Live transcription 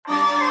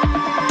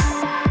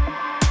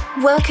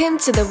Welcome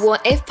to the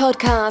What If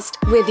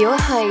podcast with your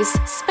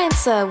hosts,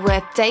 Spencer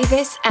Worth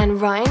Davis and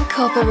Ryan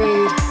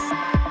Copperrood.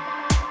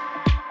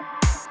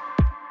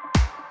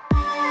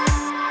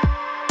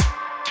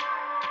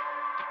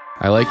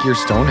 I like your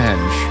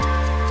Stonehenge.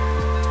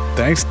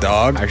 Thanks,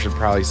 dog. I should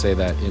probably say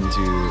that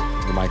into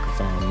the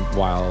microphone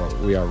while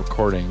we are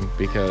recording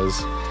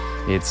because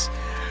it's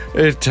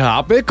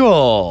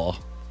topical.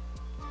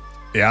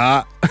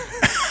 Yeah.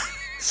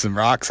 Some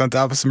rocks on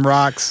top of some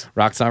rocks.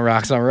 Rocks on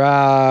rocks on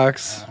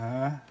rocks.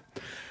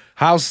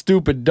 How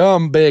stupid,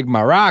 dumb, big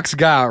my rocks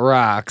got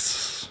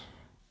rocks.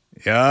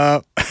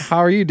 Yep. How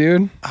are you,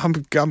 dude? I'm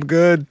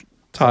good.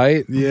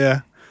 Tight.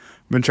 Yeah.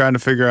 Been trying to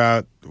figure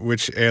out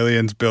which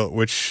aliens built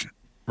which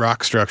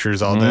rock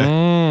structures all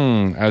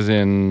day. As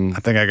in, I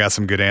think I got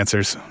some good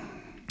answers.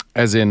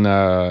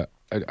 are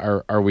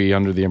we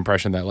under the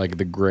impression that like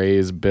the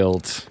Greys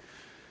built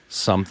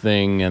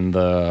something and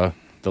the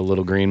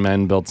little green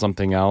men built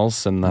something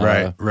else? And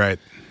Right.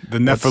 The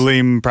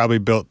Nephilim probably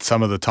built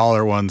some of the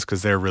taller ones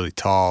because they're really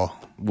tall.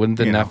 Wouldn't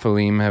the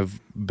Nephilim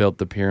have built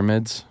the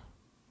pyramids?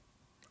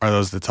 Are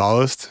those the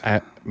tallest?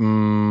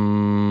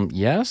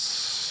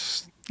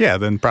 Yes. Yeah,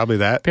 then probably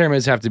that.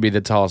 Pyramids have to be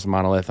the tallest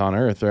monolith on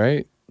Earth,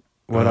 right?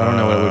 Well, I don't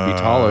know what would be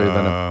taller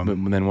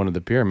than one of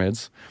the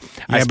pyramids.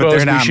 I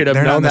suppose we should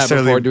have known that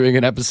before doing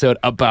an episode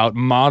about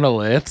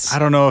monoliths. I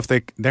don't know if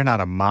they're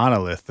not a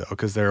monolith, though,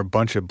 because they're a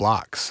bunch of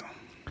blocks.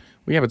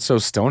 Well, yeah, but so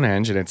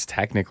Stonehenge, and it's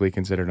technically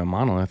considered a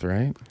monolith,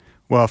 right?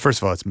 Well,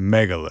 first of all, it's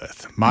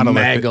megalith.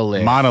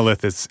 Megalith.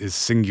 Monolith is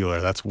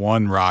singular. That's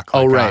one rock.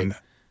 Right.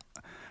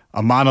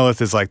 A monolith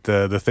is like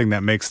the thing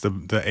that makes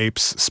the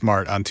apes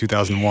smart on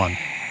 2001.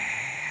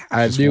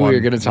 I knew we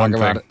were going to talk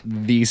about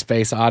The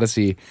Space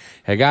Odyssey.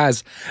 Hey,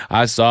 guys,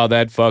 I saw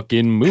that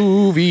fucking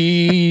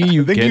movie.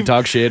 You can't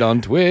talk shit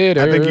on Twitter.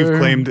 I think you've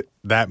claimed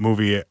that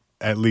movie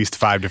at least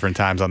 5 different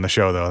times on the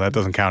show, though. That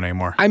doesn't count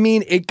anymore. I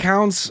mean, it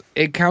counts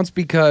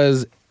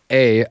because,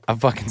 A, I've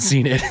fucking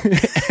seen it.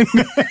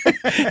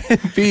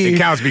 And B, it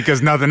counts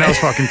because nothing else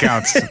fucking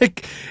counts.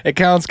 It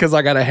counts because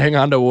I got to hang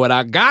on to what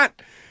I got.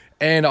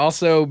 And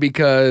also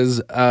because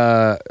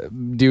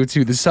due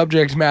to the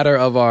subject matter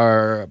of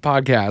our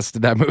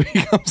podcast, that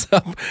movie comes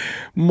up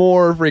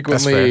more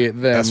frequently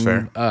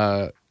than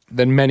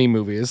many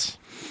movies.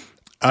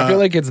 I feel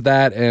like it's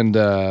that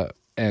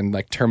and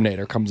like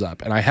Terminator comes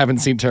up. And I haven't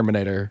seen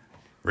Terminator.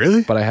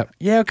 Really? But I have.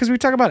 Yeah, because we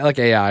talk about like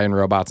AI and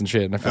robots and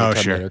shit. And I feel like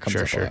Terminator comes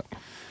up a lot.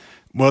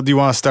 Well, do you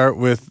want to start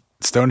with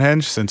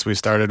Stonehenge, since we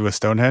started with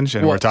Stonehenge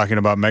and we're talking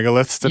about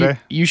megaliths today?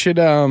 You should...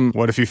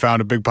 what if you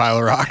found a big pile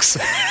of rocks?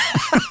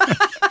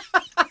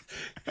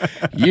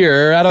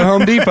 You're at a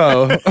Home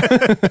Depot.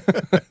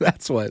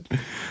 That's what.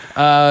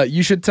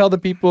 You should tell the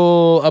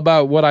people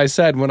about what I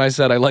said when I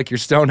said I like your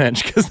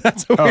Stonehenge, because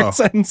that's a weird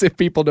sentence if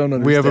people don't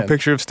understand. We have a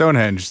picture of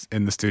Stonehenge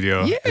in the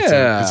studio.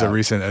 Yeah. It's a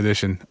recent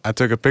addition. I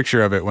took a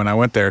picture of it when I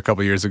went there a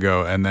couple years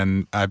ago, and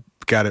then I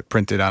got it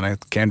printed on a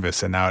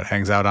canvas, and now it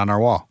hangs out on our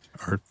wall,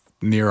 or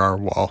near our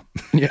wall.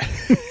 Yeah.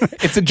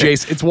 It's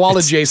adjacent. It's wall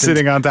adjacent.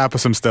 Sitting on top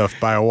of some stuff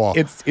by a wall.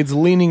 It's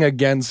leaning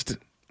against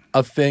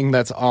a thing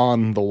that's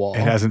on the wall. It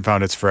hasn't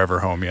found its forever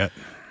home yet.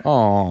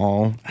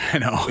 Oh, I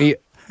know.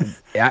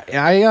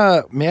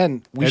 I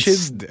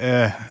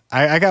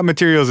got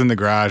materials in the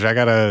garage. I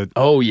got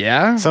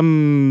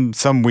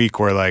some week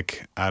where,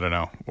 like, I don't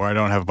know, where I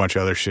don't have a bunch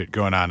of other shit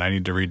going on. I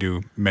need to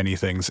redo many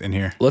things in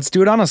here. Let's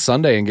do it on a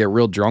Sunday and get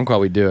real drunk while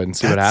we do it and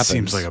see what happens.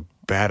 Seems like a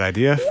bad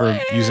idea for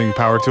using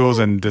power tools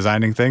and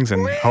designing things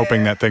and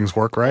hoping that things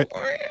work right.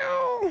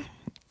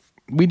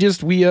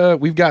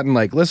 We've gotten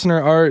like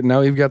listener art, and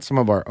now we've got some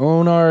of our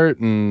own art,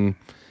 and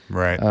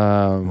right.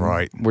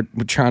 We're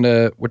trying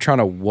to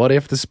what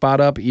if the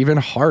spot up even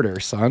harder,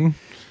 son,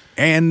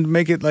 and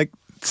make it like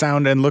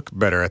sound and look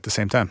better at the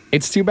same time.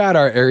 It's too bad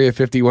our Area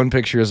 51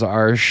 pictures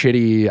are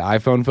shitty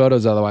iPhone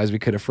photos. Otherwise, we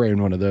could have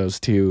framed one of those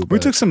too. We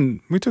took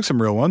some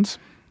real ones.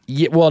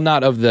 Yeah, well,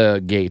 not of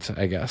the gate,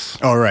 I guess.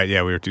 Oh, right.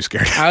 Yeah, we were too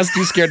scared. I was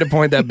too scared to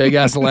point that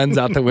big-ass lens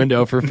out the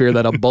window for fear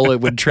that a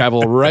bullet would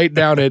travel right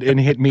down it and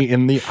hit me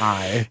in the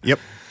eye. Yep.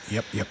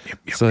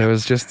 So it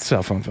was just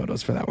cell phone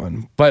photos for that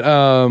one. But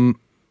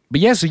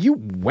yeah, so you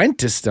went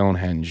to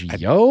Stonehenge, I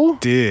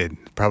did.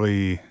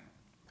 Probably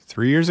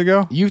 3 years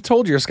ago. You've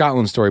told your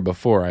Scotland story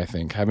before, I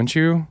think, haven't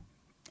you?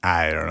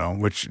 I don't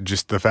know.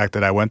 Just the fact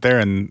that I went there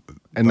and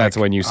like, that's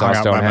when you saw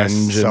Stonehenge. By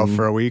myself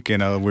for a week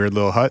in a weird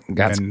little hut.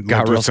 Got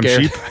real with some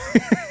scared.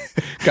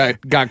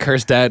 Sheep. got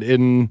cursed at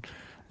in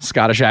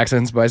Scottish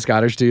accents by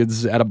Scottish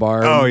dudes at a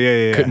bar. Oh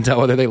yeah. Couldn't tell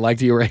whether they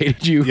liked you or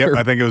hated you. Yep,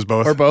 I think it was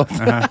both. Or both.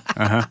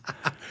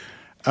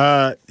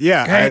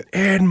 Yeah.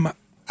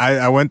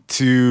 I went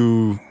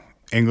to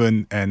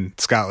England and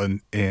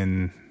Scotland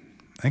in,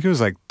 I think it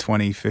was like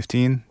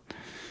 2015,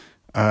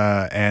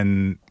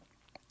 and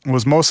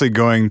was mostly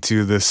going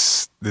to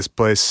this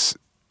place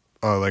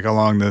like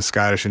along the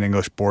Scottish and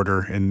English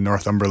border in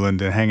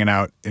Northumberland and hanging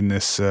out in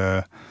this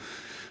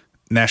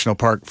national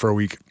park for a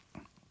week.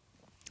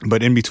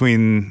 But in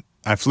between,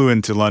 I flew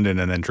into London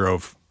and then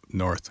drove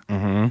north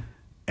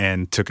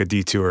and took a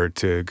detour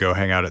to go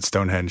hang out at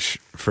Stonehenge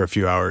for a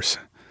few hours.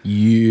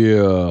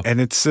 Yeah.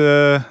 And it's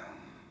I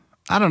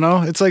don't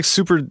know. It's like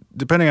super.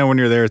 Depending on when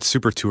you're there, it's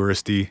super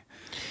touristy.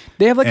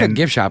 They have like a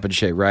gift shop and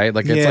shit, right?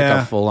 Like it's like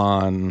a full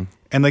on.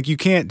 And like you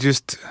can't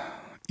just.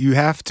 You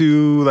have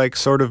to like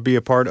sort of be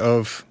a part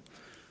of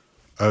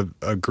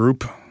a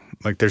group.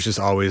 Like there's just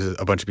always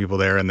a bunch of people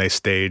there, and they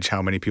stage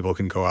how many people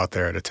can go out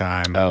there at a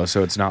time. Oh,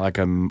 so it's not like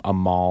a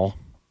mall.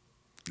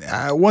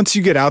 Once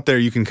you get out there,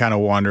 you can kind of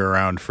wander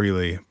around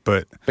freely,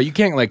 but you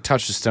can't like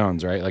touch the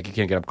stones, right? Like you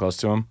can't get up close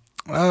to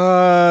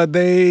them.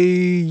 They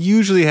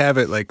usually have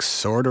it like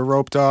sort of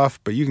roped off,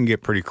 but you can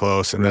get pretty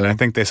close. And then I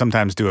think they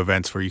sometimes do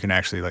events where you can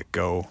actually like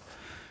go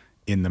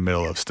in the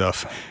middle of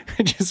stuff.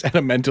 I just had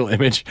a mental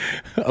image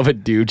of a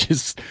dude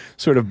just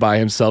sort of by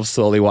himself,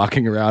 slowly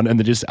walking around, and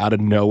then just out of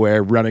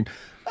nowhere running.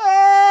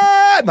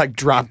 And like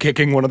drop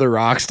kicking one of the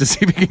rocks to see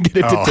if he can get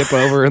it to tip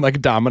over and like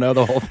domino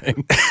the whole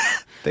thing.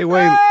 They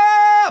weigh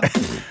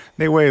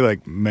they weigh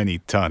like many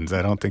tons.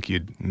 I don't think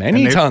you'd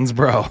many tons,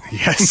 bro.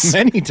 Yes,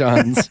 many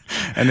tons.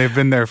 And they've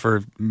been there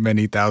for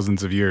many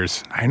thousands of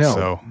years. I know,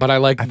 so but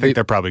I think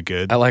they're probably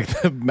good. I like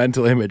the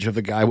mental image of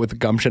the guy with the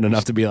gumption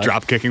enough to be like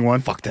drop kicking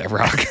one. Fuck that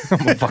rock! I'm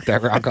gonna fuck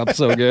that rock up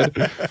so good.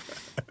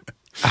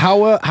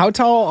 How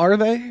tall are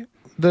they?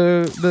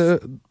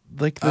 The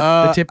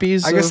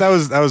tippies. I guess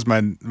that was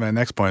my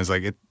next point. Is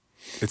like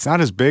it's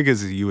not as big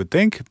as you would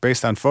think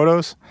based on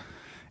photos,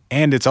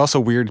 and it's also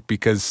weird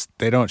because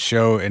they don't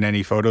show in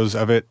any photos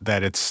of it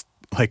that it's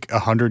like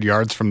 100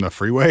 yards from the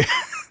freeway.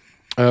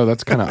 Oh,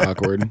 that's kind of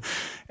awkward.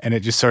 And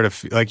it just sort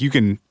of like you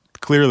can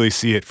clearly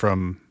see it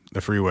from the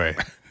freeway,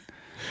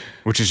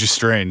 which is just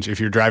strange. If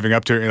you're driving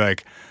up to it, you're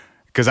like,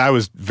 because I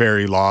was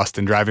very lost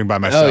and driving by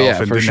myself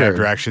and didn't have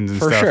directions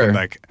and stuff, and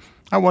like.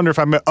 I wonder if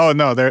I met. Oh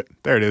no, there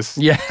it is.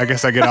 Yeah, I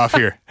guess I get off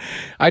here.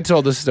 I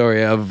told the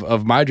story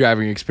of my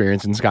driving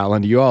experience in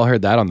Scotland. You all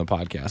heard that on the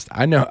podcast.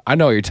 I know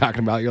what you're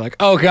talking about. You're like,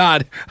 oh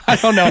God, I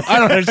don't know. I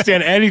don't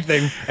understand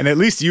anything. And at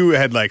least you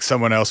had like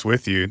someone else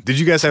with you. Did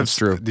you guys have? That's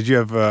true. Did you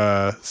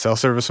have cell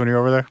service when you were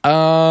over there?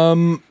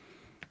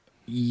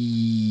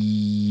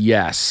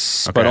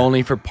 Yes, but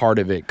only for part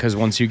of it. Because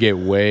once you get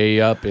way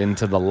up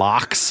into the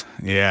locks,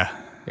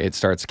 it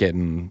starts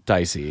getting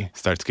dicey.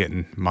 Starts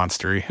getting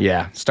monstery.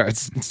 Yeah,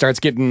 starts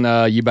getting.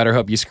 You better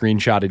hope you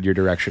screenshotted your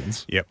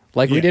directions. Yep,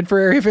 like we did for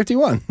Area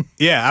 51.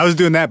 Yeah, I was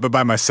doing that, but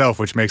by myself,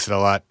 which makes it a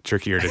lot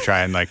trickier to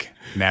try and like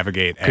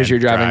navigate. Because you're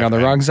driving on the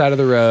wrong side of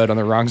the road, on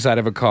the wrong side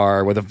of a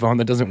car with a phone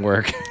that doesn't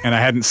work, and I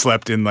hadn't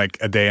slept in like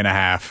a day and a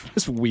half,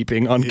 just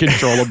weeping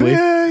uncontrollably.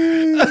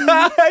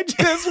 I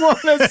just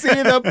want to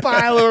see the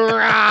pile of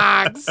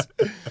rocks.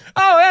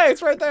 Oh, hey,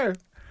 it's right there.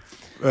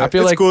 I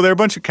feel like cool. There are a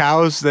bunch of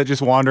cows that just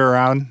wander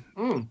around.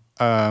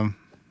 They're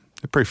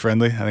pretty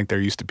friendly. I think they're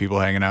used to people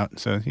hanging out.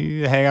 So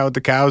you hang out with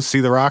the cows,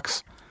 see the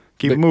rocks,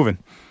 keep it moving.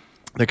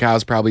 The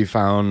cows probably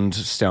found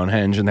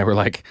Stonehenge and they were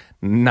like,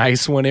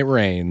 nice when it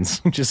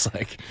rains. Just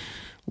like,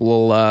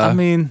 well, I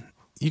mean,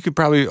 you could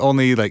probably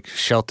only like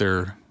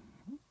shelter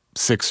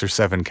 6 or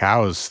 7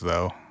 cows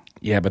though.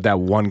 Yeah, but that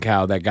one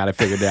cow that got it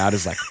figured out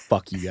is like,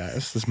 fuck you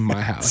guys. This is my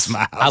house. This is my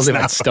house I live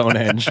at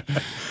Stonehenge.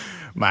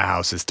 My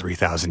house is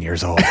 3,000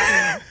 years old.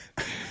 I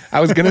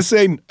was going to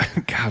say, God,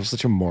 I'm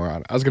such a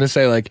moron. I was going to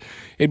say, like,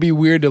 it'd be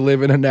weird to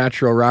live in a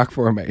natural rock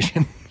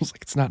formation. I was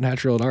like, it's not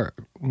natural at all.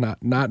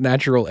 Not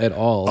natural at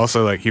all.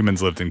 Also, like,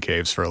 humans lived in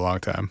caves for a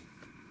long time.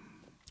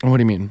 What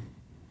do you mean?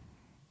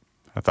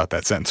 I thought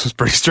that sentence was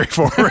pretty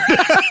straightforward.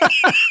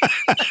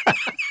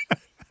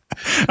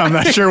 I'm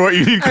not sure what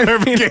you need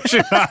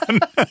clarification on.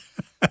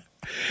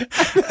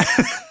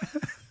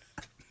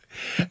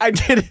 I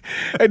did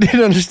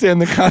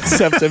understand the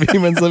concept of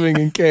humans living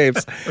in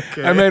caves.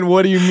 Okay. I meant,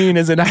 what do you mean?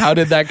 As in, how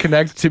did that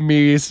connect to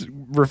me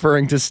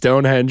referring to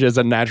Stonehenge as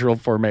a natural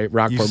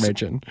rock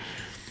formation?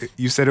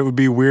 You said it would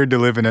be weird to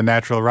live in a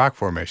natural rock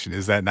formation.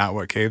 Is that not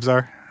what caves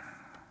are?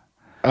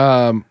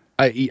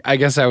 I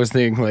guess I was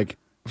thinking like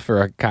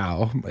for a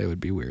cow, it would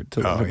be weird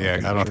to. Oh yeah,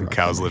 I don't think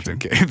cows lived in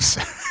caves.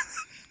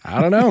 I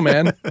don't know,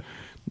 man.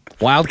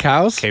 Wild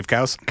cows? Cave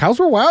cows? Cows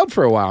were wild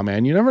for a while,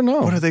 man. You never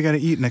know. What are they going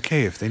to eat in a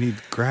cave? They need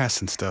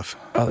grass and stuff.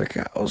 Other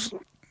cows.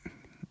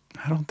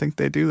 I don't think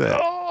they do that.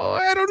 Oh,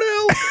 I don't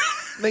know.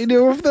 They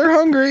do if they're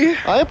hungry.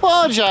 I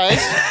apologize.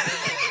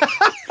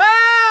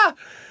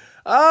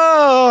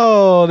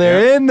 Oh,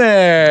 they're in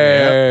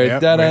there.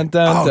 Yep. Dun, dun,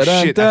 dun, Oh,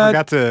 dun, shit. dun. I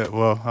forgot to,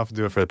 well, I'll have to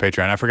do it for the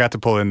Patreon. I forgot to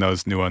pull in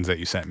those new ones that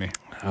you sent me.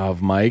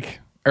 Of Mike?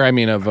 Or I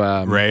mean of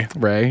Ray.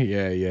 Ray,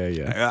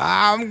 yeah.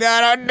 I'm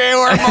gonna do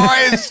it,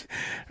 boys.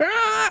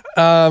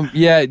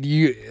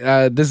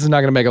 This is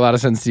not gonna make a lot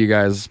of sense to you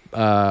guys.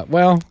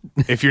 Well,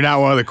 if you're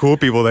not one of the cool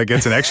people that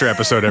gets an extra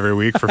episode every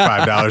week for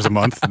 $5 a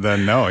month,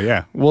 then no,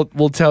 yeah. We'll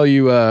tell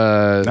you.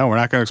 No, we're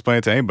not gonna explain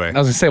it to anybody. I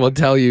was gonna say we'll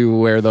tell you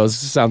where those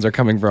sounds are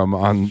coming from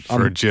on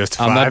for just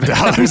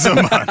 $5 a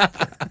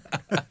month.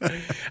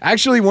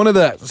 Actually,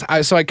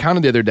 so I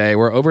counted the other day.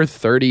 We're over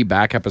 30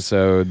 back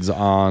episodes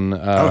on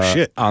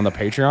on the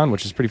Patreon,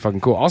 which is pretty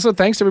fucking cool. Also,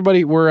 thanks to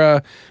everybody.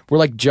 We're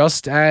like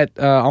just at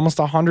almost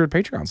 100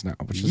 Patreons now,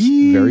 which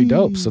is very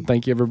dope. So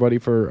thank you everybody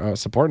for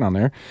supporting on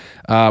there.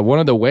 One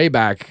of the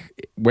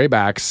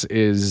waybacks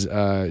is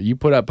you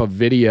put up a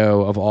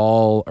video of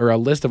a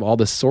list of all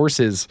the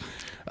sources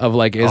of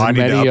like as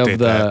many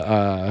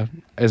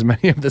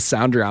of the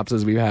sound drops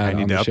as we've had. I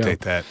need to update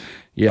that.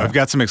 Yeah, I've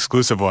got some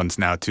exclusive ones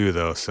now too,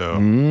 though. So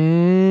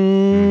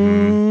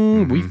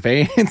we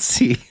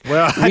fancy.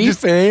 Well,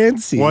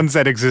 fancy ones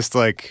that exist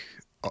like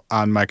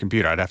on my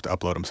computer. I'd have to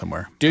upload them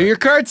somewhere. Do your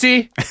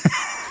curtsy.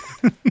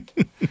 All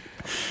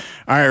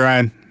right,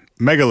 Ryan.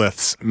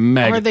 Megaliths.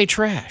 Are they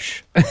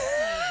trash?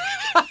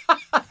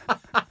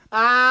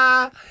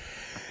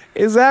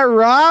 Is that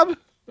Rob?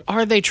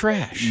 Are they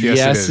trash?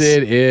 Yes,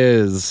 it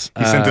is.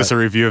 He sent us a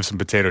review of some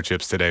potato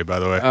chips today, by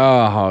the way.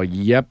 Oh,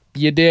 yep,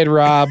 you did,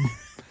 Rob.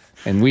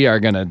 And we are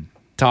gonna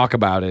talk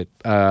about it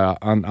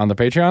on the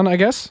Patreon, I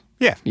guess.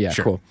 Yeah,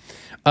 Sure. Cool.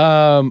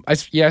 I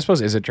suppose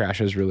Is It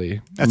Trash is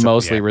really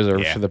mostly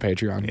reserved for the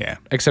Patreon. Yeah.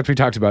 Except we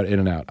talked about In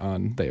and Out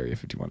on the Area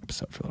 51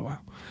 episode for a little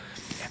while.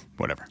 Yeah,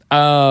 whatever.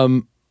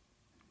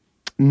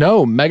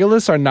 No,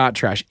 Megaliths are not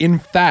trash. In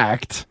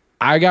fact,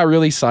 I got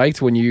really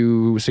psyched when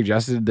you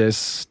suggested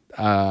this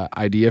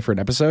idea for an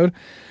episode.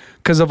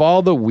 Because of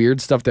all the weird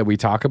stuff that we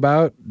talk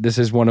about, this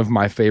is one of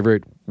my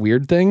favorite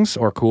weird things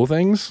or cool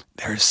things.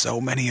 There's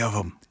so many of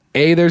them.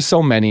 A, there's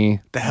so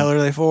many. The hell are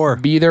they for?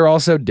 B, they're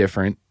also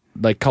different.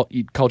 Like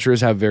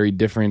cultures have very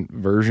different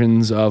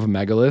versions of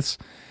megaliths.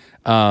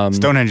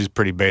 Stonehenge is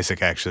pretty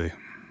basic, actually.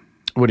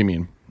 What do you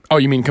mean? Oh,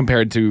 you mean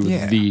compared to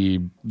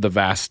the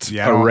vast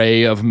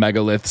array of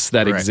megaliths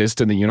that exist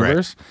in the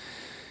universe? Right.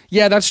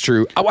 Yeah, that's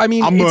true. I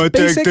mean, I'm going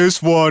to take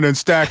this one and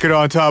stack it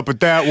on top of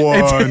that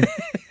one.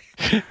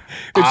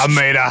 I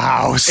made a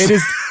house.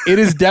 It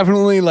is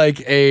definitely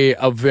like a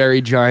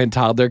very giant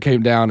toddler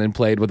came down and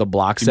played with a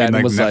block set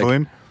and was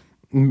Nephilim? Like,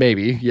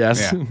 maybe,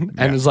 yes. Yeah.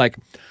 And was like,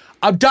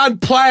 I'm done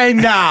playing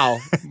now.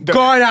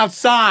 Going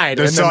outside.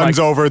 The sun's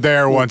over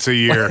there once a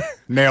year.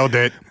 Nailed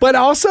it. But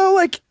also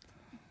like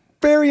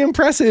very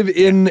impressive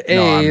in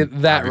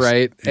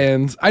right.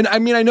 And I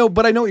mean I know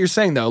what you're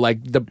saying though.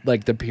 Like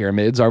the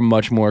pyramids are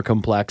much more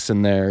complex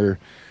in their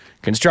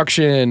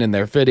construction and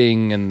their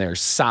fitting and their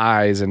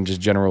size and just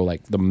general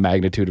like the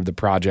magnitude of the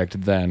project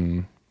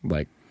than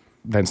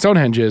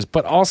Stonehenge is.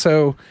 But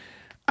also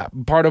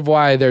part of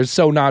why they're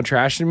so not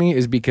trash to me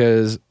is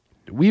because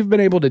we've been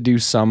able to do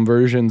some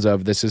versions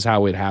of this is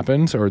how it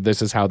happened, or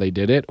this is how they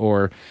did it,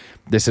 or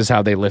this is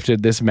how they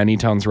lifted this many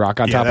tons rock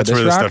on top of this rock. That's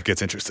where this stuff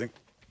gets interesting.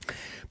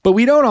 But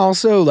we don't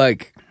also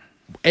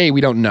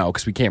we don't know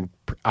because we can't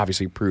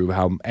obviously prove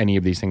how any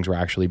of these things were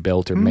actually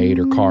built or made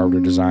or carved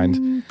or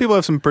designed. People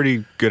have some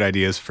pretty good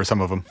ideas for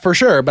some of them. For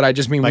sure, but I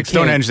just mean like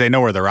Stonehenge, they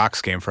know where the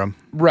rocks came from.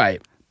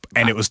 Right.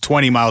 And it was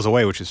 20 miles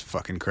away, which is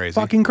fucking crazy.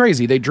 Fucking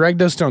crazy. They dragged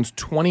those stones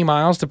 20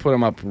 miles to put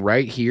them up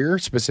right here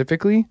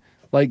specifically.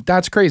 Like,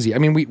 that's crazy. I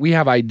mean, we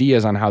have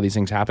ideas on how these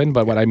things happen,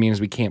 but what I mean is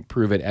we can't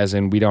prove it, as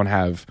in we don't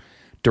have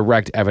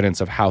direct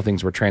evidence of how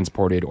things were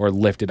transported or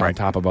lifted on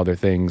top of other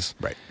things.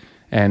 Right.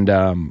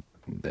 And,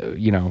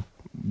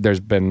 there's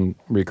been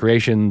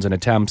recreations and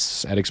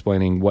attempts at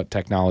explaining what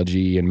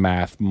technology and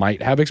math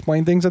might have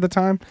explained things at the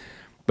time.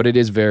 But it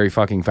is very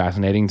fucking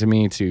fascinating to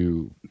me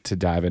to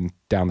dive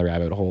down the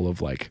rabbit hole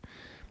of like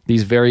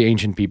these very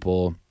ancient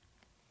people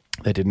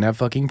that didn't have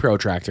fucking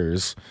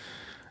protractors.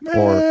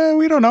 Or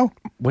we don't know.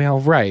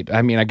 Well, right.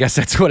 I mean, I guess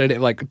that's what it is.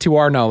 Like, to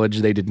our knowledge,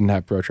 they didn't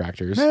have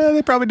protractors.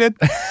 They probably did.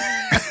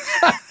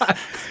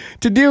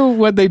 To do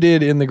what they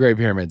did in the Great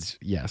Pyramids,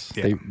 yes.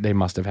 Yeah. They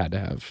must have had to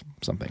have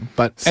something.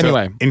 But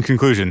anyway. In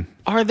conclusion.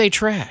 Are they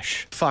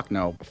trash? Fuck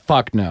no.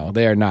 Fuck no.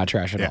 They are not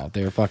trash at all.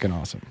 They are fucking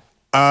awesome.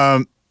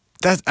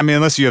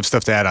 Unless you have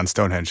stuff to add on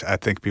Stonehenge, I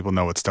think people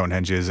know what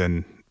Stonehenge is,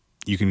 and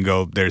you can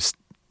go, there's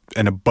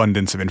an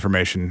abundance of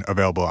information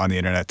available on the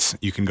internet.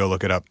 You can go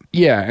look it up.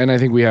 Yeah, and I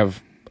think we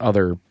have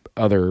other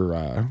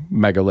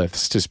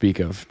megaliths to speak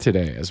of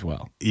today as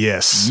well.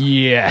 Yes,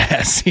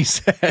 he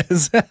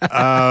says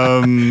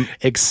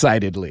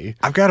excitedly.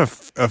 I've got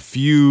a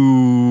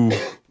few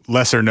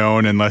lesser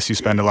known, unless you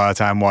spend a lot of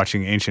time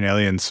watching Ancient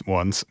Aliens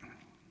ones.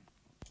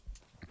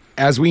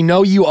 As we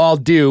know you all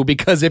do,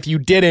 because if you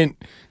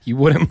didn't, you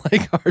wouldn't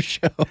like our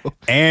show.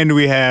 And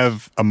we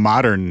have a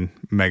modern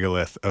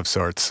megalith of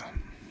sorts.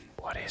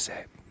 What is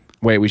it?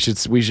 Wait, we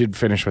should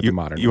finish with the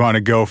modern. You want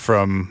to go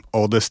from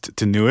oldest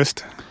to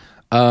newest?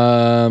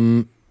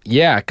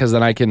 Yeah, because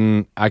then I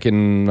can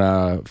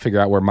figure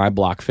out where my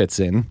block fits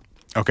in.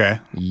 Okay.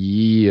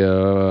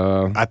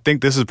 Yeah. I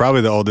think this is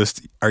probably the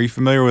oldest. Are you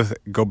familiar with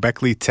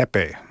Göbekli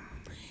Tepe?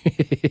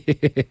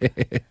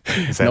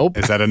 Nope.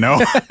 Is that a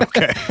no?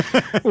 Okay.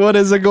 What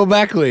is a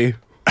Göbekli?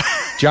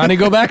 Johnny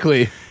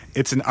Göbekli.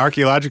 It's an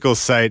archaeological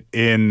site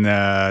in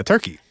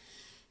Turkey,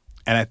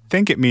 and I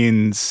think it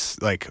means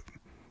like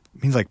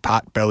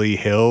Potbelly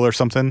Hill or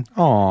something.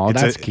 Oh,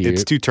 that's cute.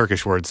 It's two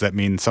Turkish words that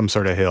mean some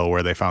sort of hill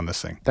where they found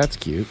this thing. That's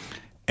cute.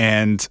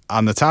 And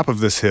on the top of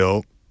this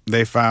hill,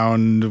 they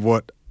found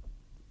what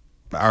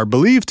are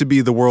believed to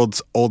be the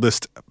world's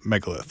oldest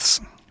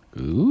megaliths.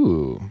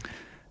 Ooh.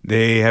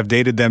 They have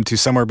dated them to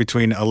somewhere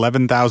between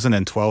 11,000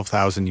 and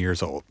 12,000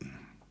 years old.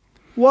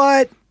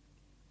 What?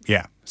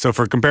 Yeah. So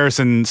for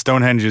comparison,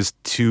 Stonehenge is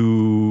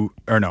 4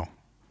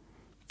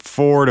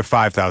 to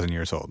 5,000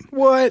 years old.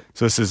 What?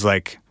 So this is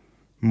like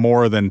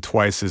more than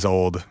twice as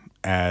old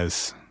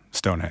as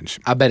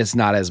Stonehenge. I bet it's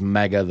not as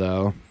mega,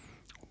 though.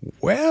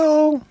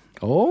 Well,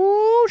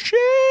 Oh,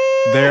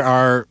 shit. there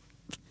are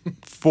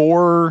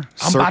four.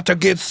 I'm about to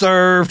get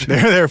served.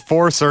 There are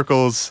 4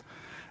 circles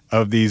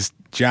of these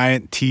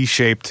giant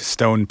T-shaped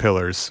stone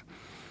pillars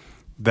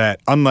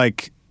that,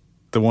 unlike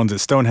the ones at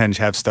Stonehenge,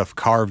 have stuff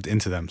carved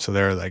into them. So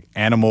there are like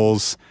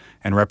animals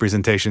and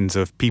representations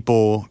of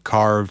people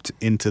carved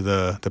into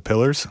the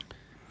pillars.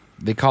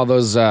 They call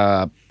those,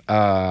 it's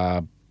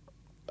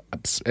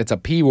a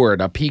P word,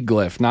 a P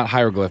glyph, not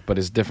hieroglyph, but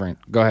it's different.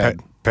 Go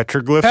ahead.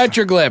 Petroglyph?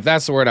 Petroglyph,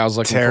 that's the word I was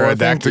looking for.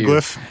 Thank you.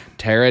 Pterodactyglyph?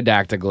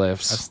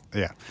 Pterodactyglyphs.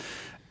 Yeah.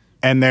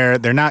 And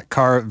they're not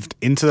carved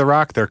into the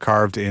rock. They're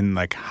carved in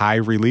like high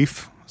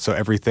relief. So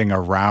everything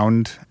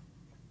around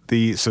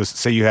so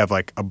say you have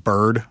like a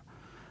bird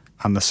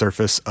on the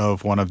surface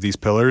of one of these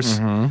pillars.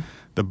 Mm-hmm.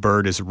 The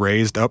bird is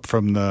raised up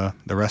from the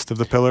rest of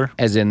the pillar.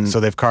 As in, so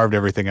they've carved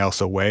everything else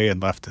away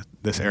and left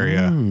this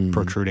area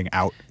protruding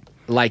out.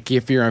 Like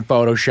if you're in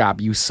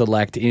Photoshop, you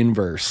select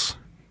inverse.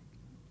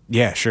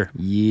 Yeah, sure.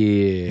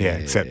 Yeah. Yeah,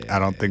 except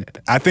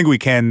I think we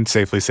can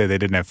safely say they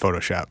didn't have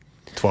Photoshop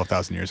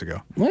 12,000 years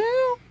ago.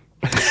 Well,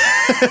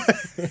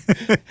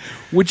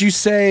 would you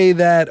say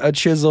that a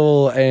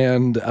chisel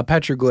and a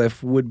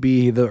petroglyph would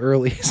be the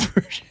earliest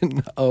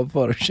version of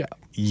Photoshop?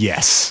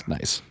 Yes.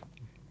 Nice.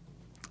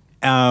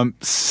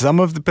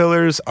 Some of the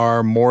pillars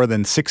are more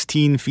than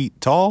 16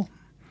 feet tall.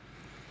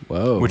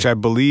 Whoa. Which I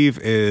believe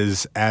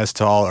is as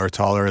tall or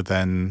taller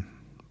than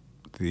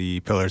the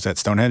pillars at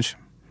Stonehenge.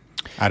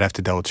 I'd have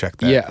to double check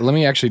that. Yeah, let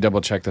me actually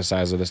double check the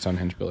size of the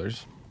Stonehenge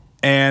pillars.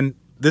 And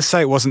this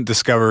site wasn't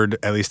discovered,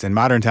 at least in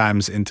modern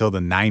times, until the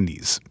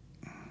 90s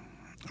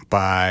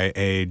by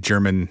a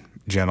German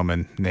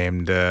gentleman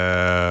named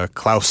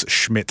Klaus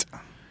Schmidt,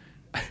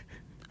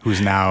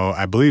 who's now,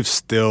 I believe,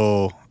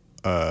 still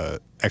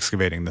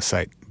excavating the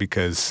site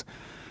because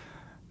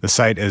the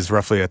site is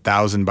roughly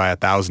 1,000 by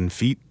 1,000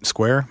 feet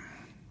square.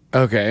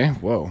 Okay,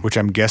 whoa. Which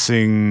I'm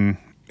guessing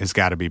has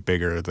got to be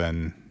bigger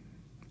than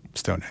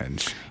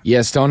Stonehenge.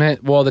 Yeah,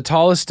 Stonehenge. Well, the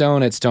tallest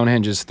stone at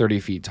Stonehenge is 30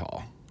 feet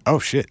tall. Oh,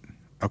 shit.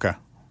 Okay.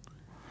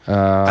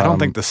 I don't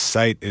think the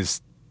site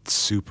is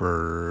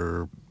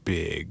super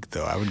big,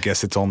 though. I would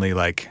guess it's only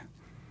like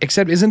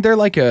Except, isn't there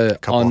like a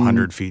couple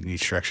 100 feet in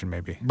each direction,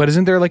 maybe? But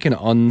isn't there like an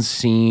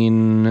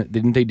unseen?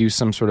 Didn't they do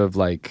some sort of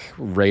like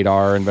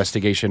radar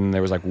investigation? And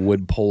there was like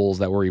wood poles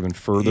that were even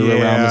further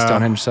around the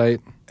Stonehenge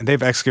site. And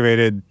they've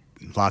excavated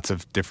lots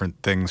of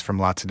different things from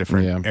lots of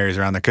different areas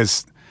around there.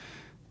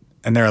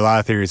 And there are a lot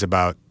of theories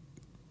about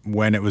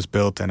when it was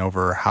built and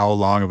over how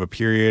long of a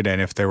period,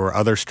 and if there were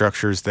other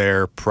structures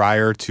there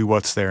prior to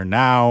what's there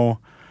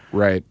now.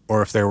 Right.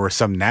 Or if there were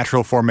some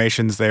natural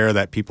formations there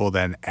that people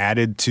then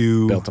added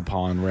to. Built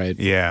upon, right.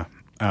 Yeah.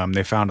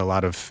 They found a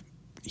lot of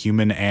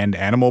human and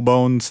animal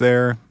bones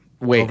there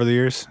over the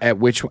years. At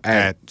which?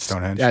 At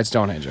Stonehenge. At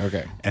Stonehenge,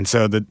 okay. And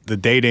so the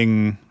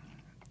dating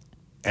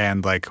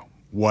and like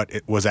what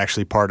it was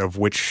actually part of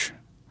which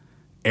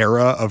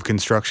era of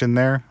construction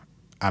there,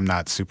 I'm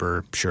not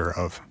super sure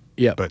of.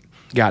 Yeah. But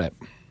got it.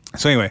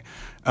 So anyway,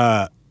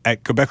 at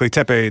Göbekli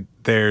Tepe,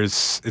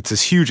 it's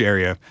this huge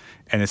area,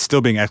 and it's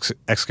still being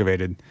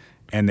excavated,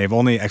 and they've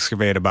only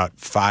excavated about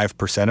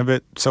 5% of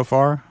it so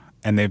far,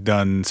 and they've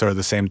done sort of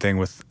the same thing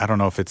with, I don't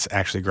know if it's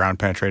actually ground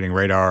penetrating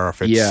radar or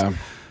if it's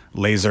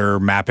laser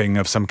mapping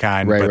of some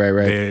kind.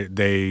 Right.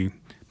 They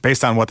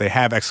based on what they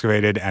have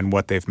excavated and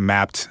what they've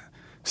mapped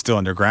still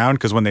underground,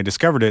 because when they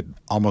discovered it,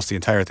 almost the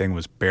entire thing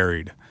was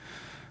buried.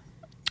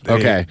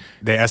 They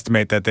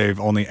estimate that they've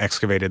only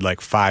excavated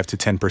like 5 to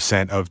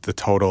 10% of the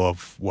total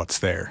of what's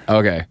there.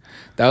 Okay.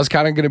 That was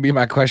kind of going to be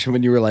my question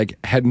when you were like,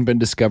 hadn't been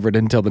discovered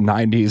until the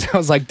 90s. I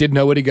was like, did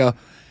nobody go,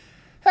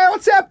 hey,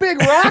 what's that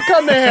big rock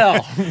on the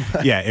hill?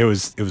 Yeah, it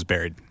was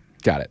buried.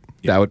 Got it.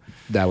 Yeah.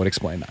 That would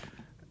explain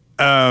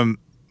that.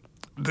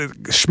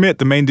 Schmidt,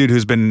 the main dude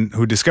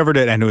who discovered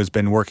it and who has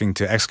been working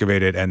to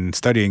excavate it and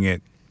studying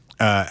it,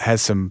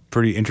 has some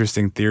pretty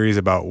interesting theories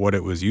about what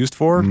it was used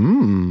for,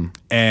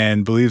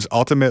 and believes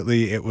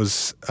ultimately it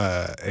was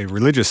a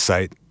religious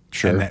site,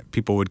 and that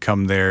people would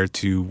come there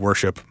to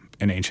worship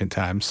in ancient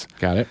times.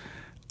 Got it.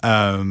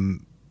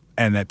 And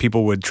that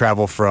people would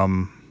travel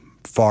from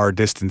far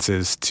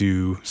distances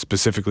to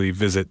specifically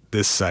visit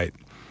this site.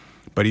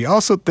 But he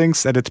also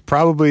thinks that it's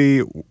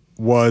probably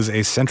was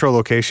a central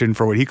location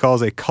for what he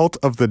calls a cult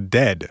of the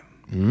dead.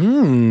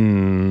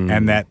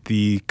 And that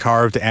the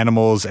carved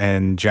animals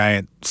and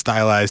giant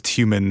stylized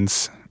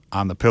humans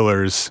on the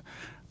pillars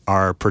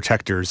are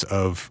protectors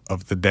of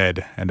the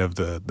dead and of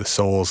the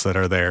souls that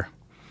are there.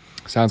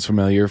 Sounds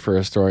familiar for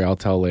a story I'll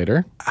tell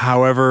later.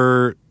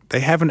 However, they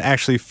haven't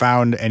actually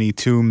found any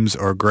tombs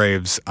or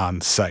graves on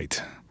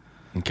site.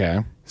 Okay.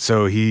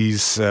 So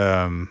he's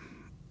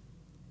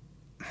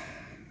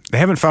they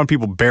haven't found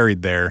people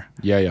buried there.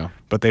 Yeah.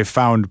 But they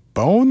found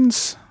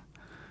bones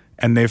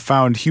and they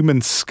found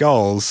human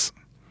skulls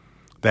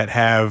that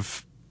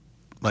have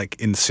like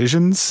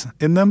incisions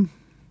in them.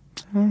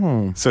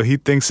 Oh. So he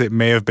thinks it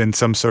may have been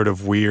some sort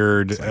of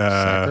weird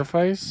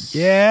Sacrifice?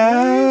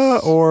 Yeah,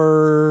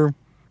 or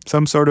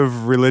some sort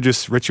of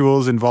religious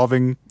rituals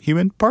involving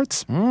human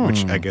parts,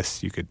 which I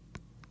guess you could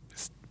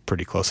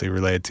pretty closely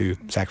related to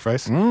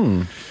sacrifice.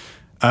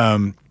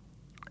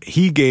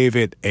 He gave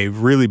it a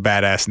really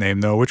badass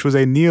name, though, which was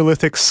a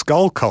Neolithic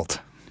skull cult.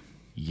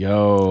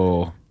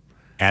 Yo.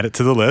 Add it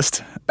to the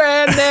list.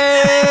 Bad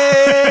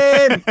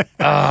name!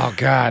 Oh,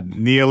 God.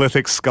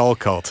 Neolithic skull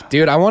cult.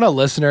 Dude, I want a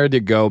listener to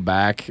go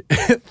back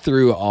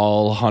through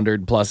all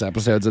 100+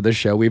 episodes of the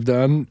show we've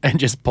done and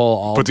just pull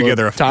all Put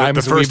together the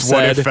times the first we've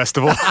What said If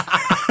festival.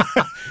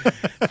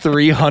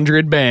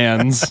 300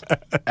 bands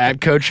at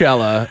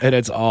Coachella, and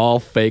it's all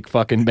fake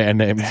fucking band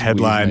names.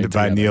 Headlined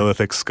by together.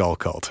 Neolithic skull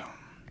cult.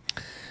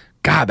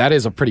 God, that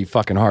is a pretty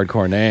fucking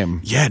hardcore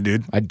name. Yeah,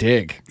 dude. I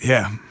dig.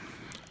 Yeah.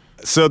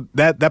 So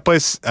that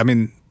place, I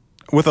mean,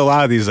 with a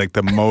lot of these, like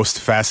the most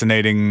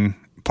fascinating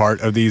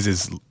part of these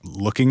is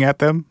looking at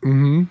them.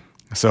 Mm-hmm.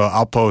 So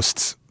I'll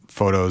post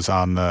photos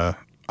on the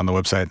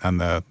website, on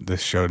the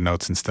show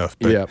notes and stuff.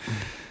 But Yep.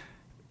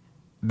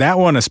 that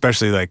one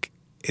especially, like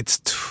it's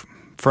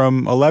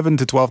from 11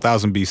 to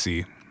 12,000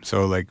 BC.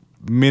 So like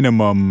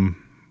minimum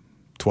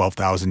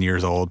 12,000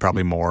 years old,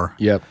 probably more.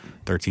 Yep.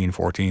 13,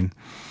 14.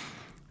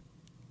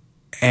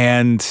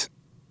 And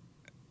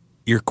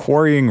you're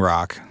quarrying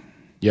rock,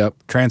 Yep.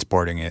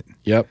 transporting it,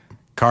 Yep.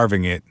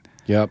 carving it,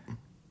 Yep.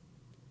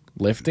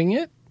 Lifting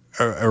it?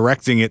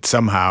 erecting it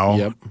somehow.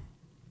 Yep.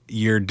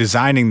 You're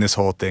designing this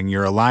whole thing.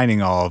 You're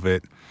aligning all of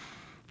it.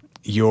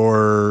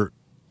 You're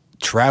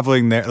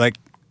traveling there. Like,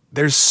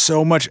 there's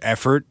so much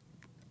effort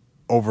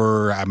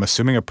over, I'm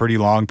assuming, a pretty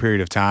long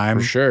period of time.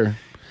 For sure.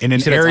 In an You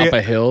said area, it's up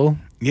a hill?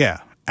 yeah,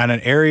 on an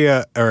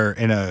area or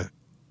in a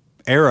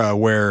era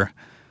where,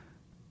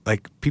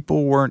 like,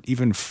 people weren't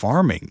even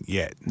farming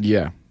yet.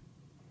 Yeah.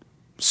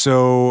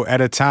 So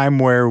at a time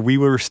where we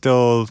were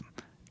still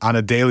on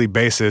a daily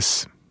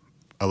basis,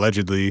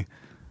 allegedly,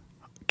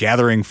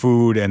 gathering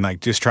food and like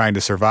just trying to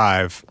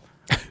survive.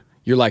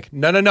 You're like,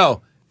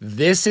 no.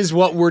 This is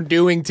what we're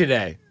doing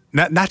today.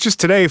 Not just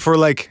today, for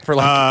for your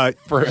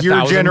thousands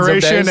of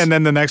generation days? and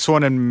then the next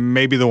one and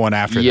maybe the one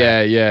after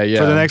that. Yeah.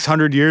 For the next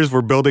 100 years,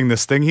 we're building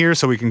this thing here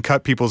so we can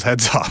cut people's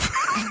heads off.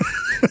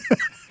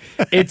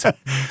 It's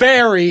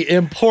very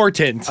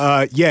important.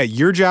 Yeah,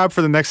 your job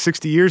for the next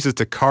 60 years is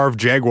to carve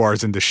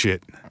jaguars into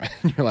shit.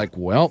 You're like,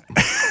 well,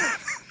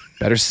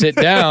 better sit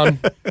down.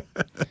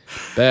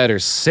 Better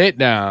sit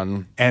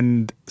down.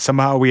 And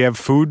somehow we have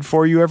food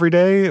for you every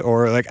day,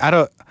 or like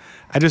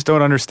I just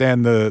don't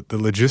understand the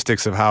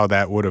logistics of how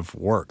that would have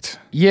worked.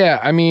 Yeah,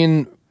 I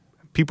mean,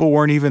 People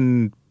weren't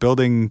even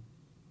building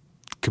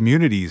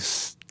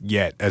communities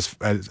yet, as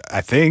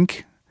I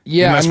think.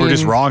 Yeah, unless I we're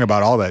just mean- wrong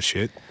about all that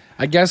shit.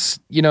 I guess,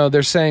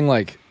 they're saying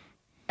like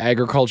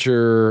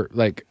agriculture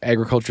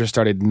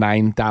started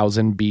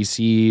 9,000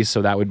 BC,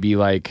 so that would be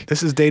like,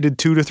 This is dated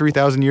 2,000 to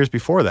 3,000 years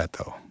before that,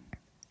 though.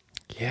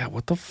 yeah,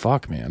 what the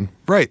fuck, man?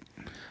 Right.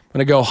 I'm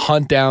gonna go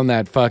hunt down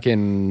that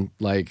fucking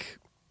like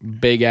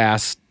big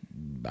ass,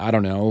 I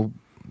don't know,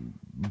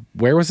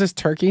 where was this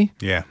turkey?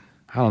 Yeah.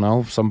 I don't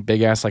know, some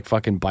big ass like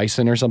fucking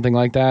bison or something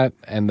like that,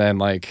 and then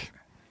like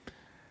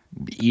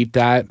eat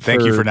that.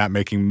 Thank you for not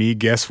making me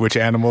guess which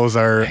animals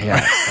are.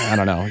 Yeah, I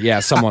don't know.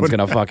 Yeah, someone's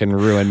gonna fucking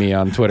ruin me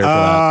on Twitter for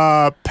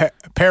that.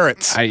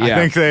 Parrots. yeah.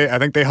 I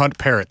think they hunt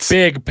parrots.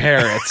 Big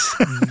parrots,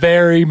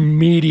 very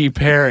meaty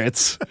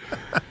parrots.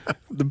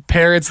 The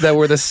parrots that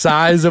were the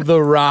size of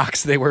the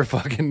rocks they were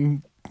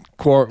fucking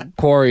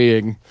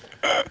quarrying.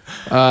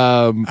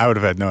 I would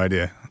have had no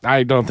idea.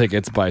 I don't think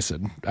it's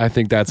bison. I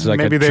think that's like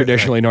Maybe a they-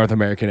 traditionally North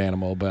American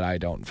animal, but I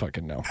don't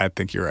fucking know. I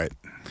think you're right.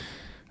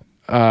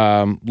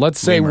 Let's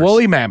say Lemurs.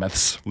 woolly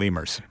mammoths.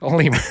 Lemurs.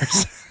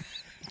 Lemurs.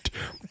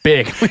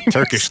 Big lemurs.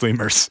 Turkish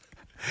lemurs.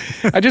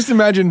 I just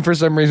imagine for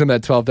some reason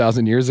that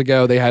 12,000 years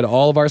ago they had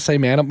all of our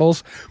same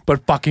animals,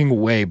 but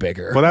fucking way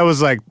bigger. Well, that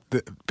was like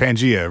the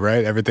Pangea,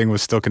 right? Everything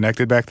was still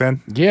connected back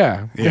then.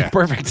 Yeah. Yeah.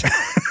 Perfect.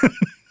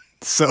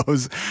 So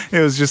it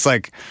was just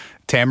like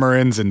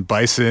tamarins and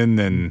bison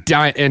and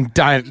Dinosaurs.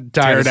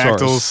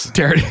 Pterodactyls.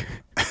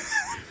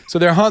 So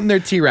they're hunting their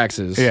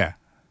T-Rexes.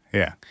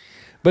 yeah.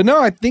 But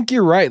no, I think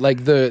you're right.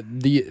 Like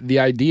the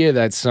idea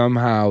that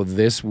somehow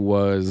this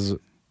was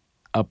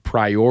a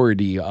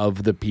priority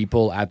of the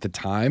people at the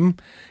time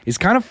is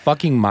kind of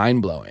fucking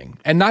mind-blowing.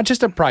 And not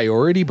just a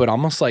priority, but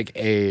almost like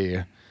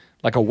a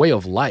way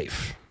of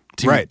life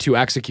to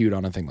execute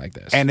on a thing like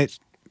this. And it,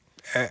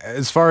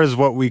 as far as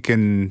what we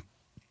can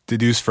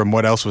deduce from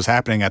what else was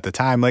happening at the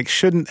time, like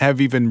shouldn't have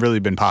even really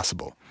been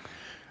possible.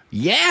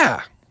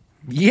 Yeah.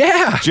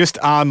 Just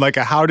on like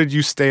how did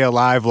you stay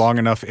alive long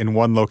enough in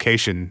one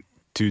location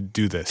to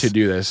do this? To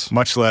do this.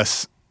 Much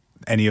less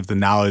any of the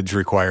knowledge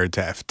required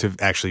to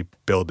actually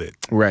build it.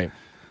 Right.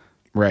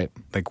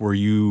 Like, were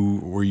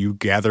you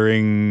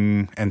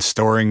gathering and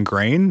storing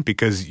grain?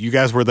 Because you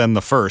guys were then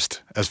the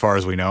first, as far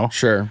as we know.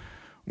 Sure.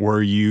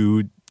 Were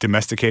you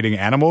domesticating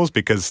animals?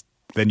 Because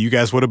then you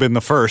guys would have been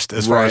the first,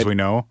 as far as we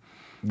know.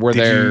 Were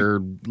there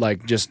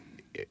like just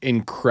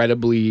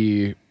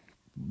incredibly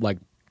like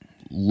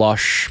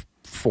lush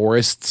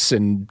forests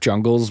and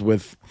jungles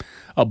with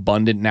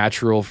abundant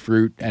natural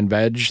fruit and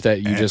veg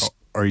that you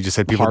or you just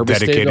had people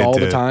harvested dedicated all to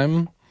the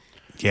time?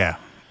 Yeah.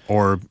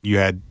 Or you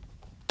had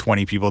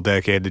 20 people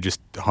dedicated to just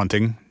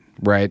hunting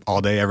Right.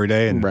 all day, every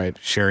day, and Right.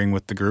 sharing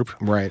with the group.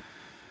 Right.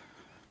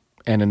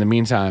 And in the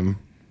meantime,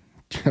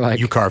 you're like,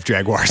 You carve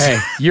jaguars. hey,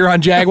 you're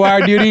on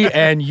Jaguar duty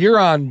and you're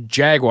on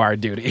Jaguar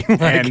duty.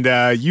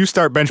 And you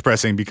start bench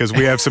pressing because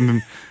we have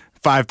some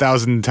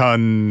 5,000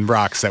 ton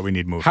rocks that we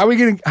need moved. How are we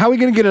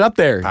gonna get it up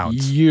there?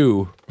 Pounds.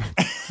 You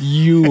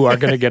are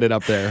gonna get it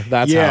up there.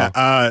 That's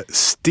how.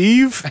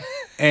 Steve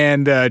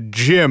and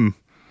Jim,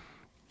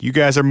 you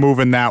guys are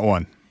moving that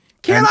one.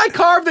 Can I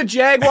carve the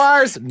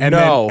Jaguars? And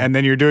no.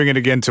 then you're doing it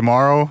again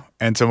tomorrow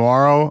and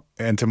tomorrow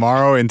and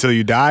tomorrow until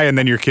you die, and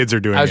then your kids are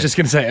doing it. I was just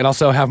gonna say, and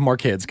also have more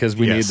kids because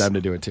we need Yes. them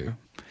to do it too.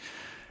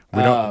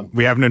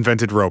 We haven't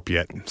invented rope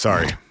yet.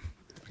 Sorry.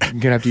 You're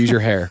gonna have to use your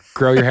hair.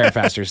 Grow your hair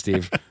faster,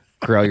 Steve.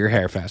 Grow your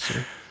hair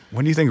faster.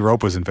 When do you think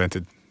rope was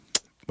invented?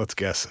 Let's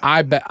guess.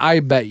 I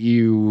bet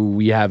you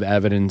we have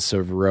evidence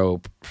of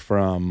rope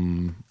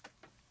from.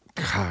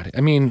 God,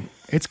 I mean,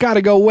 it's got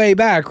to go way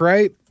back,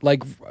 right?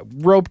 Like,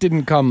 rope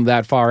didn't come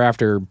that far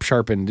after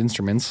sharpened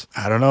instruments.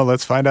 I don't know.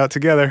 Let's find out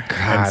together God.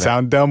 and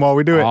sound dumb while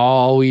we do it.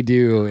 All we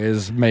do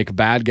is make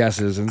bad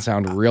guesses and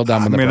sound real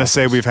dumb in I'm the going to process.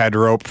 say we've had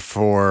rope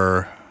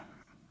for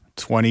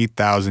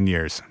 20,000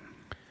 years.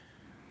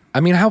 I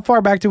mean, how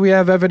far back do we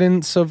have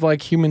evidence of,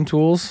 like, human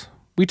tools?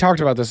 We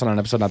talked about this on an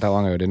episode not that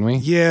long ago, didn't we?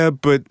 Yeah,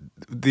 but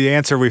the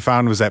answer we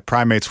found was that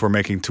primates were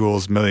making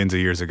tools millions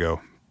of years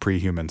ago,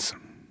 pre-humans.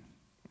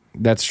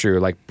 That's true.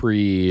 Like,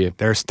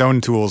 There are stone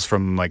tools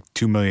from like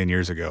 2 million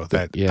years ago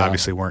that Yeah.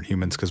 obviously weren't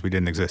humans because we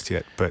didn't exist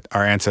yet. But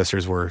our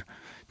ancestors were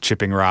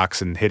chipping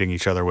rocks and hitting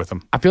each other with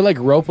them. I feel like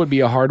rope would be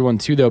a hard one,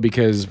 too, though,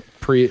 because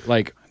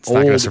It's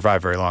not going to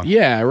survive very long.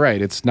 Yeah, right.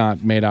 It's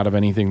not made out of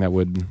anything that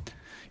would...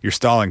 You're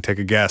stalling. Take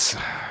a guess.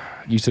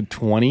 You said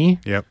 20?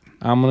 Yep.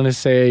 I'm going to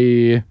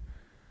say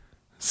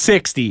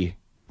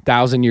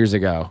 60,000 years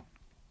ago.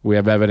 We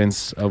have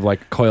evidence of,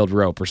 like, coiled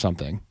rope or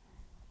something.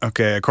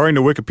 Okay. According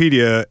to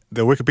Wikipedia,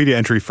 the Wikipedia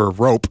entry for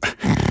rope,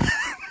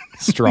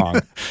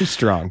 Strong.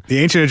 Strong. the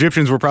ancient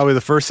Egyptians were probably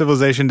the first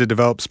civilization to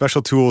develop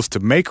special tools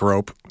to make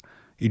rope.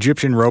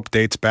 Egyptian rope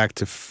dates back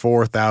to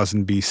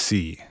 4000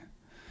 BC.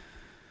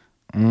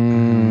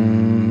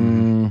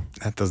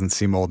 That doesn't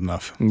seem old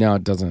enough. No,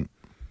 it doesn't.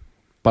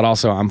 But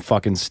also, I'm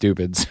fucking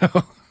stupid, so...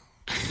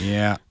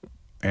 Yeah.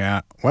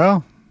 Yeah.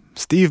 Well,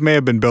 Steve may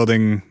have been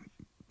building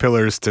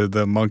pillars to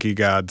the monkey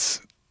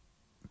gods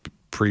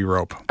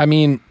pre-rope. I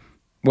mean,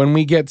 when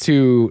we get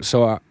to...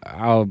 So,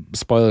 I'll...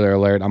 Spoiler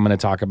alert, I'm going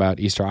to talk about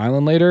Easter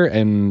Island later,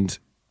 and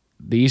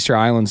the Easter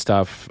Island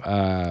stuff...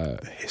 The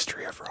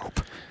history of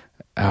rope.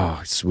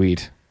 Oh,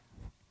 sweet.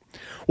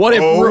 What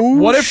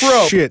if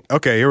rope... Shit.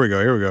 Okay, here we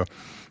go.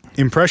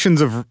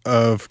 Impressions of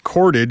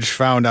cordage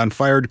found on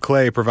fired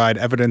clay provide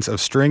evidence of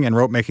string and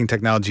rope making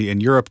technology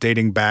in Europe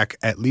dating back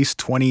at least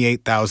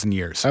 28,000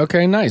 years.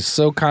 Okay, nice.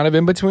 So, kind of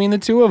in between the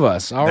two of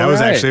us. All right. That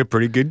was actually a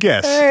pretty good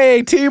guess.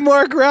 Hey,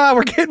 teamwork, Rob.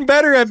 We're getting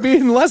better at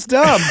being less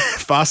dumb.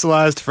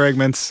 Fossilized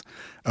fragments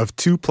of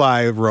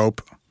two-ply rope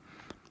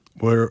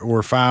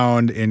were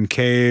found in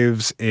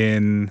caves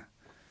in,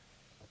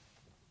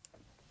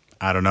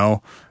 I don't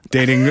know,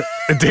 dating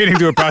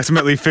to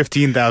approximately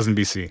 15,000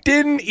 BC.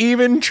 Didn't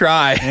even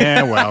try.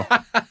 Yeah, well,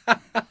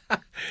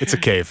 it's a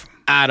cave.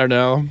 I don't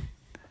know.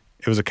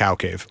 It was a cow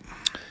cave.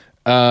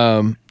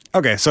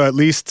 Okay, so at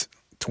least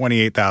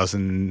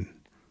 28,000.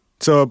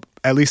 So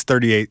at least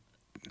 38.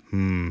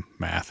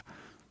 Math.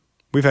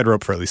 We've had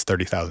rope for at least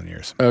 30,000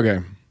 years. Okay.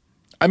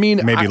 I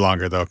mean, Maybe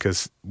longer, though,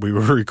 because we were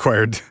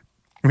required,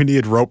 we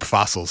needed rope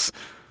fossils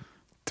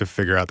to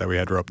figure out that we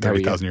had rope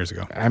 30,000 years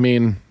ago. I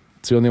mean,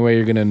 it's the only way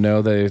you're going to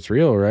know that it's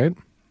real, right?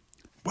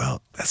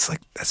 Well,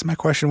 that's my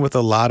question with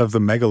a lot of the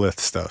megalith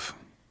stuff.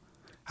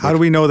 How do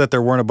we know that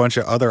there weren't a bunch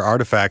of other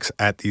artifacts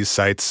at these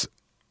sites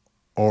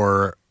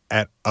or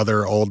at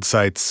other old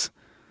sites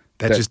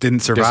that just didn't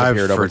survive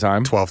disappeared for over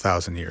time?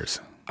 12,000 years?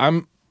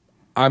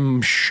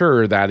 I'm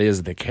sure that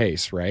is the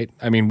case, right?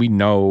 I mean, we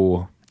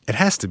know. It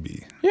has to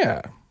be.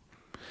 Yeah.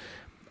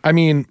 I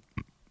mean,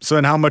 So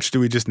then how much do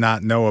we just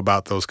not know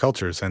about those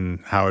cultures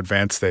and how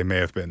advanced they may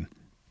have been?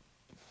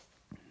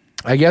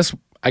 I guess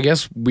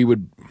we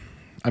would.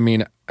 I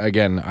mean,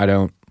 again, I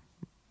don't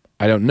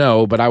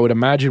know, but I would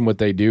imagine what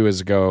they do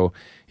is go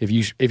if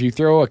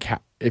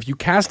you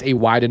cast a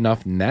wide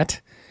enough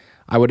net,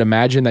 I would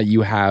imagine that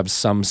you have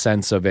some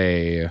sense of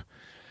a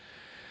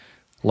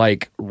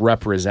like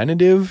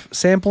representative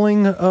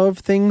sampling of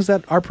things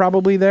that are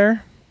probably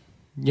there.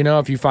 You know,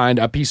 if you find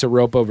a piece of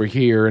rope over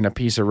here and a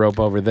piece of rope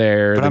over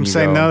there, But then I'm you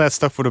saying go, none of that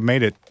stuff would have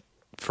made it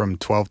built from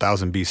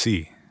 12,000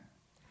 BC.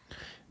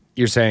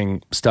 You're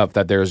saying stuff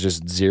that there's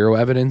just zero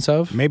evidence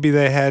of? Maybe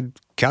they had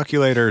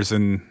calculators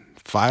and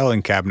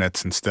filing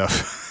cabinets and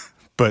stuff,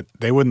 but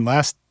they wouldn't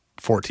last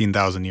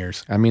 14,000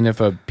 years. I mean, if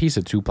a piece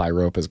of 2-ply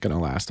rope is going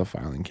to last, a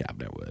filing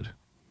cabinet would.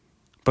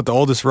 But the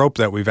oldest rope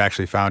that we've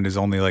actually found is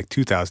only like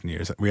 2,000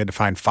 years. We had to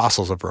find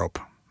fossils of rope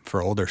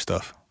for older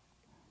stuff.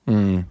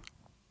 And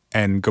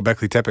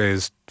Göbekli Tepe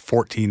is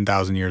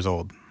 14,000 years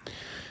old.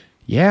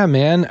 Yeah,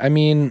 man. I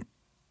mean,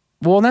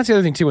 well, and that's the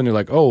other thing, too, when they're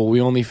like, oh, we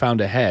only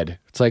found a head.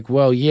 It's like,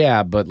 well,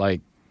 yeah, but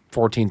like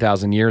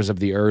 14,000 years of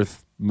the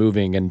Earth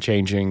moving and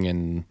changing,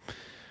 and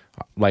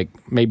like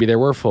maybe there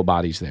were full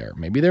bodies there.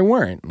 Maybe there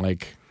weren't.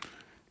 Like,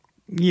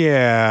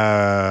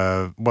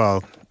 yeah,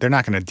 well, they're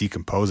not going to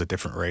decompose at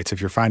different rates.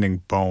 If you're finding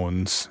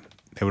bones,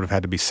 they would have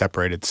had to be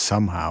separated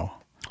somehow.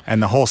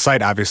 And the whole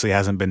site obviously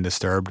hasn't been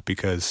disturbed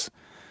because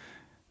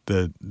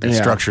the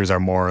structures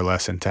are more or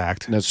less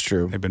intact. That's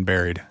true. They've been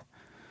buried.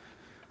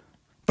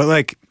 But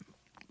like,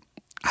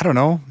 I don't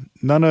know.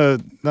 None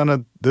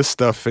of this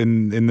stuff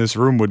in this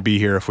room would be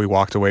here if we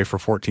walked away for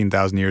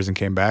 14,000 years and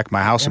came back.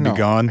 My house would be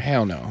gone.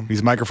 Hell no.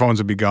 These microphones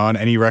would be gone.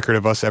 Any record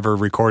of us ever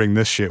recording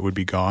this shit would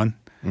be gone.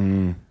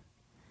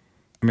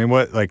 I mean,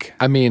 what, like...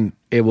 I mean,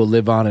 it will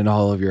live on in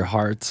all of your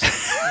hearts.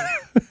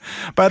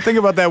 But I think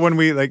about that when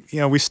we, like, you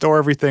know, we store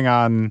everything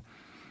on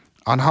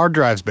hard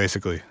drives,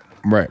 basically.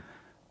 Right.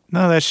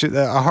 No, that shit...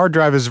 A hard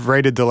drive is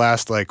rated to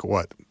last, like,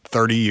 what,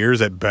 30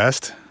 years at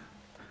best?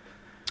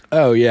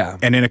 Oh, yeah.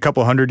 And in a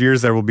couple hundred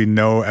years, there will be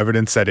no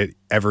evidence that it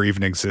ever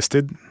even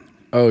existed.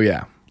 Oh,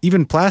 yeah.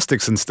 Even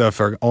plastics and stuff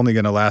are only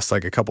going to last,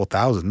 like, a couple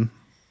thousand.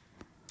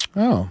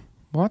 Oh,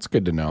 well, that's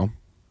good to know.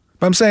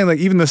 But I'm saying, like,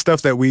 even the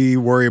stuff that we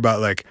worry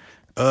about, like,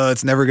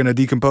 it's never going to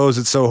decompose,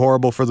 it's so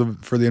horrible for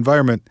the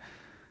environment,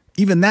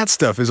 even that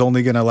stuff is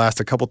only going to last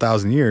a couple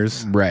thousand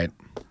years. Right.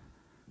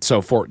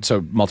 So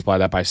multiply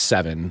that by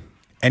 7.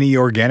 Any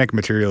organic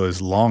material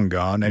is long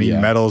gone. Any Yeah.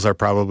 metals are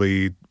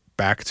probably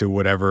back to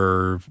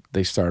whatever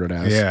They started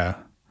as. Yeah.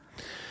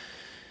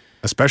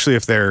 Especially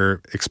if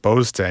they're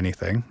exposed to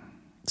anything.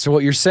 So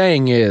what you're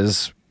saying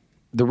is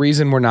the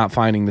reason we're not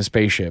finding the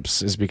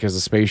spaceships is because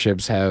the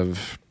spaceships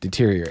have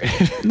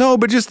deteriorated. No,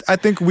 but just I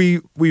think we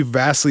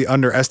vastly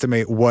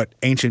underestimate what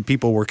ancient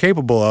people were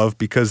capable of,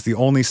 because the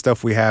only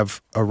stuff we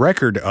have a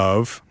record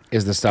of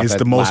is the stuff is that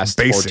the most lasts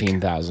basic.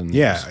 14,000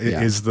 Yeah,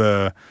 years.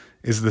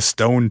 is the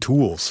stone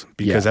tools,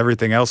 because Yeah.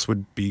 everything else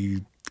would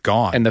be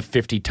gone. And the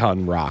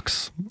 50-ton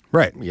rocks.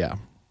 Right. Yeah.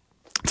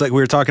 It's like we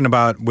were talking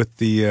about with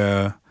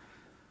the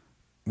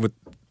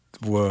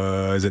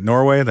is it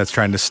Norway that's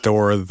trying to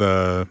store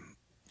the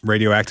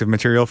radioactive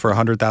material for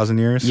 100,000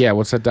 years? Yeah,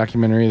 what's that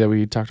documentary that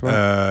we talked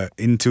about?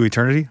 Into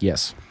Eternity?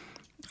 Yes.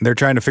 They're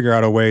trying to figure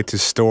out a way to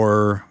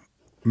store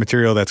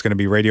material that's going to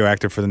be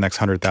radioactive for the next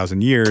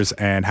 100,000 years,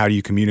 and how do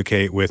you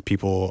communicate with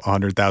people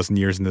 100,000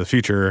 years into the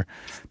future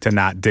to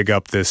not dig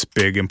up this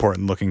big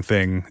important looking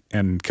thing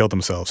and kill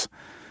themselves.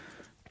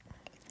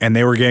 And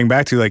they were getting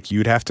back to, like,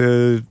 you'd have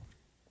to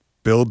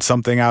build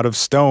something out of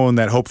stone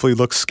that hopefully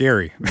looks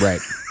scary. Right.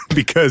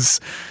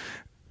 Because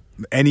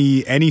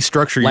any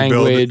structure you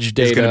Language,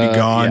 build is going to data, be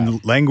gone. yeah.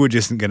 Language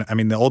isn't going to, I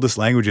mean, the oldest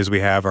languages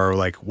we have are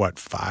like, what,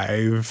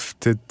 5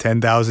 to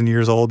 10,000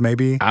 years old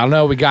maybe? I don't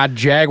know. We got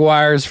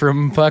jaguars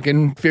from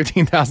fucking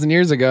 15,000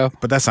 years ago.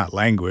 But that's not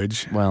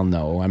language. Well,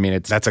 no. I mean,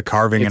 That's a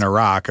carving in a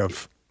rock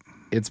of,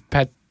 it's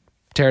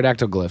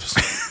pterodactyl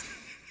glyphs.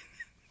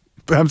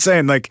 but I'm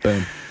saying, like,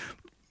 Boom.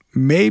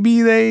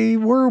 maybe they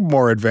were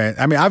more advanced.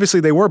 I mean, obviously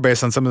they were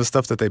based on some of the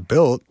stuff that they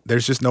built.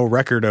 There's just no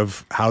record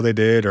of how they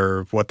did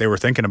or what they were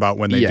thinking about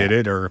when they Yeah. did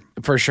it, or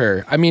For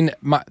sure. I mean,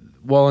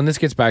 and this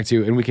gets back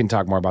to, and we can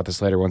talk more about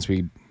this later once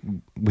we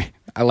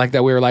I like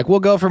that we were like, we'll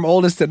go from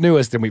oldest to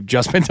newest, and we've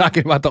just been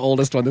talking about the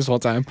oldest one this whole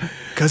time.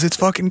 because it's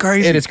fucking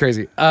crazy. It is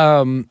crazy.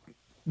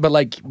 But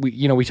like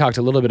we talked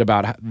a little bit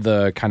about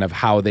the kind of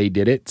how they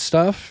did it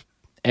stuff,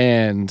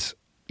 and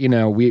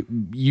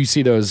you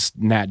see those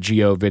Nat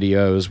Geo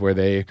videos where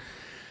they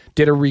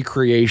did a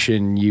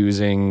recreation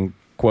using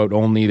quote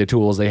only the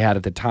tools they had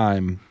at the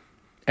time,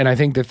 and I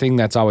think the thing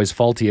that's always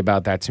faulty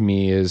about that to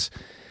me is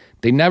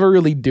they never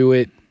really do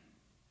it.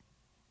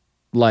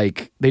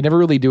 Like they never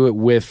really do it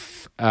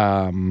with.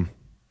 They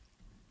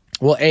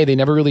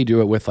never really do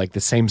it with like the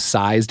same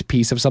sized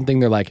piece of something.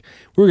 They're like,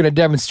 we're going to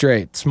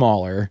demonstrate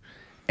smaller.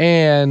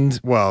 And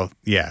Well,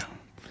 yeah,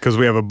 because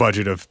we have a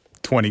budget of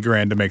 20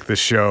 grand to make this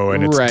show,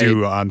 and it's Right.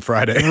 due on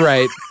Friday.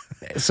 right.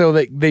 So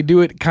they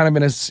do it kind of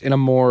in a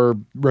more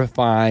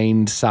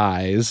refined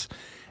size.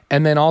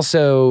 And then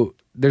also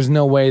there's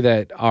no way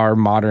that our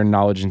modern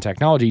knowledge and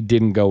technology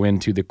didn't go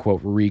into the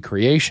quote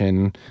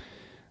recreation.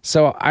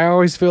 So I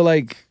always feel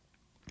like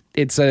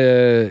it's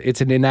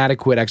an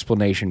inadequate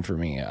explanation for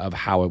me of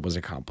how it was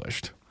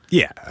accomplished.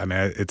 Yeah, I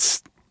mean,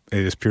 it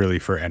is purely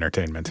for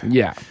entertainment.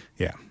 Yeah.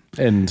 Yeah,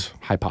 And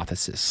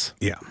hypothesis.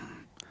 yeah.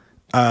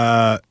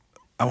 I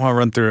want to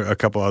run through a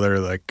couple other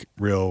like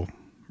real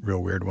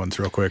weird ones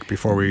real quick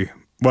before we.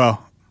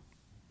 Well,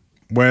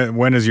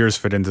 when does yours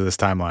fit into this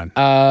timeline?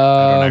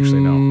 I don't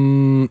actually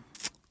know.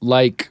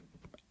 Like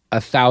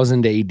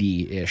 1000 AD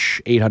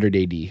ish, 800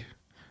 AD.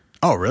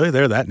 Oh, really?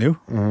 They're that new?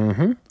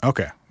 Mm-hmm.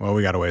 Okay. Well,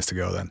 we got a ways to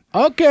go then.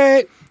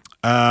 Okay,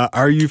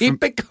 Are you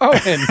keep it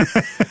going.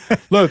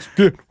 Let's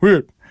get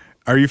weird.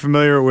 Are you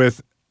familiar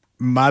with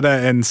Mada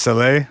and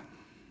Saleh?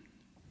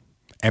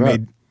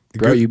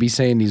 Bro, you be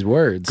saying these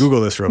words.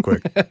 Google this real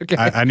quick. Okay.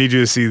 I need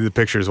you to see the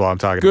pictures while I'm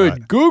talking Good. about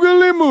it.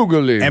 Googly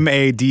moogly. Mada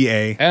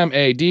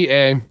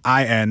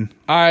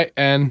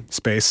MADAIN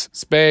space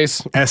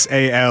space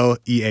SALEH.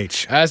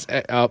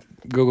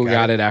 Google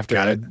got it after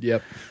Got it. it.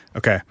 Yep.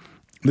 Okay.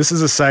 This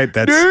is a site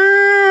that's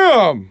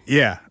Damn.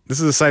 this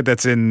is a site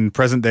that's in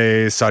present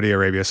day Saudi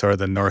Arabia, sort of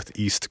the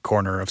northeast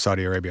corner of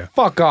Saudi Arabia.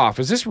 Fuck off.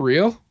 Is this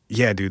real?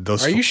 Yeah, dude.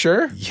 Are you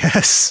sure?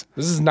 Yes.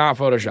 This is not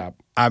Photoshop.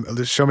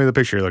 Just show me the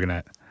picture you're looking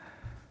at.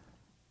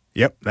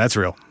 Yep, that's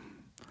real.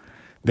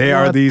 They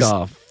are these.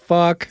 What the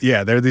fuck?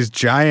 Yeah, they're these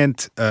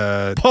giant.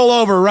 Pull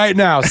over right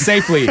now,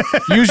 safely.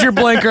 Use your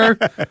blinker.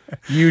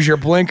 Use your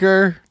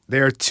blinker. They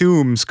are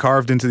tombs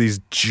carved into these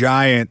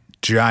giant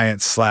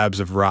slabs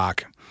of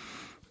rock,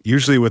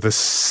 usually with a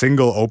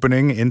single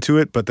opening into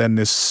it, but then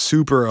this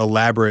super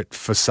elaborate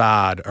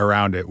facade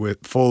around it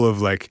full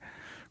of like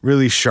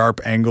really sharp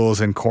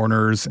angles and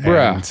corners.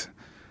 Bruh.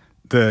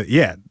 And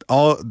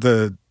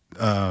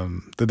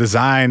the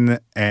design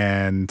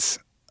and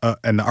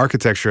the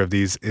architecture of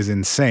these is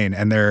insane.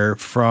 And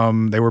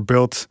they were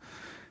built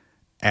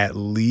at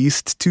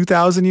least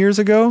 2,000 years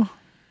ago.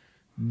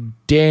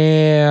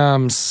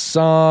 Damn,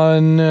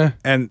 son.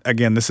 And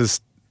again,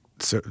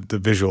 the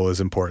visual is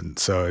important.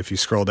 So if you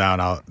scroll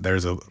down,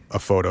 there's a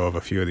photo of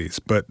a few of these.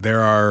 But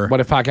there are.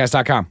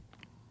 Whatifpodcast.com.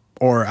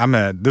 Or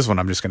this one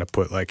I'm just going to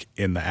put like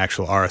in the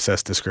actual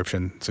RSS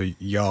description so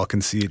y'all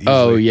can see it easily.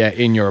 Oh, yeah,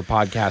 in your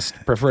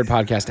preferred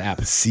podcast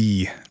app.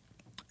 See.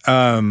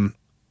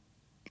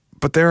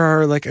 But there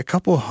are like a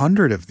couple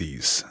hundred of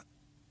these.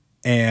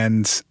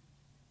 And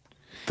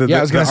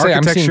I was going to say,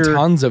 I'm seeing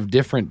tons of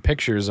different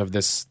pictures of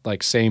this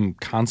like same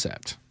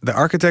concept. The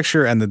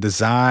architecture and the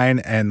design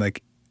and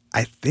like,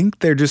 I think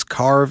they're just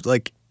carved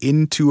like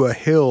into a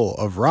hill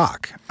of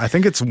rock. I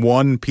think it's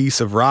one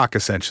piece of rock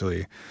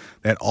essentially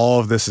that all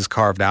of this is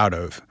carved out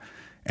of.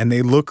 And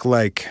they look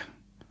like,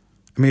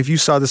 if you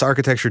saw this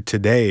architecture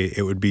today,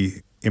 it would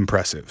be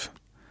impressive.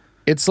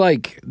 It's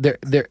like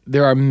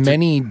there are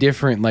many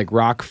different like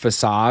rock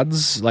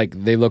facades.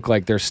 Like they look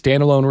like they're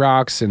standalone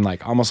rocks and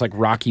like almost like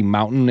rocky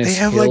mountainous They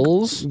have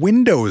hills. like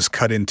windows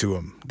cut into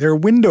them. They're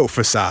window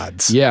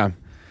facades. Yeah.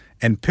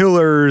 And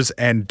pillars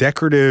and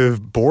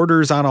decorative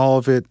borders on all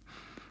of it.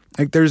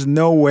 Like there's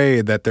no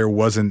way that there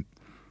wasn't,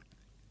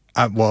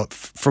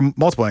 from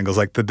multiple angles,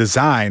 like the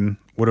design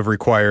would have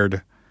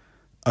required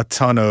a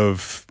ton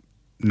of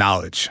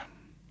knowledge.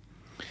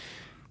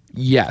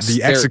 Yes.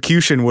 The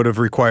execution would have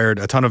required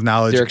a ton of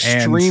knowledge. They're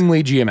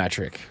extremely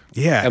geometric.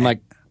 Yeah. And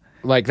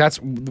like that's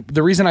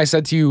the reason I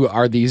said to you,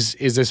 is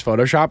this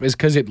Photoshop? Is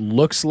because it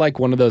looks like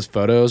one of those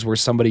photos where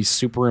somebody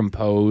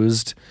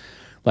superimposed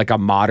like a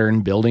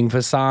modern building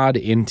facade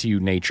into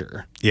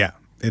nature. Yeah.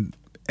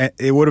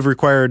 It would have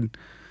required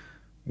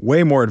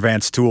way more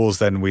advanced tools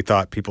than we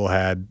thought people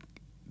had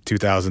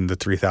 2,000 to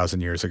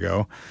 3,000 years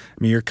ago.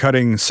 You're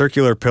cutting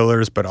circular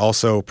pillars, but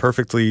also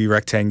perfectly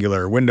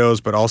rectangular windows,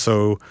 but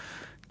also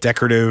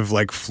decorative,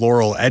 like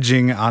floral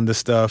edging on the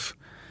stuff.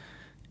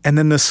 And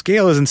then the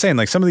scale is insane.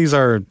 Like some of these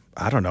are,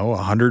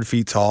 100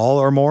 feet tall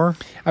or more.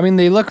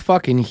 They look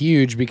fucking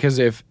huge because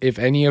if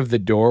any of the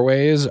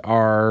doorways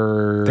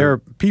are... There are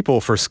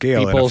people for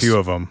scale in a few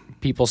of them.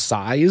 People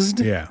sized.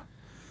 Yeah.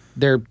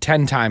 They're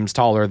 10 times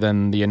taller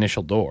than the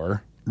initial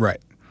door. Right.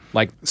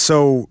 Like...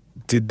 So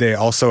did they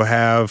also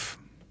have...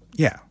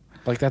 Yeah.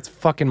 Like that's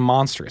fucking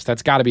monstrous.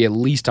 That's got to be at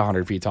least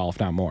 100 feet tall, if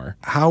not more.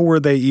 How were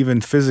they even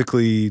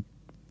physically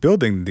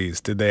building these?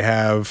 Did they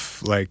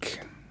have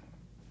like...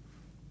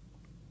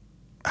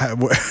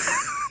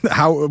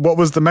 What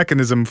was the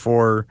mechanism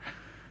for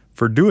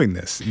doing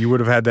this? You would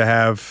have had to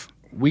have...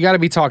 We got to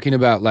be talking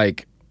about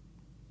like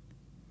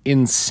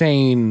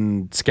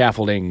insane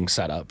scaffolding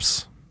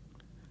setups.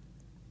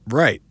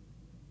 Right.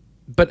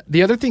 But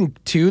the other thing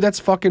too that's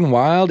fucking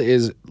wild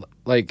is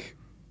like,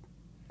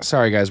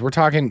 sorry guys, we're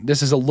talking,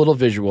 this is a little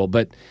visual,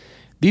 but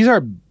these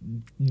are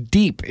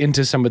deep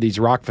into some of these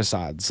rock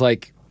facades,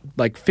 like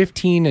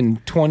 15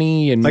 and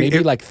 20 and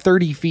maybe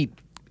 30 feet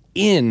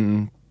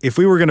in. If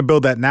we were going to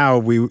build that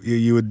now,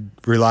 you would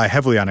rely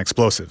heavily on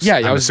explosives. Yeah,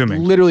 I was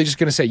assuming. Literally just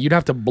going to say you'd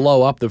have to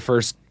blow up the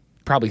first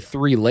probably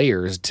 3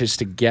 layers just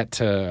to get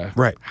to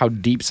how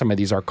deep some of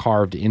these are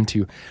carved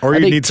into. Or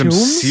you need tombs?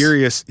 some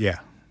serious,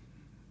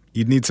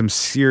 you'd need some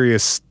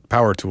serious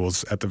power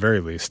tools at the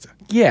very least.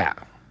 Yeah.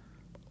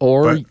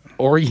 Or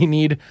you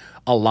need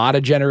a lot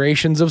of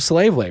generations of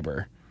slave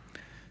labor.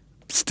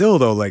 Still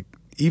though, like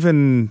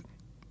even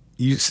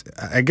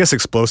I guess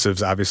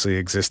explosives obviously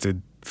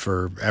existed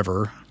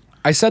forever.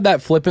 I said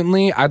that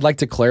flippantly. I'd like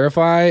to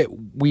clarify.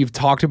 We've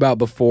talked about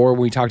before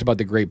when we talked about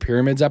the Great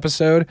Pyramids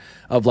episode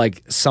of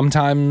like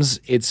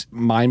sometimes it's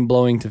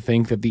mind-blowing to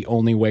think that the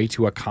only way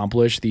to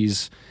accomplish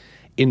these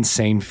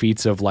insane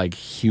feats of like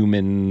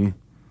human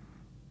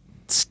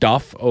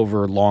stuff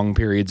over long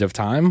periods of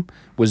time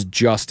was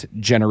just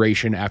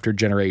generation after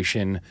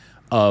generation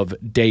of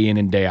day in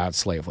and day out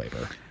slave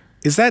labor.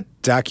 Is that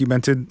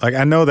documented? Like,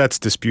 I know that's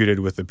disputed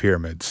with the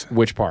pyramids.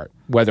 Which part?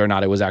 Whether or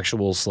not it was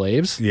actual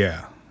slaves?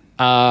 Yeah.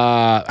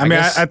 I mean,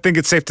 I think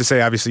it's safe to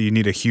say, obviously, you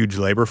need a huge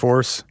labor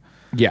force.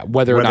 Yeah,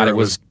 whether or not it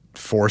was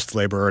forced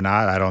labor or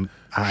not,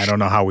 I don't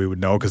know how we would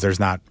know because there's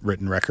not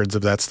written records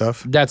of that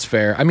stuff. That's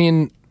fair. I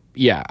mean,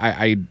 yeah,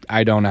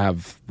 I don't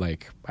have,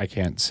 like, I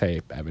can't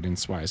say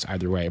evidence-wise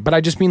either way. But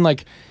I just mean,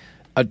 like,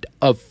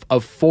 a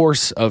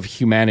force of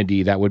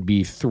humanity that would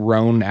be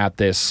thrown at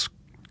this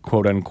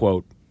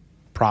quote-unquote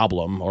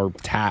problem or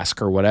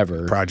task or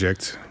whatever.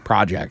 Project.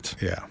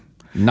 Yeah.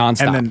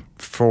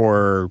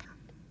 Nonstop.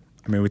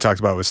 And then we talked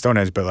about it with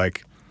Stonehenge, but,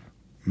 like,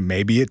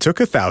 maybe it took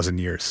 1,000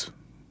 years.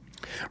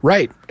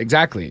 Right,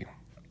 exactly.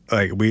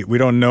 Like, we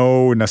don't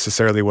know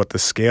necessarily what the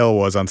scale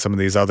was on some of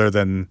these other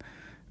than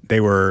they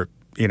were,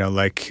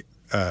 like,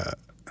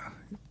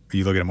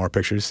 you looking at more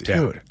pictures?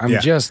 Dude,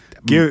 I'm just...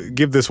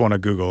 Give this one a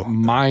Google.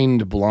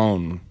 Mind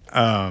blown.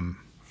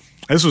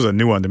 This was a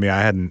new one to me.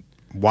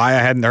 Why I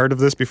hadn't heard of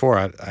this before,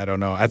 I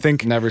don't know. I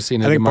think... Never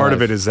seen it I think in my part life.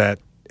 of it is that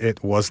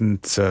it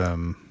wasn't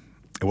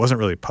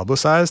really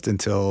publicized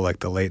until, like,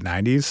 the late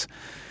 90s,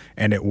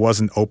 and it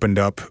wasn't opened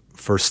up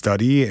for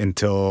study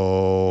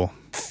until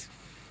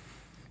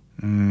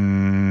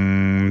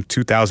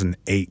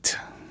 2008.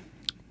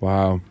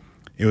 Wow.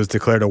 It was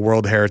declared a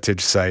World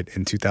Heritage Site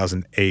in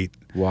 2008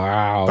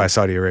 Wow. by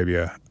Saudi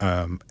Arabia.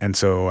 And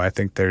so I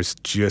think there's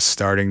just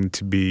starting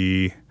to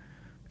be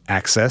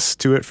access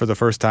to it for the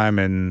first time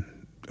in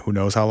who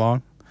knows how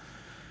long.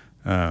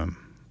 But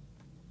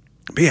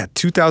yeah,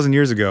 2,000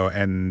 years ago.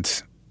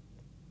 And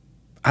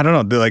I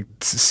don't know, like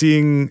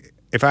seeing,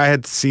 if I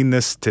had seen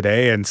this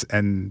today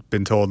and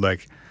been told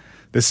like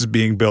this is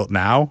being built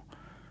now,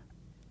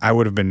 I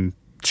would have been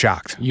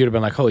shocked. You'd have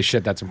been like, holy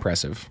shit, that's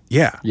impressive.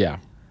 Yeah. Yeah.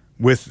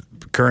 With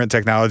current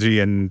technology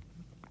and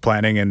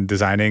planning and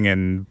designing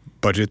and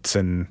budgets,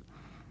 and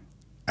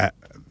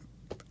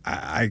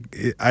I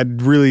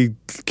really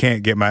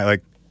can't get my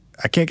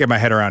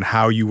head around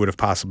how you would have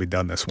possibly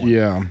done this one.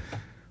 Yeah.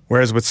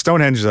 Whereas with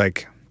Stonehenge,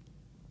 like,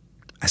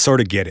 I sort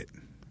of get it.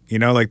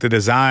 Like the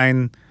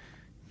design,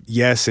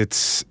 yes,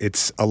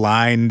 it's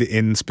aligned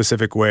in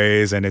specific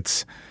ways and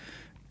it's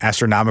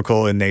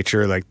astronomical in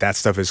nature. Like that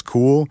stuff is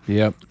cool.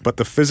 Yep. But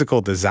the physical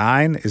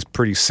design is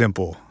pretty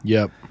simple.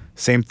 Yep.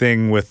 Same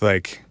thing with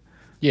like...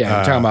 Yeah,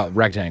 I'm talking about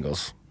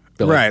rectangles.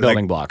 Right. Building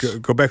like, blocks.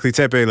 Göbekli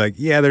Tepe, like,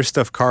 yeah, there's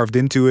stuff carved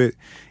into it.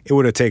 It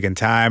would have taken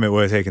time. It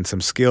would have taken some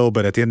skill.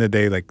 But at the end of the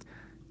day, like,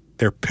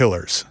 they're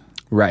pillars.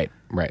 Right.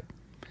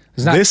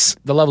 It's not,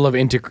 the level of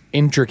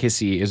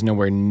intricacy is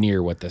nowhere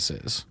near what this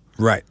is.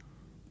 Right.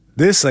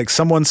 This, like,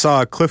 someone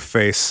saw a cliff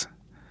face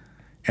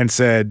and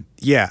said,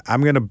 yeah,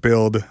 I'm going to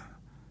build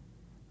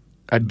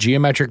a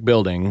geometric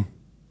building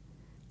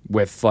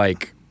with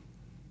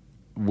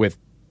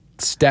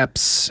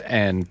steps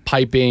and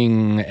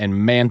piping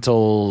and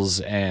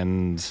mantles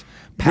and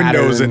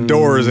windows and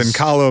doors and patterns.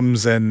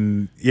 columns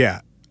and,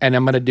 yeah. And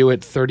I'm going to do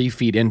it 30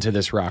 feet into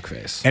this rock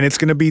face. And it's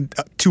going to be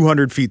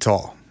 200 feet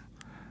tall.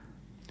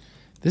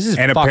 This is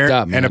fucked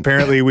up, man. And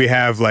apparently we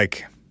have,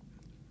 like,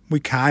 we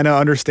kind of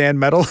understand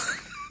metal.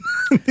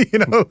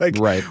 Like,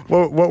 right.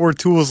 What were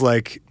tools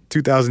like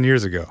 2,000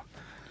 years ago?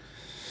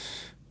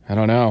 I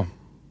don't know.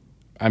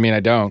 I mean, I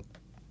don't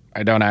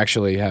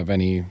actually have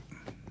any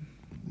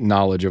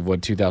knowledge of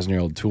what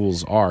 2,000-year-old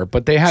tools are,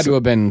 but they had to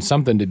have been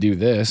something to do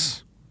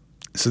this.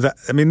 So that,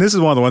 I mean, this is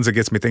one of the ones that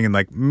gets me thinking,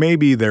 like,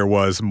 maybe there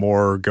was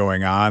more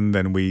going on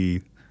than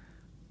we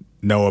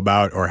know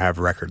about or have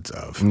records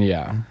of.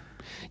 Yeah.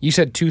 You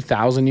said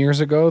 2,000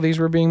 years ago these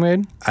were being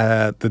made?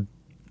 So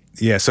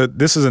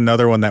this is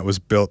another one that was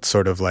built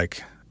sort of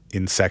like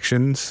in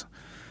sections,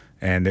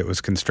 and it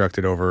was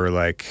constructed over,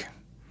 like,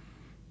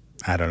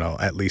 I don't know,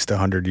 at least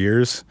 100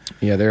 years.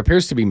 Yeah, there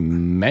appears to be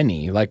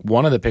many. Like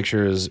one of the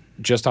pictures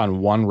just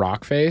on one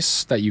rock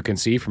face that you can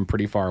see from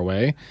pretty far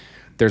away,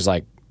 there's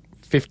like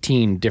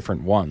 15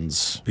 different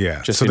ones.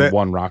 Yeah. Just so in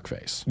one rock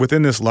face.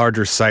 Within this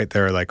larger site,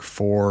 there are like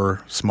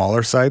 4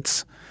 smaller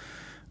sites.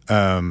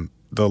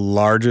 The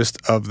largest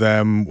of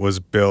them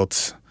was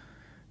built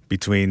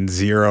between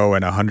 0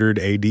 and 100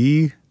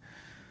 AD.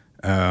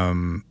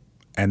 And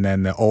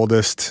then the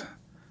oldest,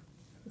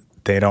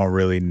 they don't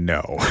really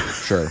know.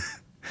 Sure.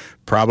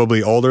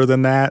 Probably older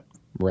than that.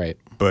 Right.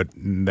 But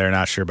they're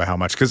not sure by how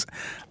much. Because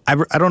I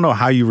don't know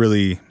how you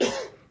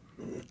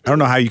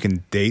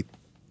can date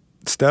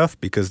stuff,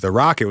 because the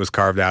rock it was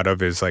carved out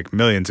of is like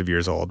millions of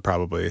years old,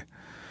 probably.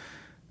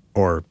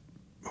 Or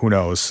who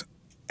knows.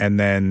 And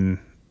then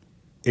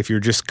if you're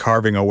just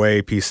carving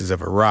away pieces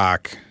of a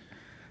rock,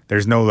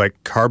 there's no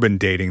like carbon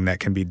dating that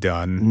can be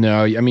done.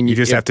 No, I mean... You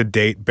just have to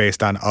date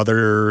based on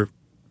other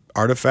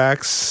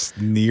artifacts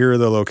near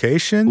the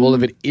location. Well,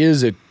 if it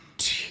is a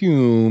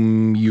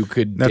tomb, you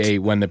could date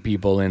when the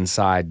people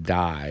inside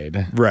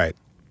died. Right.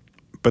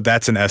 But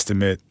that's an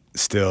estimate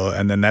still,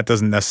 and then that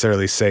doesn't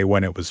necessarily say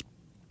when it was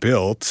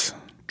built.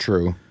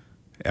 True.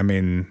 I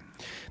mean...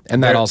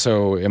 And that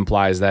also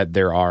implies that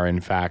there are,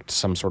 in fact,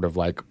 some sort of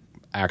like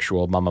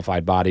actual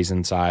mummified bodies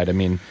inside. I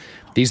mean,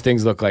 these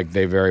things look like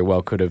they very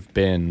well could have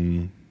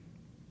been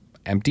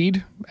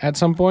emptied at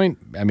some point.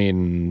 I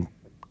mean,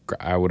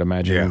 I would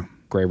imagine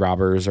grave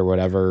robbers or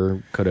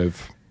whatever could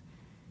have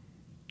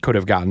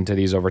gotten to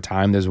these over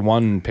time. There's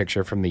one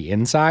picture from the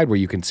inside where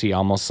you can see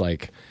almost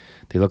like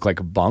they look like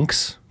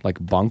bunks, like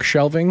bunk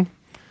shelving.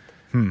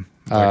 Like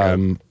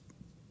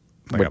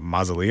a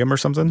mausoleum or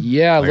something?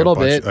 Yeah, like a little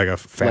bit. Like a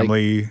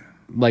family.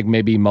 Like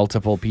maybe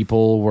multiple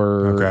people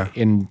were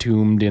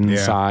entombed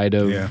inside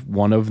of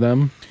one of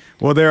them.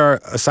 Well, there are,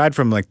 aside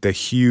from like the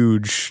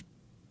huge,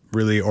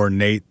 really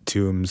ornate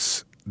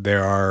tombs,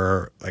 there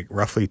are like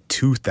roughly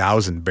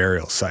 2,000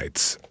 burial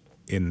sites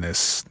in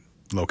this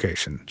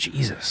location.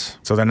 Jesus.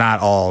 So they're not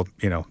all,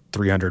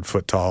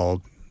 300-foot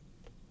tall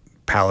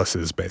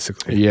palaces,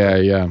 basically.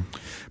 Yeah.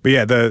 But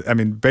yeah,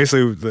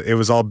 basically it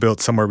was all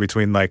built somewhere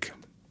between like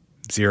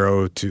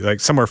 0 to like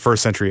somewhere 1st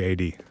century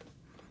AD.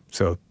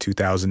 So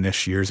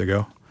 2,000-ish years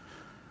ago.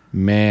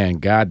 Man,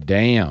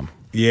 goddamn.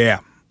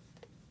 Yeah.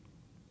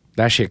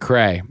 That shit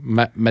cray.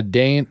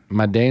 Madain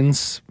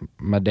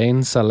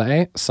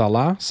Saleh?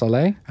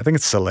 I think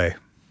it's Saleh.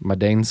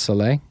 Madain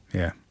Saleh?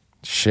 Yeah.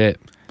 Shit.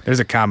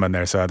 There's a comma in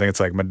there, so I think it's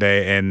like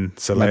Madain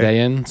Saleh.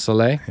 Madain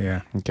Saleh?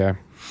 Yeah. Okay.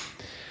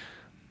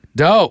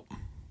 Dope.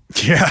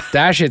 Yeah.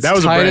 That shit's that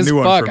was tight a brand as new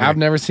one fuck. for me. I've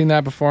never seen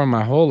that before in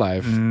my whole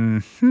life.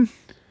 Mm-hmm.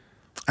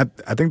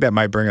 I think that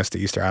might bring us to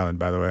Easter Island,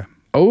 by the way.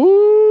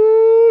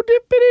 Oh,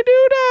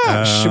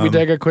 dippity-doo-dah. Should we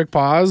take a quick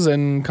pause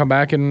and come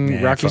back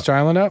and rock Easter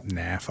Island up?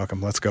 Nah, fuck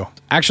them. Let's go.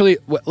 Actually,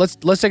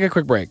 let's take a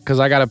quick break because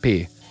I gotta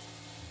pee.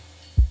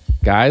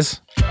 Guys?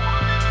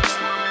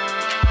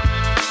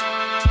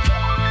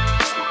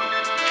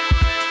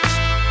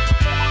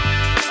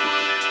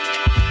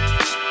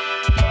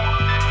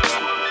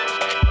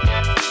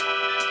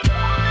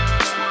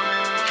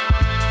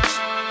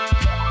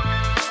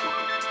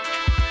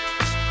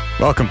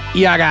 Welcome.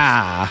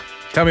 Yaga!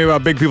 Tell me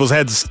about big people's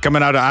heads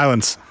coming out of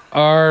islands.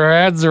 Our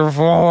heads are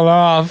falling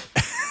off.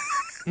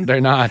 They're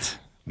not.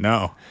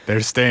 No, they're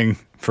staying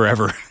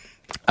forever.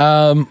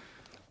 So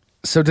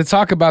to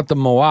talk about the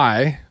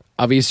Moai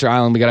of Easter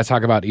Island, we got to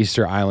talk about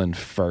Easter Island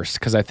first,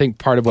 because I think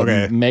part of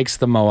what makes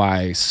the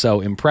Moai so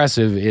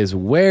impressive is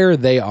where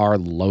they are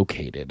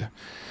located.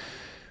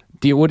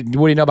 What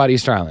do you know about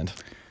Easter Island?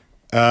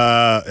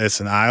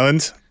 It's an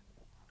island.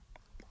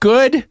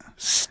 Good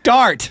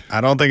start. I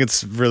don't think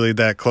it's really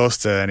that close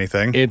to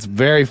anything. It's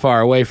very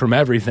far away from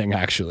everything,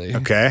 actually.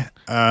 Okay.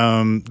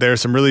 There are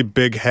some really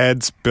big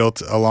heads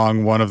built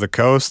along one of the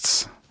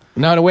coasts.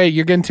 No, wait,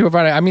 you're getting too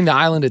far. I mean the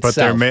island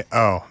itself.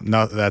 But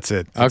no, that's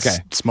it. It's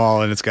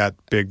small and it's got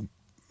big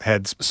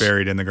heads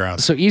buried in the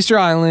ground. So Easter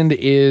Island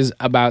is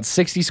about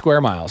 60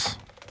 square miles.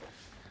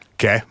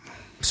 Okay.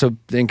 So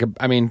think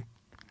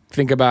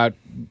about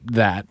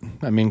that.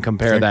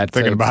 Compare that.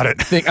 Thinking about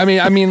it.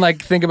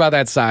 Think about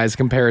that size.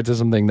 Compare it to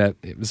something that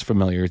is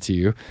familiar to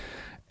you,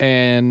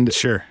 and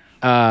sure.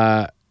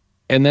 And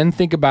then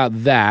think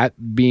about that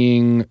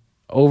being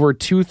over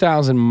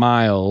 2,000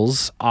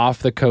 miles off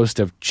the coast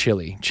of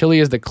Chile. Chile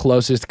is the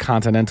closest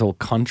continental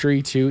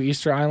country to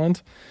Easter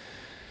Island,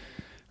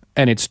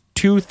 and it's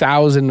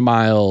 2,000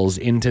 miles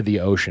into the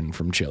ocean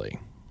from Chile.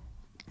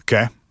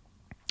 Okay.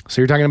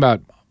 So you're talking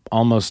about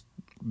almost.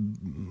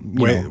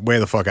 Way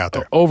the fuck out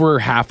there. Over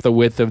half the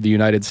width of the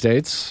United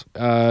States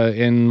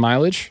in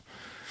mileage.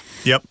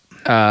 Yep.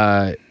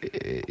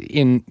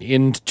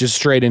 In just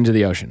straight into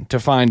the ocean to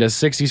find a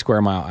 60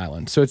 square mile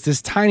island. So it's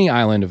this tiny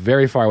island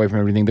very far away from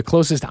everything. The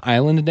closest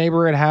island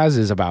neighbor it has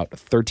is about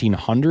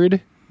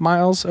 1,300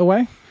 miles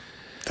away.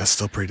 That's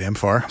still pretty damn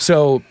far.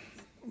 So,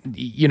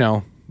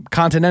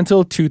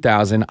 continental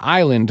 2,000,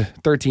 island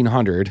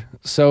 1,300.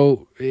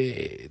 So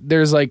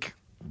there's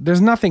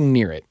nothing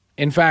near it.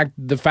 In fact,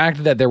 the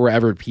fact that there were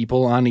ever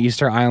people on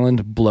Easter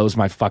Island blows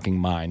my fucking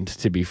mind,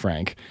 to be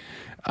frank.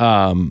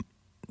 But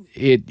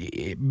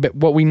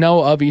what we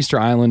know of Easter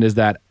Island is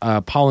that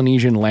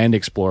Polynesian land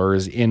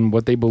explorers in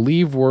what they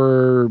believe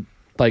were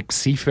like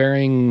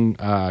seafaring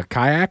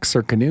kayaks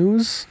or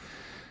canoes.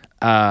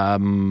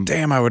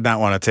 Damn, I would not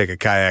want to take a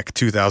kayak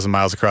 2,000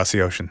 miles across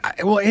the ocean.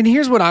 And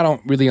here's what I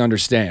don't really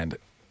understand.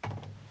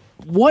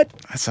 That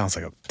sounds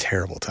like a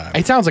terrible time.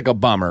 It sounds like a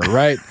bummer,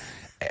 right?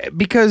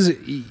 Because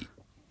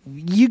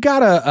you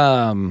got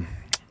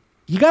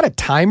a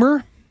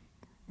timer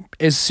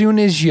as soon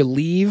as you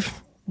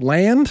leave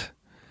land.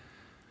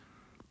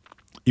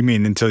 You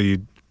mean until you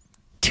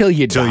die?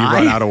 You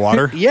run out of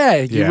water? Yeah,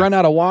 you run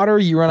out of water,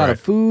 you run out of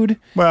food.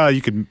 Well,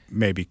 you could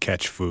maybe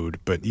catch food,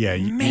 but yeah,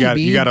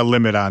 you got a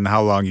limit on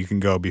how long you can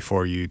go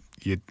before you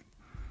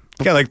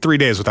got like 3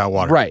 days without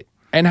water. Right.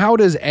 And how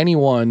does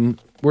anyone,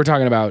 we're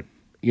talking about,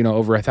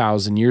 over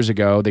 1,000 years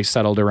ago, they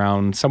settled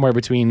around somewhere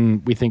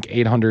between, we think,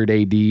 800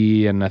 AD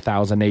and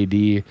 1,000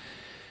 AD.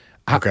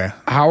 Okay.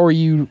 How are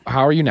you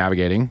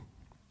navigating?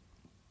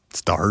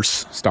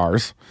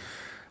 Stars.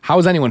 How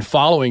is anyone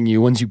following you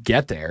once you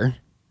get there?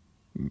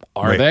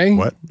 Are Wait, they?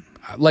 What?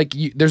 Like,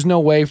 there's no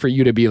way for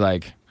you to be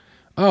like,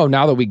 oh,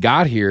 now that we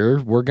got here,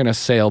 we're going to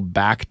sail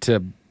back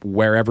to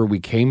wherever we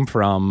came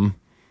from.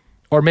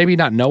 Or maybe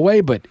not no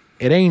way, but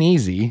it ain't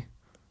easy.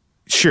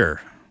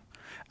 Sure.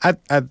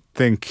 I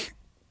think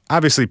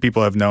obviously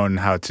people have known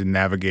how to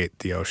navigate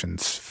the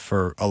oceans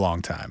for a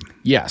long time.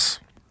 Yes.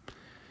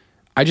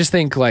 I just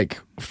think like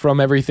from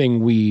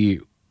everything we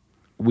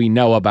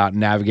know about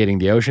navigating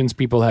the oceans,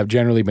 people have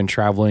generally been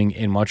traveling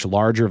in much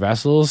larger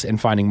vessels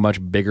and finding much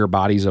bigger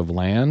bodies of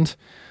land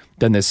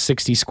than this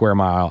 60 square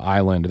mile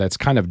island that's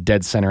kind of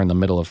dead center in the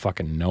middle of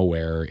fucking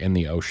nowhere in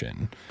the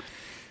ocean.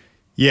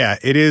 Yeah,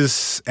 it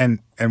is, and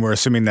we're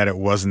assuming that it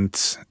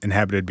wasn't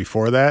inhabited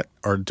before that,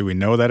 or do we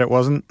know that it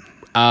wasn't?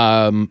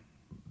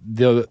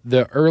 The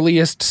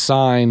earliest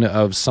sign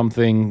of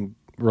something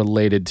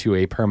related to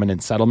a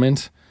permanent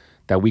settlement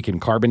that we can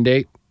carbon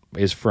date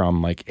is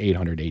from like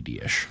 800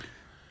 AD-ish.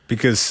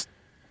 Because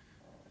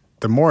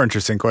the more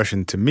interesting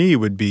question to me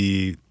would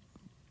be,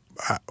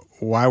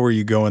 why were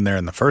you going there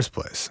in the first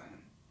place?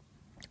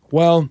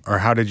 Well, or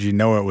how did you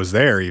know it was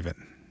there even?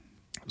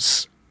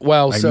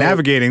 Well, like so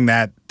navigating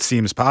that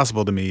seems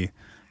possible to me.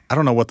 I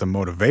don't know what the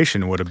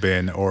motivation would have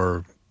been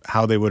or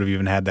how they would have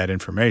even had that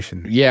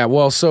information. Yeah,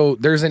 well, so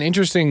there's an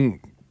interesting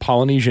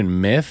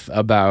Polynesian myth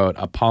about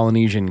a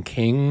Polynesian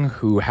king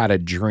who had a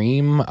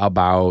dream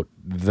about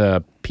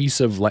the piece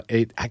of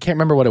I can't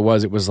remember what it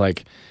was. It was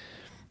like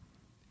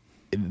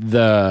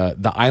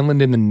the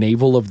island in the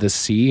navel of the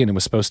sea, and it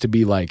was supposed to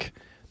be like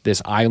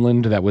this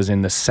island that was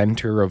in the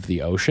center of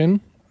the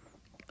ocean.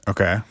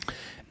 Okay.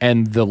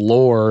 And the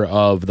lore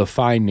of the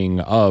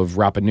finding of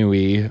Rapa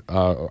Nui,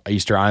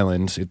 Easter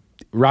Island.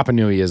 Rapa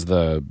Nui is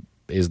the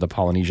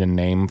Polynesian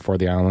name for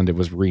the island. It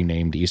was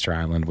renamed Easter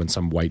Island when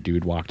some white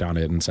dude walked on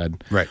it and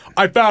said, "Right,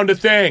 I found a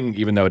thing,"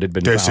 even though it had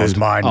been this found is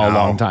mine a now.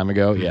 long time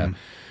ago. Mm-hmm.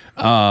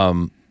 Yeah.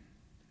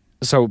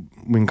 So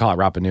we can call it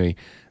Rapa Nui.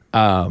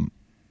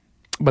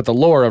 But the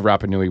lore of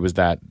Rapa Nui was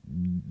that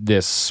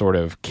this sort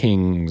of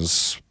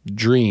king's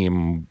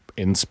dream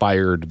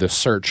inspired the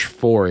search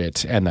for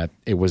it, and that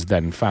it was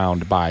then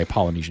found by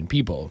Polynesian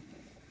people.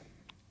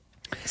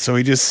 So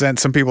he just sent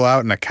some people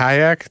out in a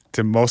kayak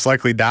to most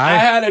likely die? I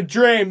had a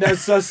dream.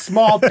 There's a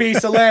small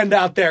piece of land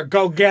out there.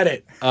 Go get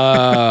it.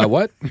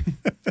 What?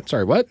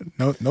 Sorry, what?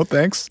 No,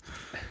 thanks.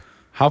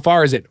 How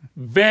far is it?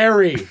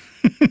 Very.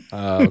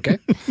 Okay.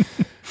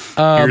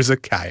 Here's a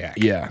kayak.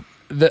 Yeah.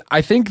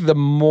 I think the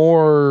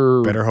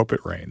more... Better hope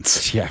it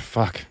rains. Yeah,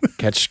 fuck.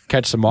 Catch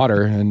some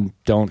water and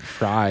don't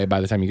fry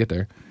by the time you get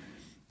there.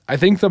 I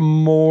think the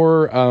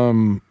more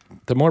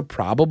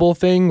probable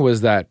thing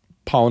was that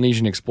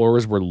Polynesian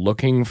explorers were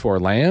looking for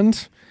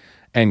land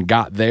and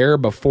got there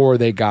before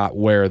they got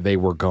where they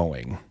were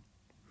going.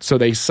 So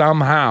they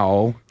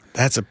somehow...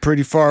 That's a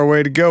pretty far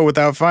way to go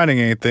without finding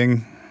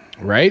anything.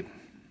 Right?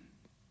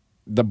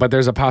 But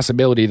there's a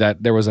possibility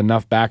that there was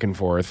enough back and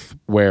forth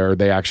where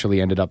they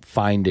actually ended up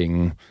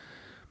finding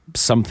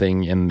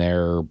something in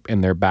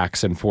their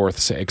backs and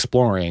forths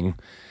exploring,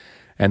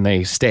 and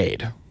they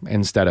stayed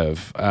instead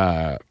of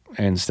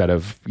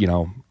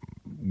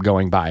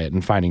going by it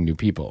and finding new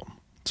people.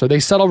 So they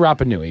settled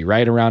Rapa Nui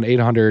right around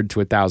 800 to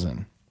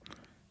 1000.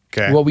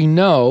 Okay. What we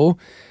know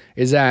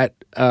is that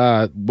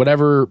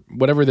whatever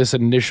this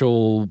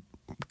initial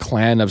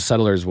clan of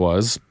settlers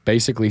was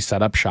basically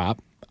set up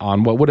shop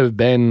on what would have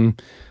been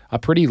a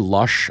pretty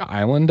lush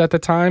island at the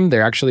time.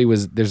 There's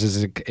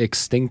this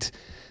extinct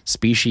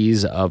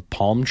species of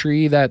palm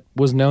tree that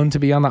was known to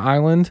be on the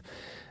island.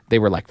 They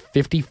were like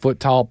 50-foot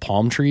tall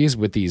palm trees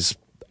with these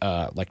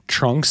like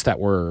trunks that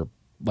were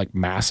like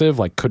massive,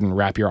 like couldn't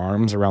wrap your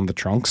arms around the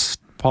trunks.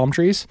 Palm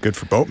trees. Good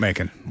for boat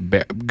making.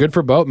 Good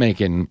for boat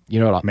making. You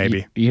know what?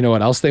 Maybe. You know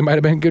what else they might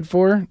have been good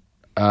for?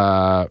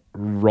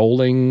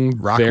 Rolling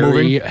very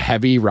moving?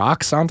 heavy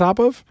rocks on top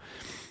of.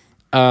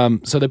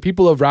 So the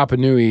people of Rapa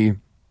Nui,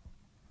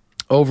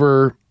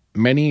 over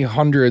many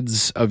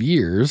hundreds of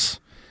years,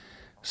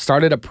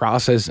 started a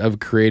process of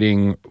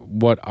creating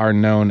what are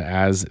known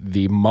as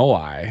the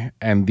moai.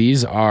 And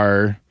these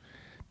are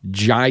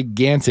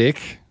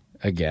gigantic,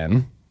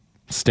 again,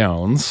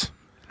 stones.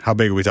 How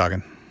big are we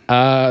talking?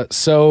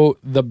 So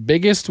the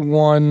biggest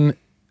one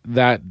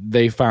that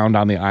they found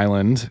on the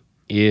island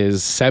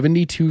is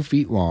 72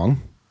 feet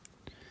long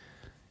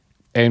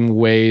and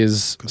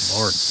weighs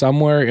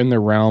somewhere in the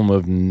realm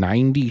of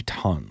 90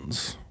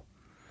 tons.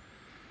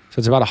 So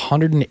it's about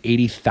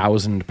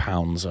 180,000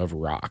 pounds of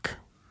rock.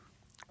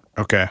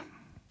 Okay.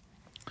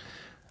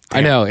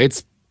 I know,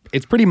 it's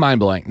pretty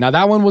mind-blowing. Now,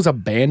 that one was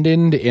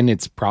abandoned in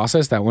its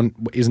process. That one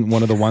isn't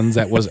one of the ones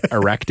that was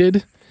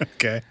erected.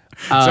 Okay.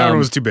 So that one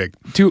was too big.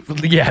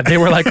 Yeah, they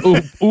were like,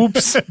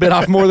 oops, bit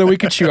off more than we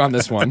could chew on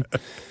this one.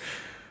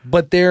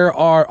 But there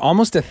are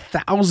almost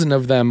 1,000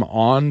 of them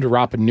on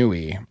Rapa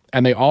Nui,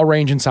 and they all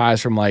range in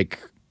size from like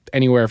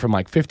anywhere from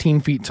like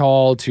 15 feet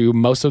tall to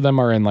most of them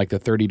are in like the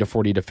 30 to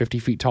 40 to 50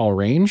 feet tall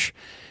range,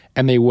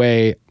 and they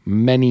weigh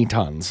many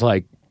tons,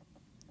 like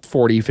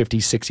 40, 50,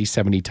 60,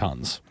 70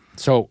 tons.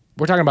 So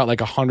we're talking about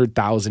like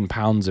 100,000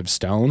 pounds of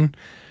stone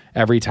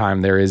every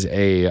time there is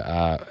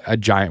a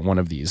giant one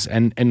of these.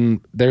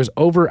 And there's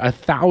over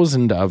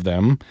 1,000 of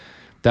them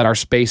that are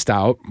spaced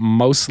out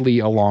mostly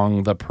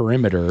along the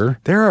perimeter.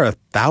 There are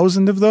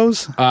 1,000 of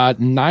those?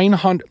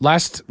 900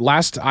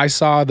 last I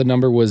saw the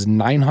number was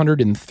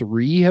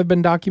 903 have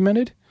been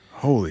documented.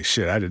 Holy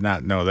shit, I did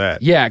not know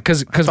that. Yeah,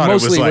 because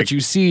mostly what you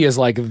see is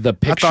like the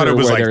picture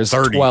where like there's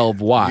 30.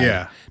 12 wide.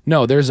 Yeah.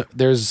 No,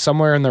 there's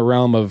somewhere in the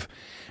realm of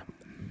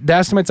the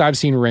estimates I've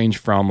seen range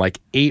from like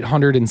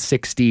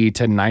 860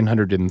 to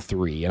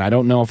 903, and I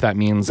don't know if that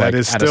means That like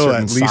is at a still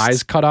certain at least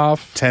size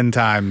cutoff. 10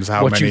 times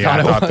how What you many thought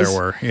I it thought was? there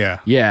were. Yeah.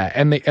 Yeah,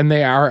 and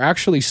they are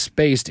actually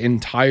spaced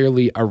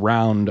entirely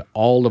around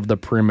all of the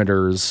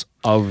perimeters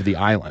of the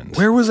island.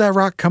 Where was that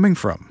rock coming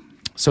from?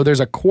 So there's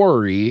a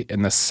quarry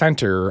in the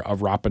center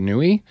of Rapa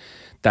Nui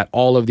that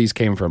all of these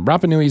came from.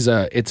 Rapa Nui is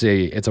it's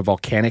a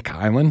volcanic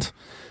island.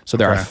 So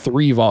there are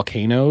 3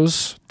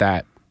 volcanoes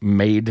that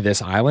made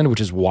this island, which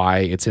is why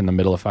it's in the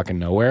middle of fucking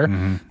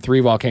nowhere. 3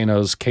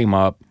 volcanoes came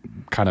up,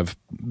 kind of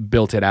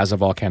built it as a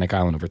volcanic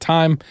island over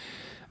time.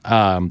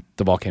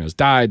 The volcanoes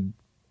died,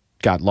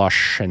 got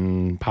lush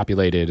and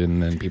populated,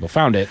 and then people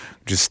found it.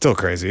 Which is still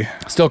crazy.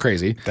 Still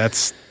crazy.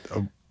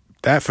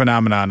 That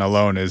phenomenon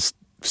alone is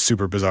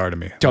super bizarre to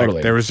me. Totally.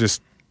 Like, there was just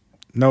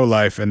no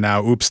life, and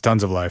now,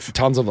 tons of life.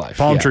 Tons of life.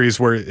 Palm yeah. trees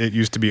where it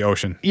used to be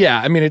ocean.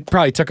 Yeah, I mean, it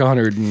probably took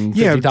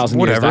 150,000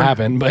 years to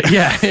happen, but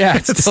yeah,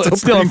 it's still pretty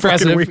fucking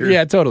impressive. weird.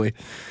 Yeah, totally.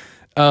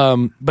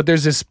 But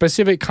there's this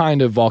specific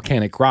kind of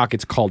volcanic rock.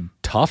 It's called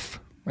tuff,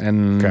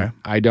 and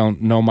I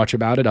don't know much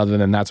about it other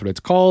than that's what it's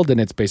called,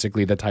 and it's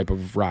basically the type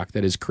of rock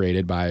that is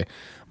created by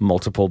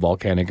multiple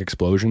volcanic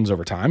explosions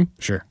over time.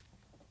 Sure.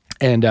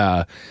 And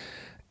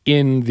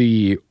in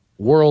the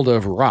world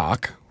of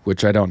rock,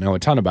 which I don't know a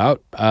ton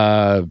about,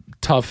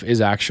 tuff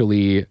is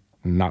actually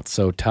not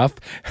so tough.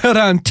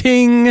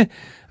 Ting.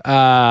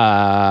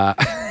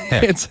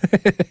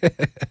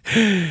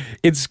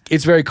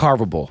 It's very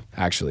carvable,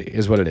 actually,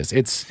 is what it is.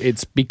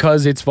 It's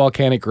because it's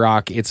volcanic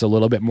rock. It's a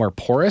little bit more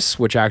porous,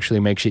 which actually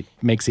makes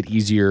it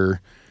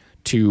easier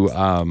to.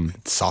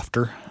 It's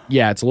softer.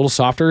 Yeah, it's a little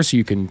softer, so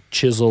you can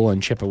chisel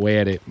and chip away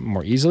at it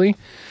more easily.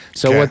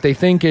 So what they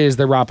think is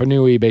the Rapa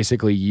Nui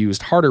basically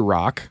used harder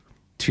rock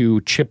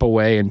to chip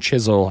away and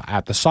chisel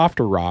at the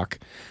softer rock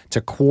to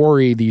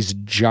quarry these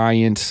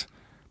giant,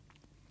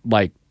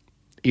 like,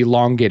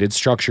 elongated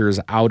structures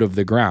out of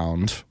the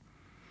ground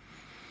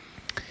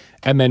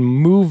and then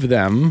move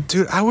them.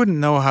 Dude, I wouldn't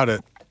know how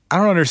to. I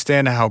don't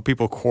understand how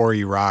people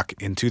quarry rock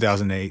in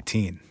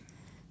 2018.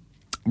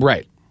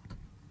 Right.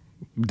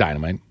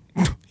 Dynamite.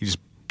 You just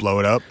blow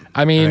it up.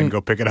 I mean, and then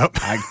go pick it up.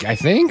 I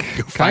think,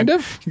 kind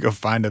of. You go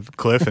find a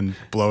cliff and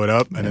blow it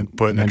up, and then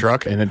put it in a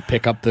truck, and then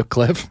pick up the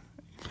cliff.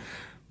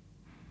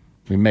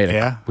 We made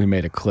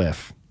a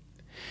cliff.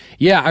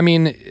 Yeah, I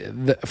mean,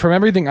 from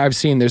everything I've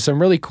seen, there's some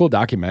really cool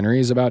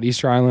documentaries about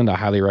Easter Island. I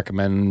highly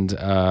recommend.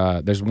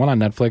 There's one on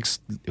Netflix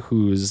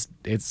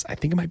I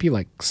think it might be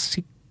like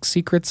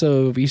Secrets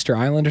of Easter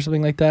Island or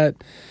something like that.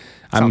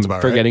 Sounds I'm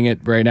about forgetting it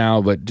right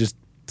now, but just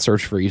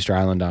search for Easter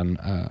Island on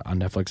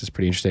Netflix. It's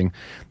pretty interesting.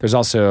 There's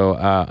also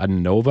a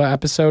Nova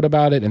episode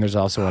about it, and there's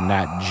also a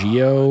Nat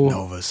Geo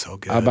Nova's so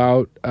good.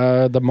 about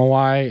the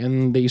Moai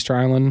and the Easter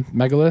Island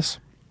megaliths.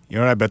 You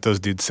know what I bet those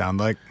dudes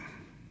sound like?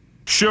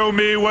 Show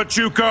me what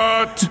you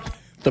got.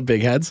 The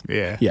big heads?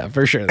 Yeah. Yeah,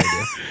 for sure they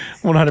do.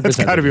 100%. That's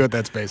got to be what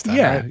that's based on.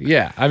 Yeah, right?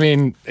 yeah. I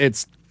mean,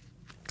 it's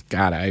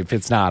gotta. If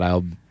it's not,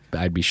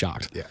 I'd be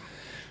shocked. Yeah.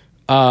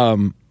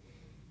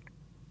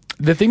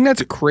 The thing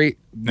that's great.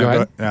 Go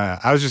ahead.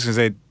 I was just gonna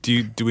say,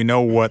 do we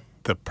know what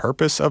the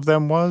purpose of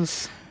them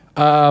was?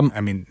 I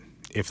mean,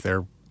 if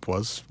there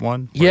was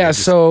one. Yeah.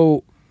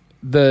 So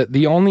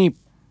the only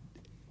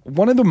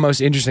one of the most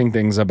interesting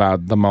things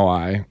about the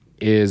Moai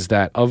is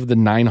that of the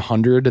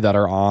 900 that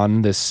are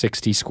on this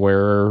 60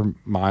 square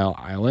mile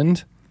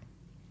island,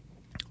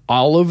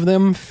 all of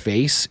them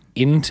face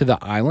into the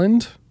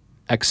island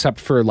except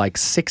for like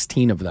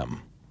 16 of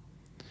them.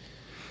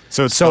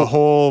 So it's the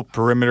whole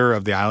perimeter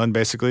of the island,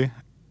 basically?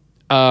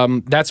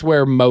 That's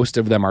where most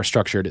of them are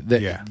structured.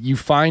 You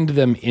find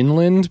them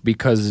inland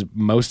because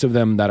most of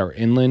them that are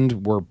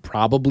inland were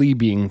probably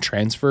being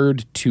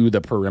transferred to the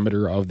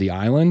perimeter of the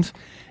island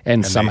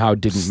and somehow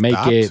didn't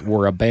make it,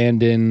 were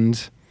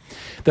abandoned.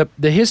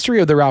 The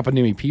history of the Rapa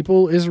Nui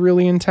people is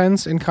really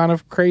intense and kind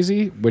of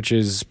crazy, which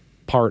is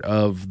part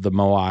of the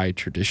Moai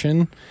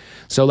tradition.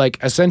 So, like,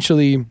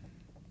 essentially,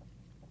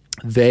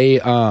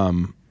 they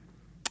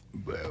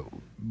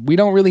we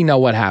don't really know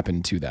what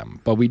happened to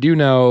them, but we do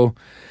know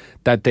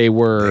that they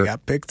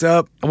got picked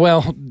up.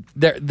 Well,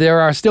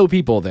 there are still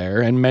people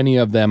there, and many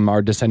of them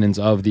are descendants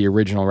of the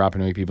original Rapa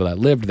Nui people that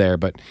lived there,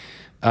 but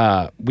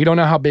we don't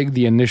know how big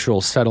the initial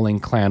settling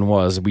clan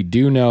was. We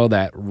do know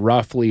that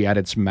roughly at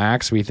its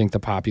max, we think the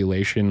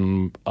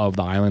population of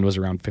the island was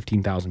around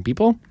 15,000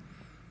 people.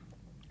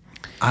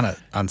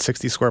 On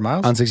 60 square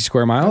miles? On 60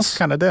 square miles. That's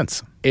kind of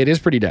dense. It is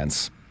pretty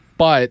dense.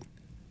 But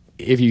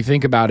if you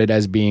think about it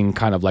as being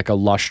kind of like a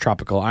lush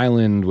tropical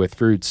island with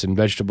fruits and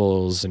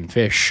vegetables and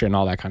fish and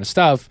all that kind of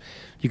stuff,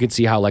 you can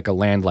see how like a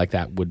land like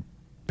that would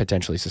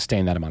potentially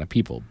sustain that amount of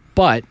people.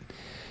 But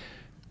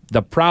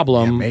the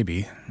problem,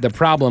 maybe. The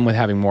problem with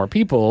having more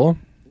people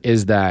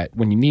is that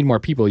when you need more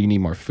people, you need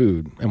more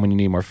food. And when you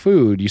need more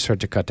food, you start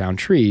to cut down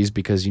trees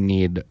because you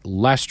need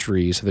less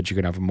trees so that you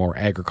can have more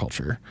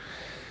agriculture.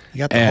 You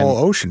got the whole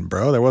ocean,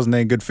 bro. There wasn't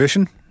any good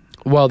fishing.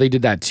 Well, they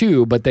did that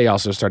too, but they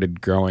also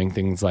started growing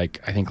things like,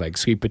 I think, like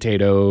sweet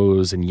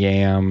potatoes and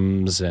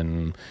yams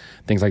and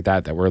things like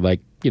that were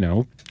like,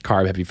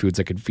 carb-heavy foods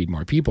that could feed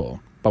more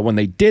people. But when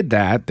they did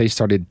that, they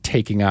started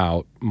taking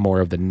out more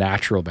of the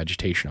natural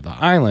vegetation of the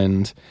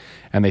island,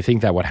 and they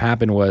think that what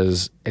happened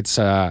was there's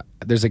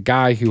a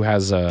guy who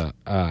has I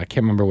can't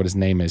remember what his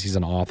name is. He's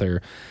an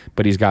author,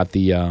 but he's got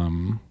the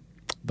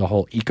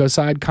whole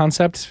ecocide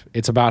concept.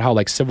 It's about how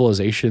like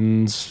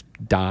civilizations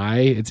die.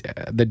 It's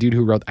the dude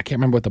who wrote. I can't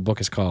remember what the book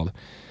is called.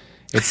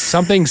 It's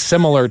something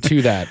similar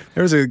to that.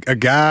 There's a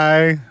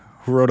guy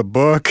who wrote a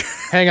book.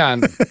 Hang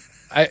on.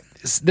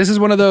 This is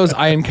one of those,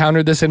 I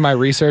encountered this in my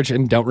research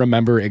and don't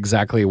remember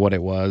exactly what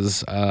it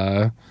was.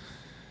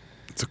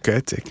 It's okay.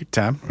 Take your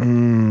time.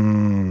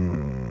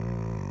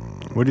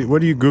 What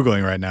are you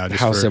Googling right now?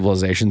 How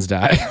civilizations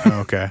die.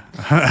 Okay.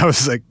 I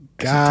was like,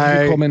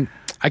 guy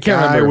I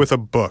can't remember. with a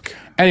book.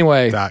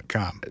 Anyway,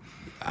 .com.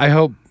 I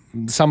hope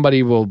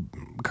somebody will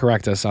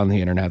correct us on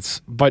the internets.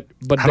 But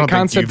I don't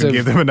think you even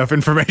gave them enough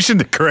information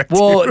to correct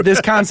you.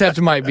 This concept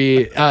might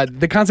be,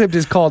 the concept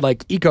is called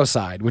like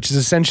ecocide, which is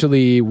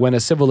essentially when a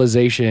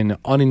civilization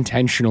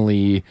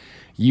unintentionally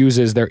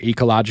uses their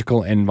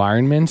ecological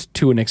environment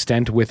to an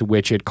extent with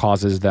which it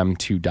causes them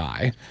to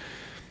die.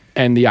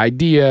 And the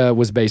idea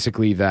was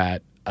basically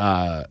that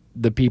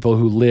the people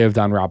who lived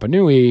on Rapa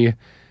Nui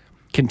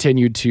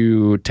continued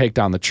to take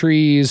down the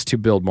trees to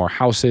build more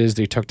houses.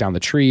 They took down the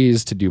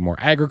trees to do more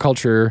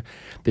agriculture.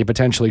 They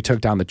potentially took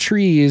down the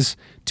trees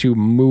to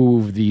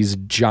move these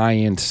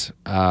giant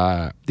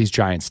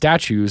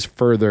statues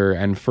further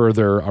and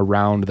further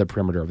around the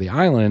perimeter of the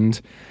island.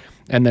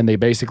 And then they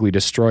basically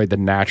destroyed the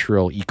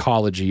natural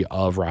ecology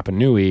of Rapa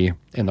Nui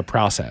in the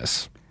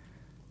process,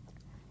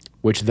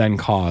 which then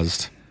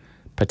caused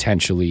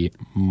potentially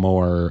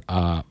more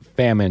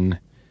famine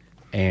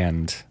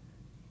and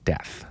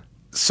death.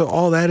 So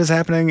all that is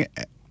happening,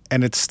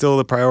 and it's still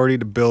the priority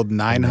to build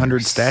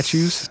 900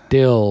 statues?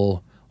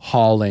 Still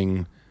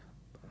hauling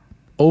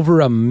over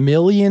 1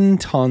 million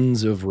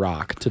tons of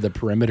rock to the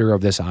perimeter of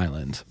this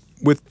island.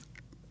 With,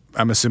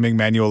 I'm assuming,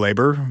 manual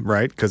labor,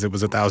 right? Because it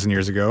was 1,000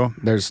 years ago.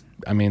 There's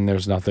really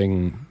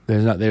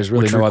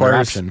no other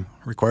option.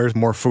 Requires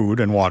more food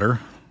and water.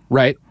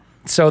 Right.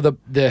 So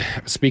the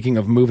speaking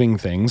of moving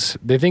things,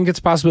 they think it's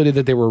a possibility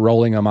that they were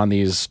rolling them on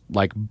these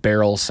like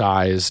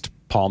barrel-sized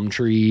palm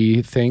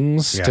tree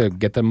things to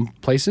get them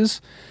places.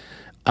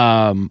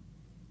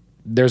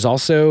 There's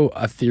also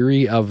a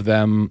theory of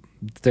them.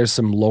 There's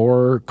some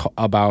lore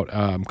about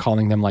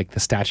calling them like the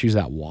statues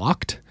that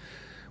walked,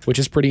 which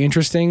is pretty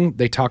interesting.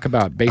 They talk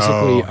about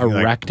basically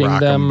erecting like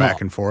them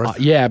back and forth.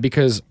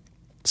 Because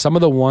some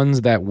of the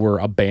ones that were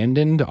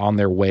abandoned on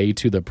their way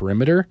to the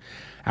perimeter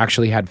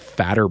actually had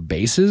fatter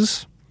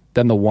bases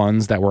than the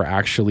ones that were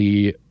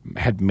actually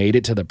had made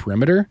it to the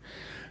perimeter.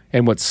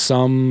 And what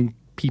some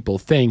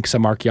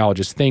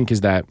archaeologists think,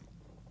 is that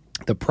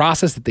the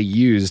process that they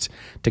used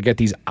to get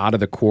these out of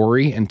the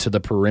quarry and to the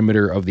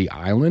perimeter of the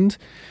island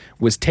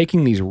was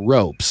taking these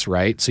ropes,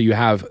 right? So you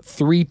have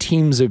 3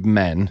 teams of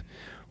men,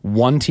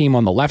 one team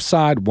on the left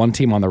side, one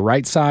team on the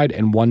right side,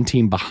 and one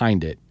team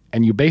behind it.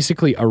 And you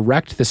basically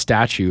erect the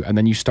statue and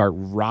then you start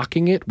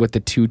rocking it with the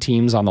 2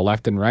 teams on the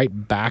left and right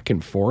back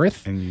and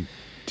forth. And you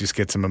just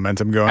get some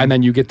momentum going. And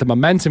then you get the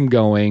momentum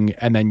going,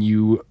 and then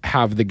you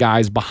have the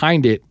guys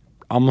behind it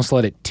almost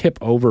let it tip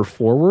over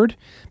forward,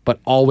 but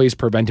always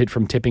prevent it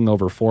from tipping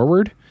over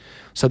forward,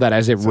 so that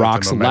as it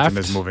rocks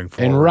left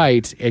and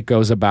right, it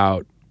goes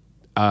about,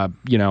 a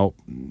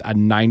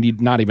 90,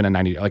 not even a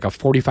 90, like a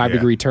 45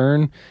 degree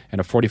turn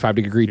and a 45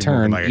 degree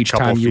turn like each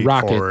time you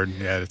rock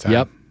it. At a time.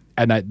 Yep.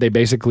 And they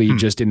basically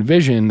just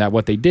envisioned that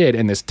what they did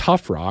in this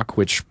tough rock,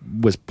 which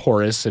was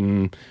porous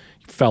and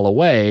fell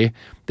away,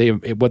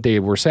 what they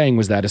were saying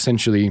was that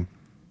essentially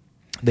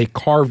they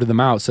carved them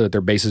out so that their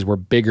bases were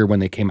bigger when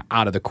they came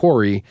out of the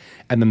quarry,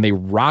 and then they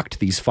rocked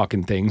these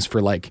fucking things for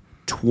like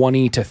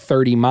 20 to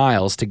 30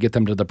 miles to get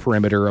them to the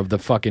perimeter of the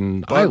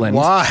fucking island.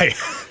 Why?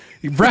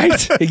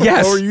 Right.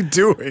 Yes. What were you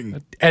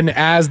doing? And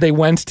as they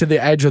went to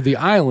the edge of the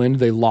island,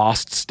 they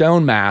lost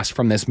stone mass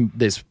from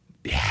this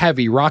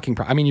heavy rocking.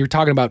 I mean, you're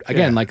talking about,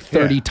 again, like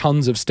 30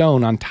 tons of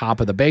stone on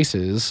top of the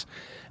bases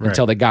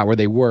until they got where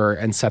they were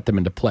and set them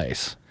into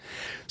place.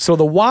 So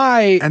the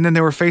why... And then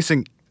they were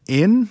facing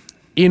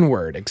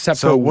inward, except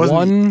so for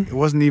it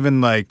wasn't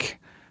even like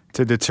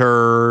to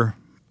deter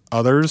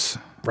others,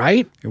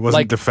 right? It wasn't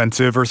like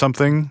defensive or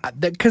something.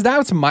 Because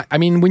that's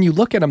when you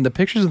look at them, the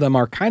pictures of them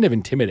are kind of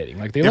intimidating.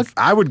 Like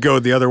I would go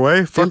the other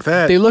way. Fuck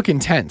that. They look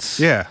intense.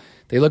 Yeah.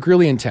 They look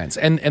really intense.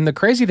 And the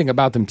crazy thing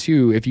about them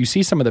too, if you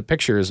see some of the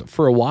pictures,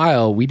 for a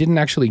while we didn't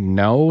actually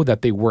know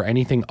that they were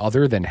anything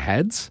other than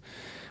heads.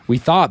 We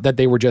thought that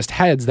they were just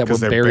heads that were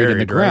buried in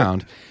the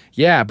ground. Right?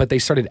 Yeah, but they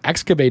started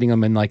excavating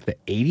them in like the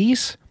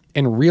 80s.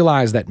 and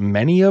realize that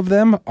many of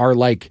them are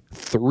like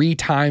 3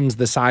 times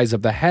the size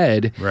of the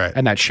head, Right.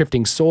 and that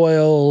shifting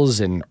soils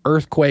and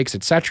earthquakes,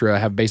 etc.,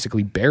 have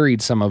basically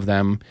buried some of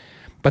them,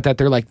 but that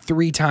they're like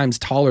 3 times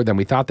taller than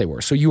we thought they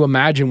were. So you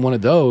imagine one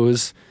of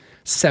those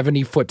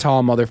 70-foot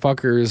tall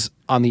motherfuckers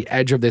on the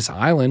edge of this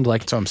island,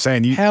 like, So I'm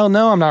saying hell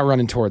no, I'm not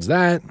running towards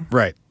that.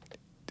 right.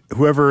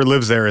 Whoever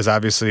lives there is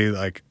obviously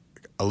like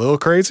a little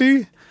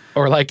crazy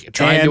Or like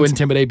trying to And-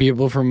 intimidate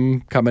people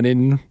from coming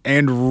in.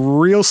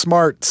 and real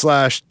smart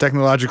 /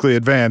 technologically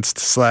advanced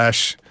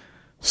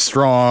 /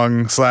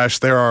 strong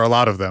 / there are a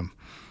lot of them.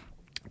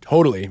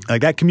 Totally.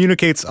 Like that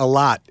communicates a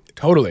lot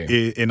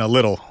Totally. in a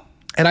little.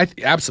 And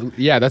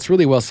absolutely, yeah, that's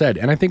really well said.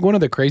 And I think one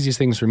of the craziest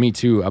things for me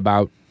too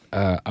about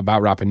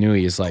Rapa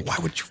Nui is like, Why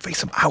would you face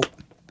them out?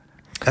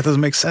 That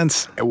doesn't make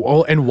sense.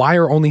 well, and why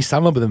are only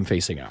some of them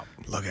facing out?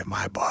 Look at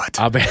my butt.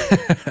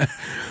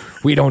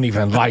 We don't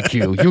even like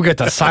you. You get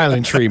the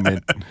silent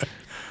treatment.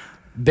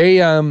 They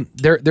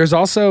there's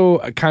also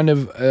a kind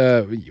of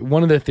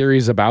one of the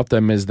theories about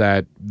them is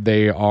that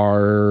they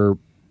are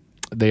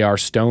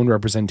stone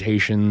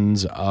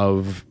representations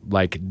of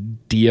like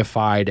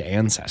deified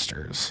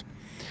ancestors.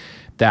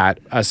 That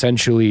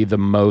essentially the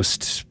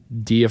most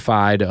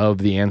deified of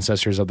the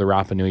ancestors of the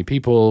Rapa Nui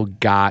people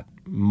got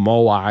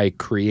moai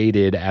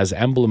created as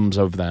emblems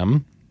of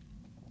them,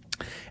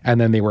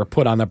 and then they were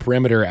put on the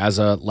perimeter as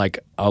a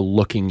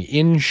looking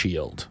in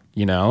shield.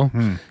 You know,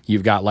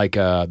 you've got like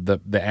the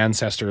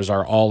ancestors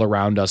are all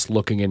around us,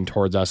 looking in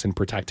towards us and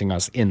protecting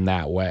us in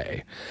that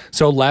way.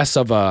 So less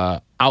of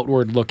a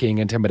outward looking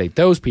intimidate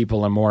those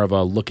people, and more of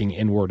a looking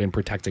inward and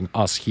protecting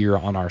us here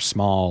on our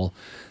small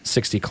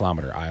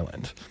 60-kilometer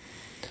island.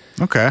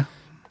 Okay.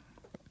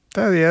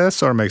 That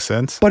sort of makes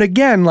sense. But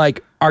again,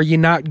 like, are you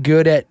not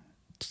good at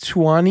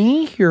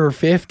 20 or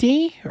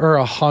 50 or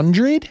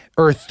 100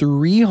 or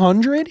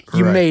 300?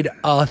 You Right. made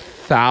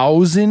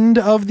 1,000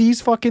 of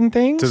these fucking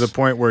things? To the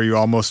point where you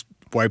almost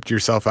wiped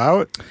yourself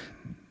out?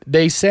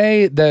 They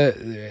say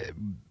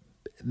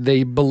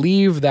they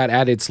believe that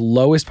at its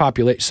lowest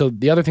population. So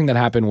the other thing that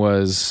happened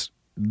was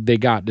they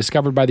got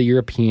discovered by the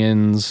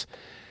Europeans,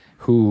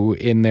 who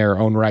in their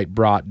own right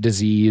brought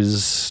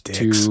disease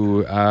Dicks.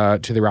 to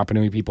the Rapa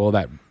Nui people.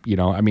 That, you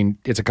know, I mean,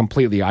 it's a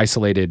completely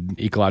isolated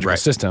ecological Right,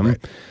 system.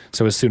 right.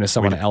 So as soon as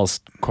someone else,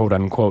 quote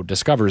unquote,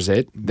 discovers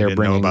it, they're Didn't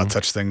bringing know about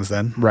such things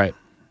then. right.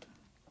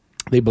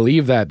 They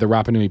believe that the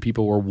Rapa Nui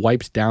people were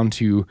wiped down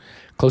to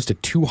close to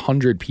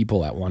 200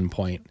 people at one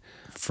point.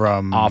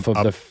 From Off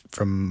of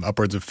from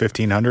upwards of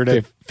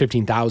 1,500.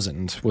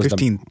 15,000 was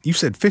 15. You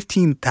said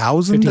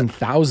 15,000?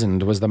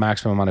 15,000 was the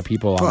maximum amount of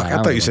people on Fuck, the I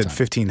island thought you at said one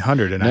time.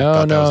 1,500, and I No,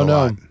 thought that was a no,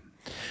 lot.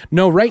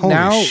 No, right Holy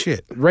now,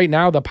 shit.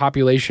 the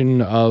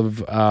population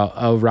of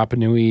Rapa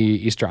Nui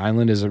Easter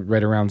Island is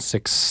right around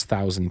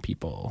 6,000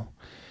 people.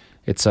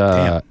 It's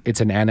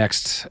an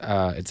annexed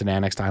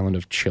island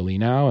of Chile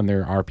now, and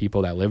there are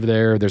people that live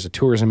there. There's a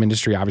tourism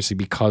industry, obviously,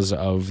 because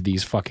of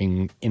these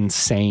fucking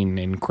insane,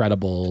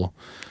 incredible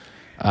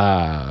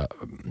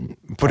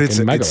But it's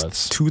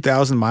megaliths.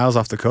 2,000 miles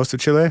off the coast of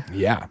Chile?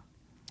 Yeah,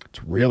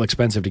 it's real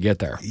expensive to get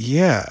there.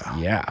 Yeah.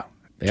 Yeah,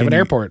 they have an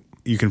airport,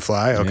 You can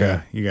fly? Okay.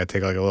 Yeah. You got to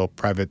take like a little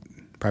private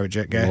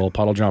jet a guy? little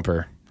puddle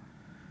jumper.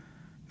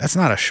 That's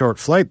not a short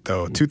flight,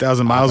 though.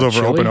 2,000 miles over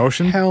Chile? open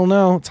ocean? Hell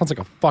no, it sounds like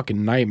a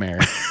fucking nightmare.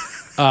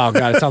 Oh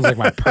god, it sounds like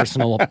my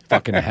personal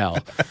fucking hell.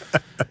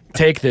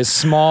 Take this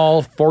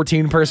small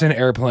 14-person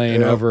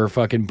airplane over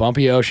fucking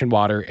bumpy ocean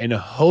water and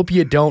hope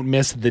you don't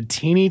miss the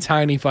teeny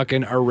tiny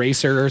fucking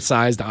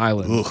eraser-sized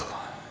island. Ugh.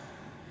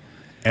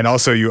 And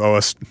also, you owe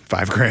us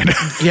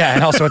 $5,000. Yeah,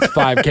 and also it's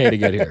 $5,000 to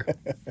get here.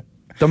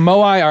 The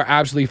moai are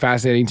absolutely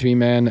fascinating to me,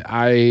 man.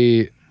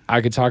 I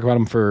could talk about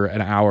them for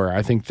an hour.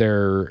 I think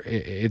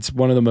it's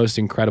one of the most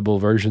incredible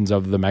versions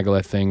of the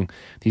megalith thing.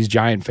 These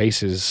giant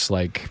faces,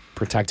 like,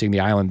 protecting the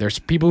island. There's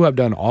people who have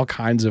done all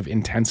kinds of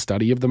intense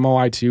study of the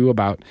moai too,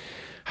 about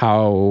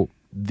how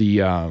the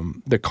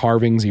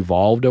carvings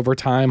evolved over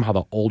time, how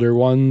the older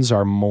ones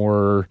are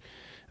more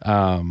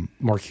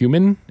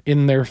human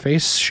in their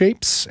face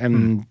shapes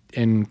and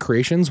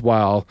creations,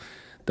 while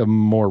the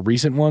more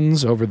recent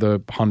ones, over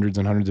the hundreds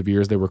and hundreds of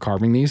years they were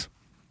carving these,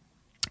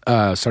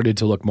 started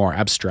to look more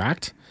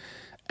abstract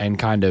and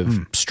kind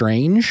of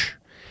strange.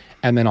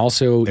 And then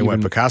also They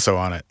went Picasso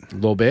on it. a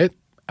little bit.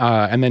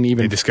 And then They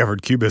even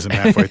discovered cubism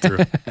halfway through.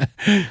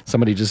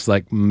 somebody just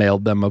like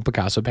mailed them a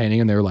Picasso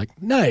painting and they were like,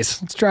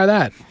 nice, let's try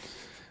that.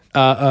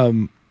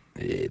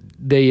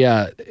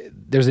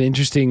 There's an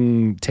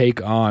interesting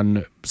take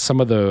on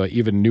some of the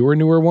even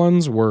newer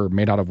ones were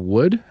made out of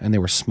wood, and they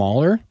were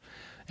smaller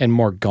and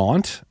more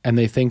gaunt. And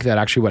they think that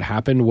actually what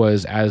happened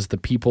was, as the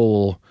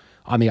people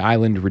on the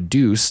island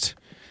reduced,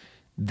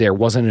 there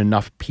wasn't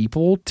enough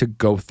people to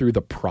go through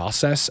the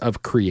process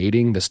of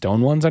creating the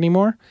stone ones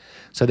anymore.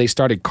 So they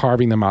started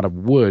carving them out of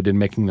wood and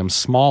making them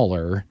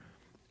smaller,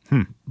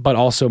 but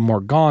also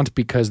more gaunt,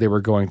 because they were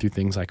going through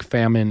things like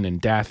famine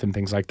and death and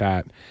things like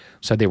that.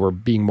 So they were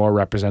being more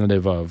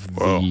representative of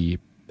the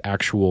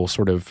actual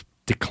sort of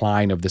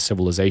decline of the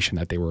civilization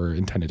that they were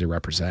intended to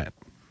represent.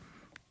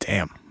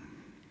 Damn.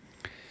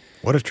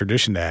 What a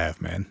tradition to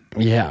have, man.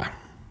 Yeah.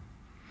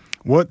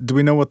 What do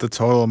we know what the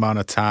total amount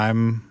of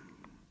time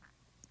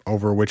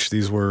over which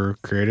these were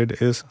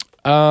created is?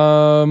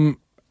 I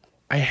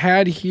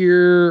had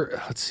here,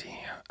 let's see.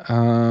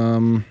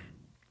 Hang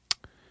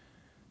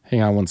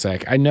on one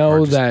sec. I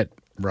know that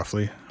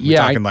Roughly. Yeah,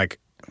 We're talking like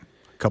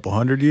a couple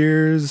hundred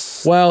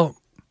years. well,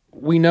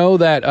 we know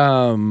that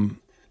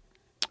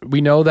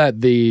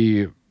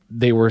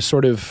they were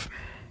sort of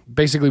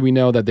basically we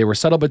know that they were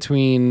settled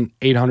between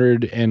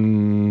 800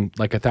 and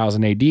like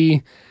 1000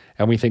 AD,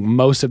 and we think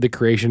most of the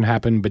creation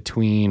happened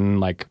between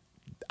like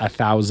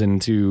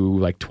 1000 to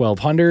like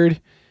 1200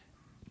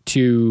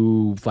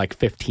 to like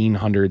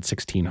 1500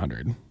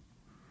 1600.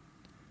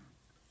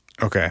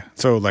 Okay.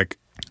 So like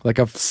Like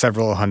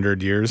several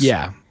hundred years.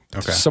 yeah.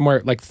 Okay.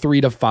 Somewhere like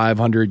 300 to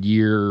 500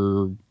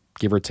 year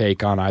give or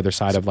take on either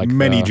side of like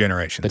many the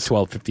generations.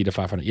 1250 to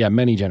 500. Yeah,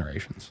 many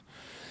generations.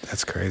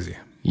 That's crazy.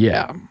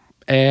 Yeah.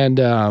 And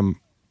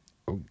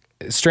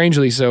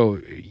strangely, so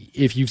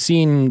if you've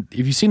seen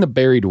the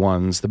buried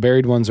ones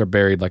are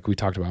buried like we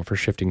talked about for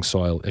shifting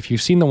soil. If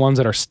you've seen the ones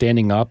that are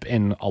standing up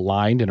and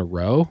aligned in a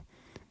row,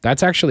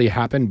 that's actually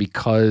happened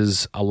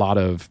because a lot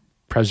of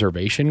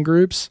preservation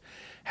groups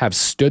have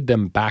stood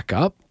them back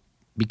up,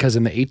 because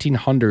in the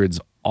 1800s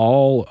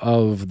all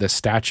of the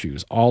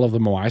statues, all of the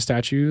Moai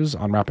statues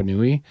on Rapa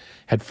Nui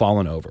had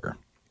fallen over.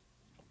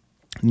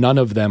 None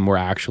of them were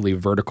actually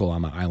vertical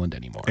on the island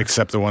anymore.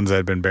 Except the ones that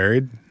had been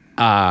buried?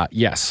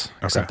 Yes,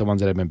 except the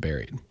ones that have been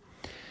buried.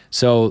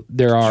 So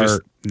there are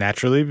Just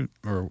naturally?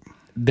 Or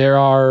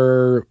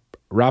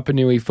Rapa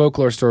Nui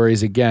folklore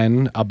stories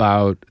again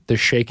about the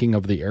shaking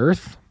of the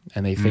earth,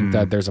 and they think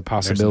that there's a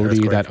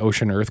possibility that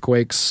ocean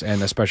earthquakes,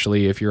 and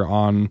especially if you're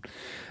on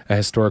a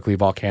historically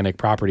volcanic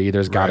property,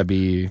 there's got to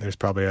be there's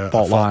probably a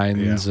fault fault,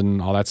 lines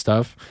and all that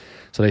stuff.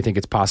 So they think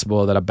it's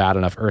possible that a bad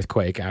enough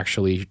earthquake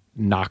actually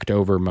knocked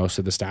over most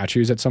of the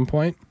statues at some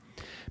point.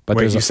 But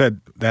Wait, you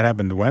said that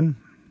happened when?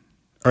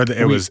 Or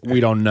we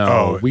don't know.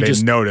 Oh, we they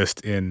just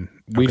noticed in.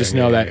 We just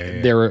know that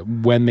yeah. they were,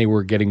 when they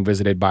were getting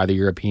visited by the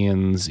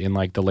Europeans in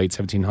like the late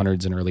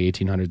 1700s and early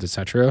 1800s,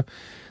 etc.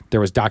 There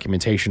was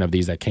documentation of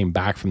these that came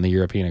back from the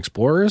European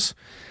explorers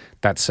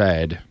that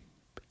said,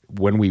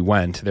 when we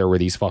went, there were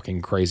these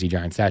fucking crazy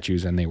giant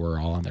statues, and they were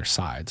all on their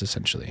sides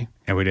essentially.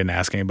 And we didn't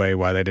ask anybody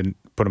why they didn't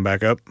put them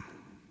back up.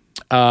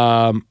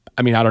 I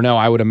mean, I don't know.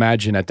 I would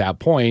imagine at that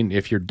point,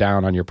 if you're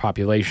down on your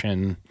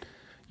population,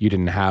 you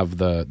didn't have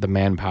the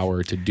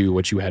manpower to do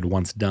what you had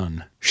once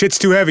done. Shit's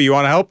too heavy. You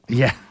want to help?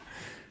 Yeah.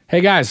 Hey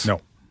guys. No.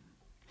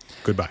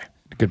 Goodbye.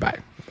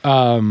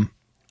 All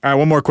right,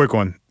 one more quick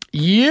one.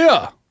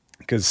 Yeah.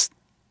 Because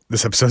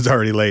this episode's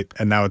already late,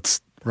 and now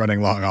it's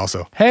running long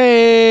also.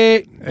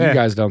 Hey. You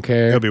guys don't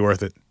care. It'll be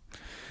worth it.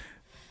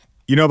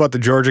 You know about the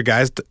Georgia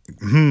guys?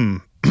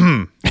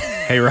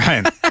 Hey,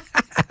 Ryan.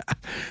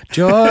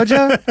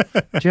 Georgia.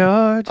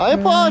 I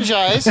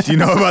apologize. Do you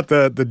know about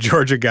the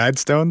Georgia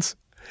Guidestones?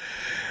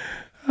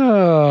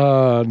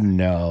 Oh,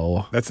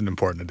 no. That's an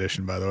important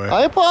addition, by the way.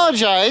 I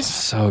apologize.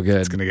 So good.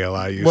 It's going to get a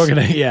lot of use. We're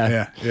going to,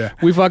 Yeah.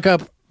 We fuck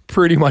up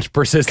pretty much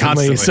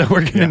persistently, Constantly. so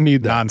we're going to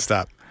need that.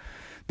 Nonstop.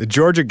 The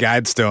Georgia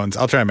Guidestones,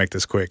 I'll try and make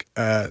this quick.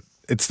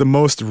 It's the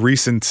most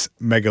recent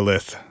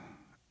megalith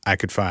I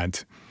could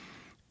find.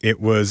 It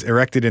was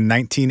erected in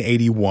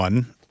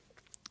 1981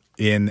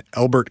 in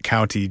Elbert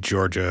County,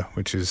 Georgia,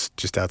 which is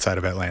just outside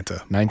of Atlanta.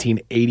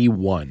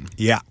 1981.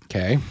 Yeah.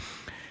 Okay.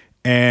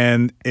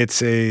 And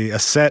it's a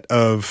set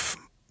of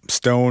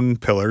stone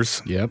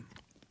pillars Yep.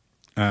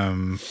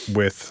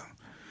 with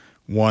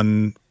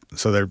one,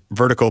 so they're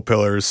vertical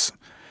pillars,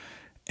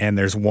 and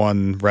there's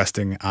one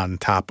resting on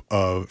top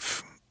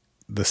of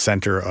the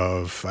center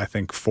of, I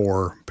think,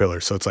 4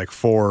 pillars. So it's like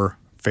 4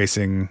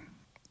 facing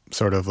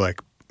sort of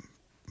like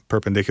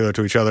perpendicular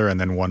to each other, and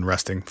then one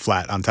resting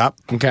flat on top.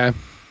 Okay.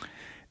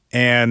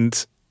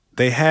 And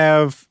they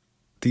have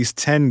these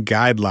 10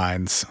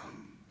 guidelines,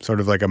 sort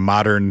of like a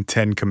modern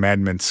 10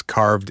 commandments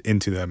carved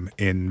into them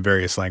in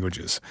various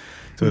languages.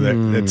 So that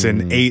it's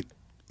in 8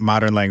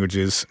 modern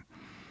languages.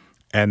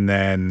 And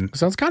then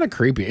Sounds kind of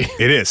creepy.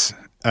 it is.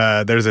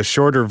 There's a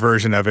shorter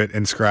version of it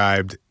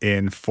inscribed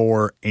in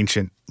 4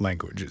 ancient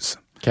languages,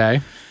 Okay.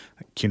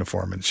 like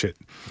cuneiform and shit.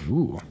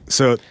 Ooh.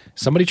 So,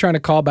 Somebody trying to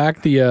call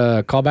back the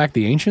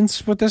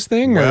ancients with this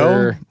thing? well,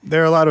 or?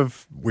 there are a lot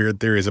of weird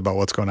theories about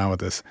what's going on with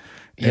this.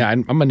 Yeah,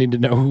 I'm going to need to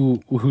know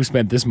who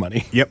spent this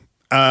money. Yep.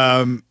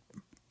 I'm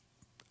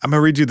going to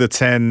read you the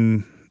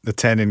 10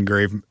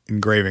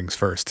 engravings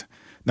first.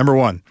 Number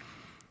 1,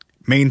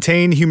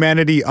 maintain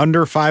humanity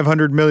under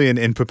 500 million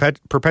in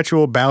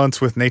perpetual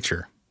balance with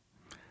nature.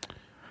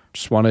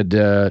 Just wanted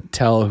to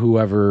tell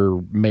whoever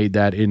made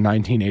that in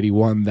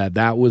 1981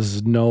 that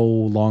was no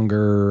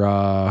longer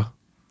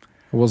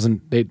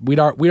we'd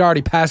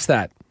already passed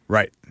that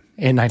Right.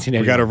 in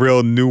 1981. We got a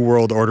real New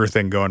World Order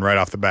thing going right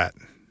off the bat.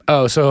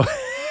 Oh, so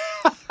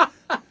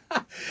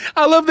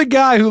I love the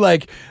guy who,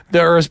 like,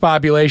 the Earth's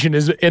population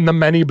is in the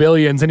many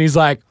billions, and he's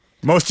like,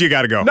 Most of you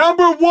got to go.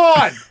 number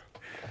 1,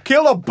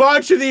 kill a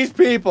bunch of these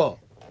people.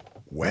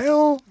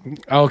 Well,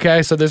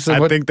 Okay, so this is I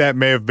what think that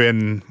may have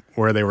been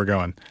where they were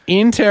going.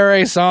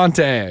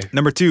 Interessante.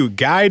 Number 2,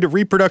 guide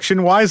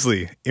reproduction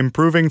wisely,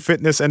 improving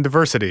fitness and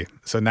diversity.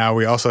 So now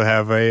we also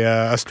have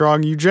a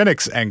strong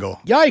eugenics angle.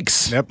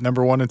 Yikes. Yep,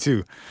 number 1 and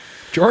 2.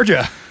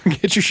 Georgia,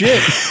 get your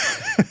shit.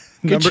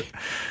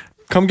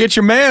 Come get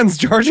your mans,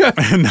 Georgia.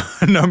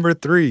 Number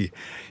 3,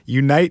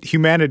 unite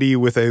humanity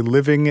with a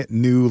living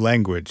new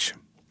language.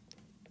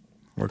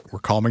 We're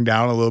calming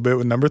down a little bit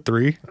with number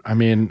 3. I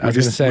mean, I was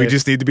going to say. We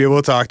just need to be able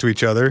to talk to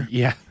each other.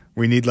 Yeah.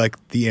 We need like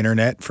the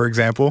internet, for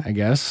example. I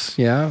guess.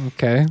 Yeah.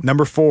 Okay.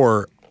 Number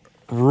 4,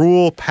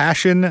 rule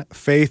passion,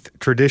 faith,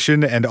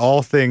 tradition, and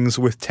all things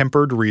with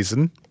tempered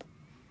reason.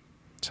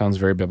 Sounds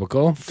very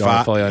biblical.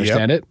 Don't fully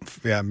understand it.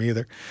 Yeah, me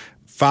either.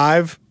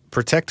 5,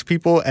 protect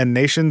people and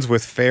nations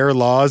with fair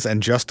laws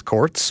and just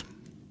courts.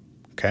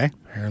 Okay.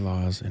 Fair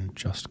laws and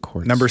just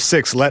courts. Number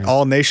 6, let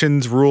all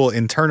nations rule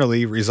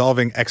internally,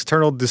 resolving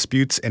external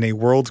disputes in a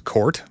world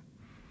court.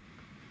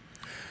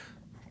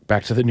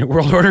 Back to the New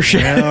World Order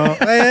shit.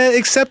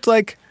 Except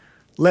like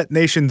let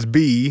nations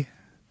be,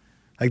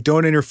 like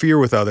don't interfere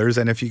with others,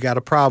 and if you got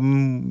a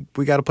problem,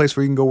 we got a place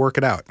where you can go work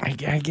it out. I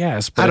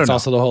guess, but it's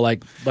also the whole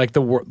like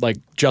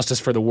justice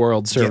for the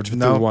world served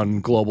through one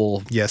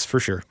global. Yes,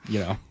 for sure. You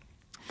know.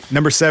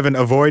 Number 7,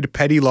 avoid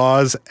petty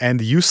laws and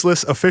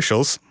useless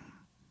officials.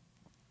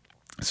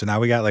 So now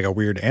we got like a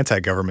weird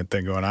anti-government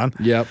thing going on.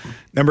 Yep.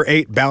 Number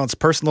 8, balance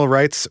personal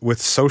rights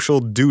with social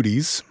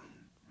duties.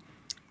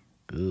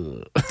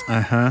 No.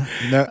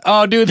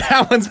 Oh, dude,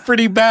 that one's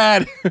pretty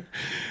bad.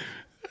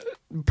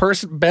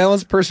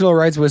 Balance personal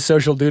rights with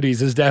social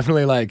duties is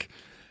definitely like,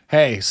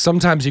 hey,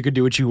 sometimes you could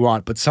do what you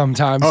want, but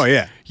sometimes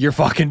you're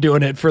fucking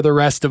doing it for the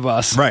rest of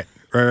us. Right.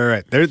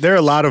 There are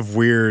a lot of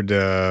weird,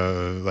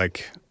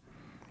 like,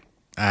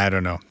 I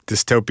don't know,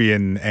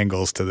 dystopian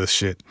angles to this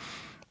shit.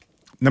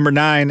 Number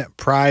 9,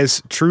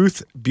 prize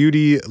truth,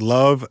 beauty,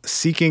 love,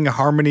 seeking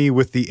harmony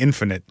with the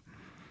infinite.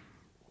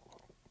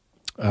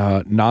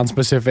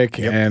 Non-specific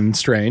and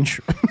strange.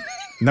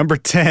 Number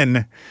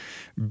 10,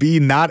 be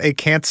not a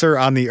cancer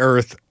on the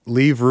earth.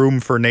 Leave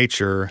room for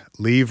nature.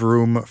 Leave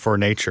room for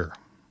nature.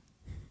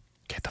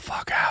 Get the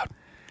fuck out.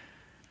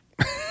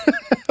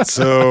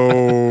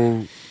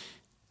 So,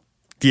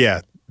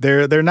 yeah,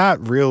 they're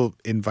not real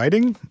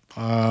inviting.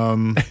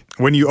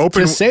 When you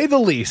open, to say the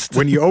least,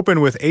 when you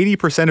open with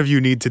 80% of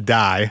you need to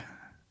die,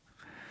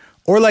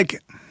 or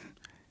like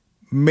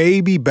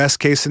maybe best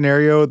case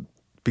scenario,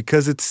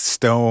 because it's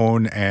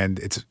stone and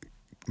it's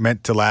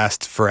meant to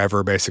last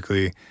forever,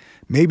 basically.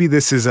 Maybe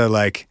this is a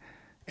like,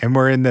 and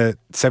we're in the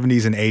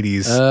 70s and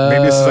 80s.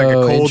 Maybe this is like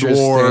a Cold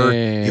War.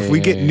 If we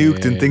get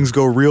nuked and things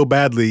go real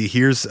badly,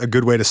 here's a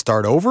good way to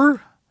start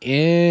over.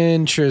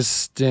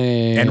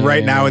 Interesting. And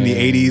right now in the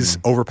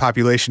 80s,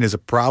 overpopulation is a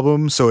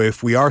problem. So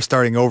if we are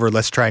starting over,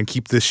 let's try and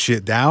keep this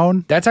shit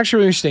down. That's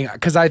actually really interesting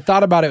because I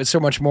thought about it so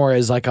much more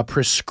as like a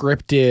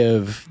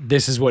prescriptive,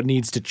 this is what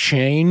needs to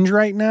change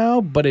right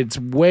now, but it's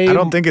way... I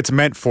don't think it's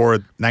meant for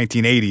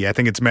 1980. I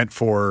think it's meant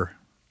for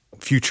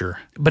future.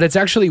 But it's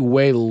actually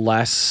way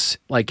less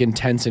like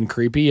intense and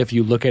creepy if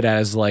you look at it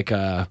as like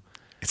a...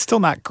 It's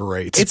still not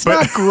great. It's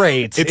not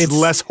great. It's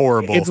less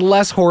horrible. It's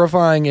less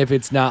horrifying if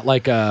it's not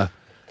like a...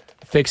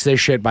 fix this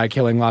shit by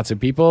killing lots of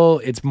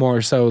people. It's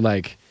more so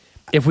like,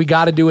 if we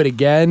got to do it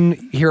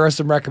again, here are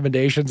some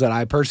recommendations that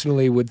I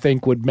personally would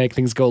think would make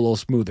things go a little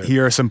smoother.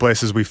 Here are some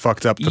places we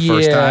fucked up the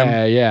first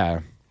time.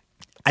 Yeah.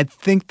 I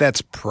think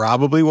that's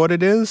probably what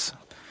it is.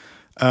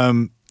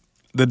 The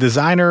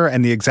designer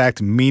and the exact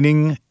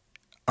meaning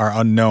are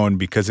unknown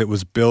because it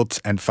was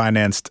built and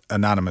financed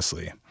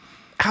anonymously.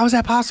 How is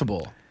that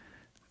possible?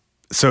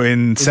 So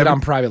is it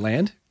on private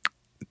land?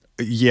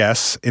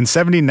 Yes. In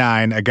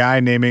 1979,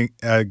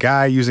 a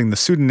guy using the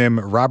pseudonym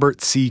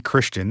Robert C.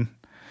 Christian,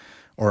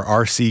 or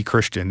R.C.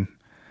 Christian,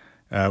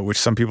 which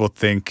some people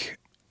think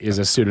is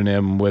a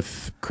pseudonym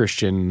with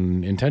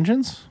Christian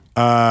intentions,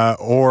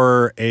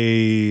 or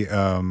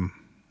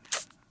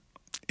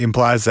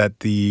implies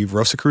that the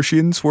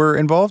Rosicrucians were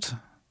involved.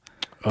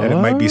 That it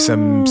might be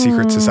some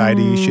secret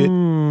society shit.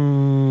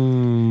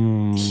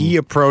 He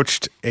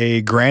approached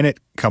a granite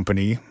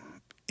company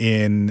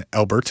in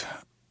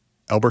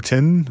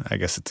Alberton, I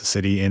guess it's a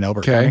city in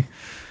Elbert County,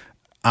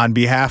 on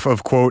behalf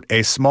of, quote,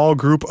 a small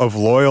group of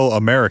loyal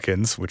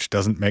Americans, which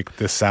doesn't make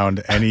this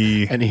sound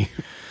any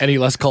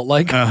less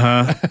cult-like.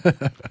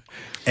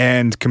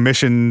 And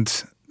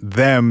commissioned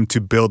them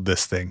to build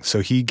this thing.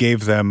 So he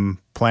gave them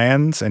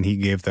plans and he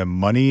gave them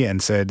money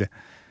and said,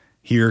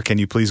 here, can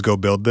you please go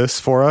build this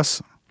for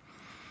us?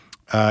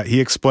 He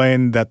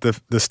explained that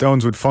the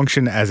stones would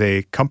function as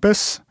a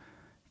compass,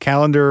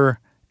 calendar,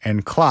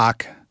 and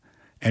clock,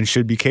 and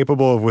should be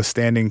capable of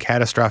withstanding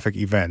catastrophic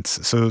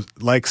events. So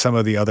like some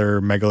of the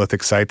other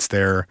megalithic sites,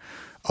 they're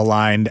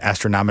aligned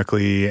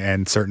astronomically,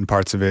 and certain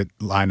parts of it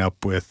line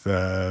up with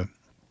the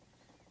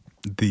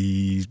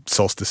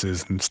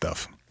solstices and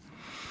stuff.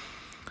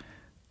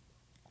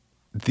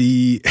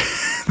 The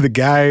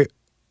guy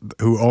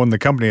who owned the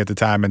company at the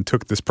time and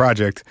took this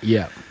project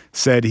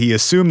said he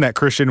assumed that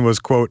Christian was,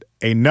 quote,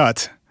 a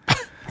nut,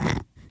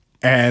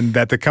 and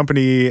that the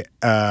company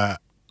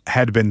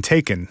had been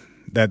taken,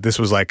 that this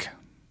was like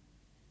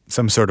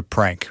some sort of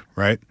prank,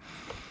 right?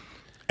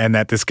 And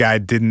that this guy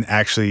didn't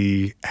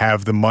actually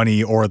have the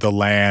money or the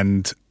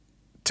land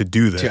to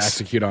do this. To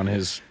execute on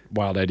his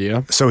wild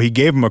idea. So he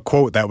gave him a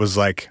quote that was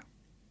like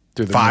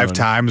Through the 5 moon.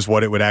 times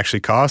what it would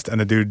actually cost.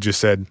 And the dude just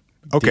said,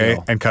 okay,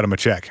 Deal. and cut him a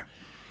check.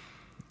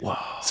 Wow.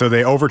 So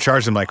they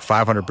overcharged him like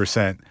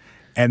 500%.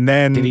 And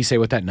then Did he say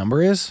what that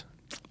number is?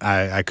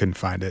 I couldn't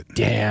find it.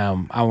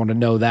 Damn, I want to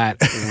know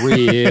that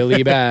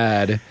really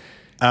bad.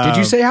 Did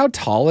you say how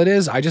tall it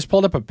is? I just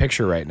pulled up a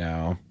picture right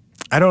now.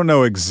 I don't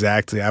know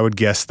exactly. I would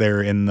guess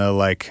they're in the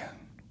like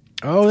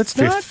Oh, it's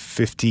not.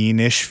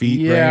 15-ish feet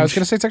Yeah, range. I was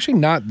gonna say it's actually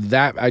not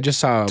that. I just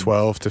saw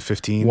 12 to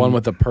 15. one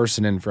with a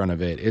person in front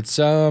of it. It's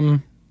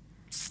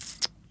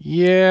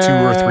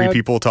yeah, 2 or 3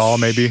 people tall,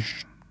 maybe.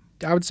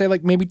 I would say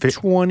like maybe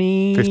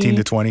 20, 15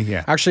 to 20,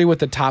 yeah. Actually, with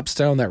the top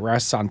stone that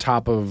rests on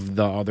top of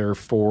the other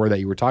 4 that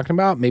you were talking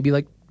about,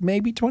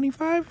 maybe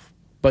 25.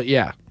 But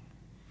yeah,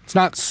 it's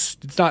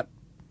not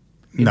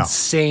No.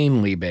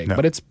 insanely big, No.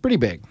 but it's pretty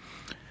big.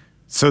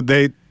 So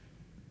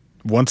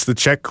once the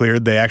check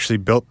cleared, they actually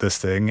built this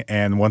thing.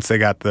 And once they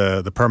got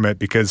the permit,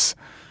 because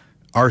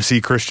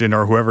R.C. Christian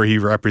or whoever he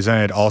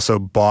represented also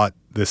bought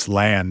this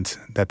land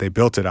that they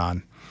built it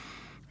on.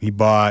 It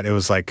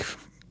was like,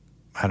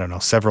 I don't know,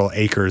 several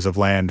acres of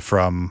land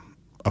from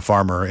a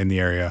farmer in the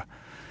area.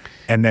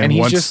 And then And he's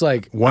once, just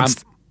like,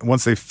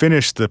 once they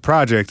finished the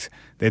project,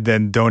 they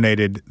then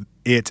donated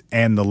it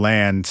and the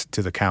land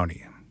to the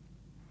county.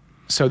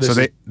 So this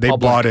So is they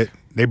public. bought it.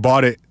 They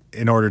bought it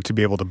in order to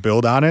be able to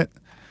build on it,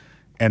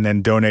 and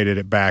then donated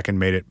it back and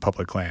made it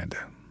public land.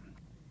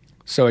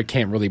 So it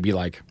can't really be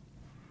like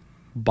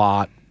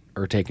bought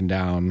or taken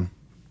down.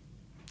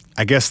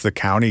 I guess the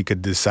county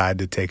could decide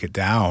to take it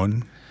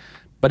down.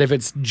 But if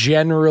it's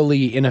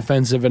generally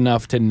inoffensive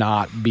enough to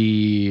not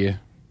be,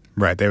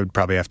 Right. They would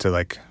probably have to,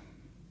 like,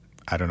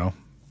 I don't know,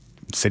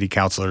 city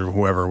council or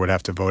whoever would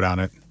have to vote on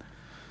it.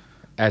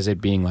 as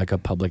it being like a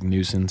public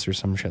nuisance or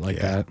some shit like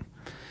Yeah. that.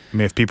 I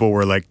mean, if people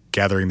were like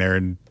gathering there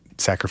and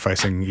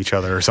sacrificing each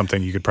other or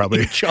something, you could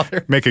probably Each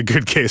other. make a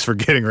good case for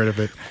getting rid of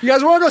it. You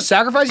guys want to go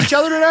sacrifice each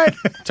other tonight?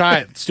 It's all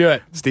right, let's do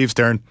it. Steve's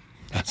turn.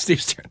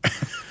 Steve's turn.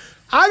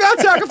 I got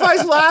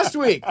sacrificed last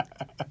week.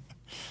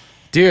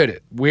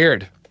 Dude,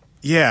 weird.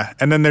 Yeah,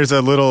 and then there's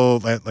a little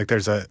like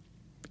there's a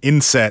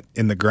inset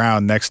in the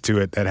ground next to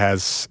it that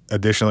has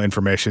additional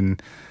information,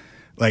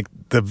 like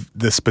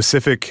the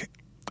specific.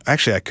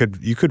 Actually,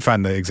 you could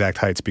find the exact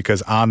heights,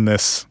 because on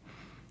this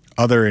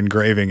other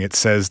engraving it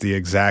says the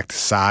exact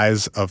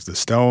size of the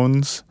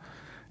stones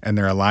and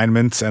their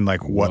alignments and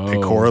like what they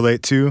Whoa.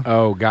 correlate to.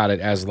 Oh, got it.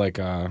 As like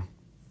a.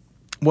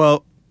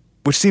 Well,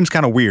 which seems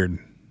kind of weird,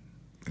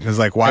 because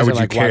like why as would in,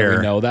 you like, why do care?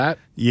 we know that?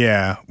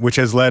 Yeah, which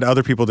has led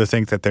other people to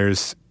think that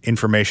there's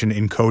information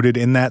encoded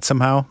in that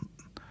somehow.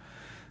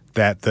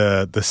 That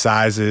the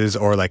sizes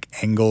or like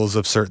angles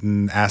of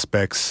certain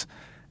aspects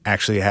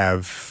actually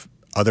have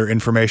other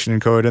information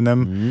encoded in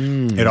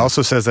them. It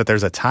also says that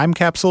there's a time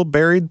capsule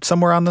buried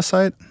somewhere on the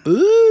site,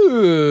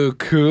 Ooh,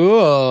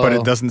 cool. but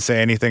it doesn't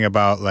say anything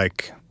about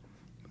like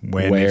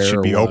when Where it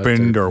should be or what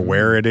opened to- or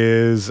where it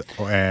is,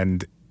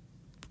 and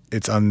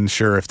it's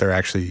unsure if there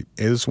actually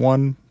is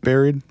one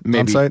buried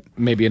on site.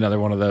 Maybe another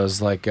one of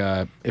those like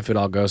if it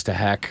all goes to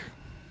heck.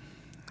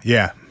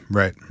 Yeah,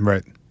 right.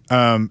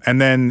 And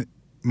then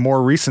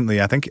more recently,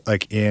 I think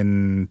like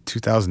in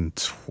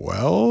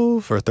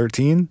 2012 or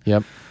 13,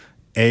 Yep.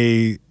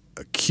 a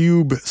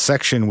cube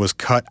section was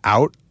cut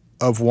out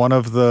of one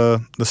of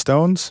the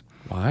stones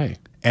Why?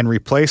 and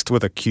replaced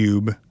with a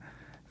cube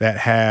that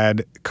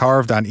had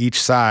carved on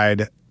each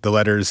side the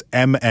letters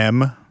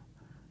MM,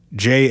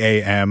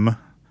 JAM,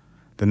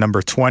 the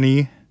number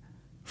 20,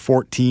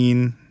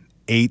 14,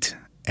 8,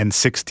 and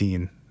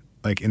 16,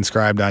 like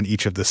inscribed on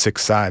each of the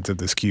 6 sides of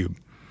this cube.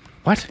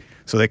 What?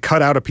 So they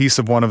cut out a piece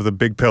of one of the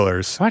big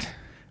pillars. What?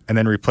 And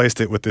then replaced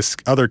it with this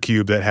other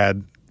cube that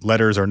had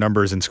letters or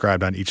numbers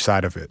inscribed on each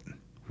side of it.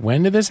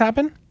 When did this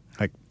happen?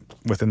 Like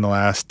within the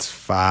last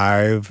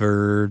 5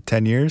 or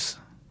 10 years.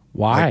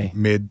 Why? Like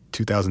mid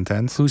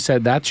 2010s. Who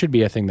said that should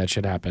be a thing that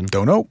should happen?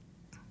 Don't know.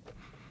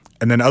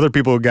 And then other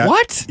people got...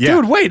 What? Yeah.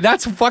 Dude, wait,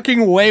 that's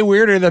fucking way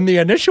weirder than the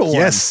initial one.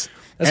 Yes.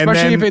 And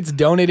Especially then- if it's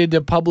donated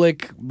to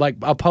public, like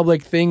a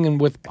public thing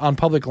and on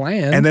public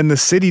land. And then the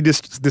city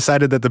just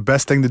decided that the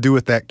best thing to do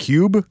with that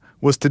cube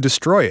was to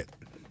destroy it.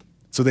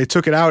 So they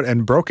took it out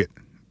and broke it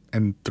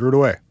and threw it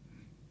away.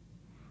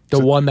 the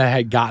one that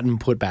had gotten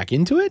put back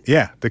into it?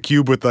 Yeah, the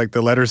cube with like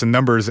the letters and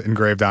numbers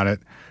engraved on it.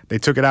 They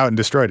took it out and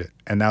destroyed it.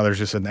 And now there's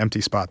just an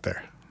empty spot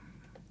there.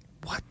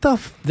 What the?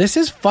 This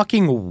is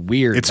fucking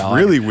weird. It's dog.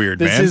 really weird,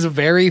 This man. is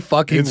very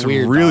fucking It's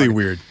weird. really dog.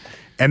 weird.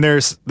 And there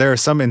are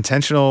some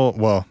intentional,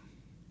 well,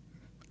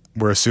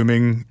 we're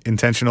assuming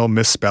intentional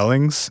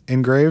misspellings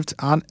engraved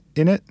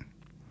in it.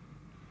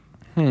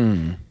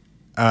 And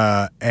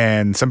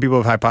some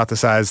people have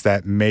hypothesized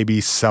that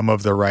maybe some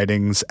of the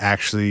writings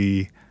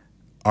actually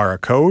are a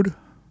code.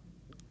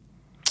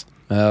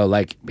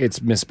 Like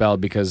it's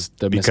misspelled because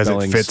the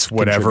misspellings it fits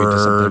contribute to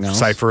whatever something else.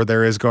 cipher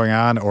there is going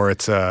on, or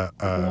it's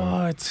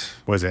What?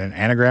 was it an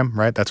anagram,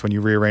 right? That's when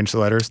you rearrange the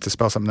letters to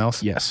spell something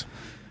else. Yes.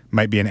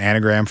 Might be an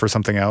anagram for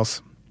something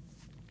else.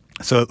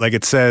 So like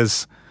it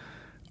says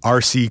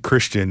RC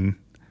Christian,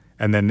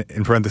 and then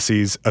in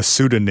parentheses a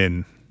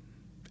pseudonym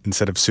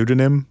instead of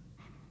pseudonym.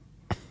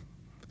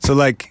 So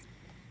like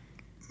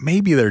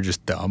maybe they're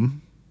just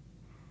dumb.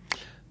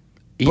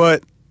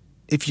 But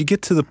if you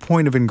get to the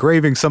point of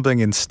engraving something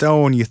in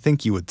stone, you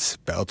think you would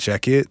spell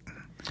check it.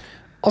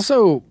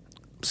 Also,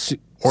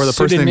 Or the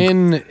person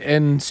pseudonym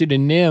and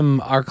pseudonym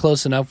are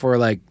close enough where,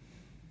 like,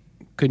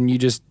 couldn't you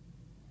just,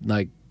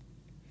 like,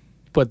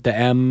 put the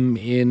M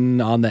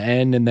in on the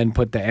N and then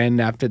put the N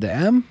after the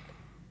M?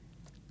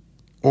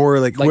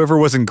 Or like whoever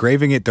was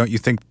engraving it, don't you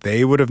think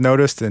they would have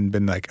noticed and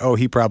been like, oh,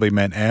 he probably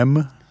meant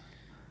M?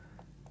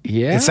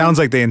 Yeah. It sounds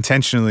like they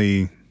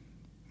intentionally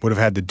would have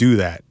had to do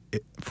that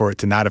for it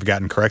to not have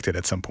gotten corrected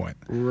at some point.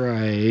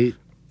 Right.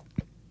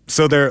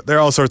 So there are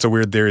all sorts of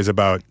weird theories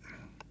about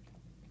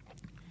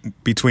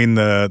between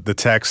the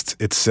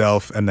text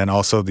itself and then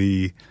also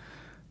the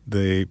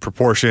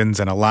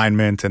proportions and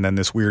alignment and then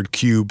this weird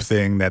cube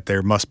thing, that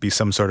there must be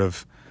some sort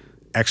of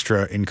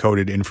extra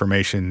encoded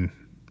information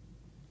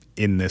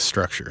in this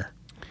structure.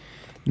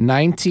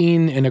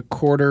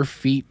 19.25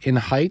 feet in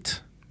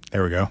height.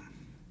 There we go.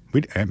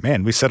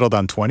 We settled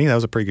on 20. That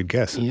was a pretty good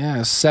guess. Yeah,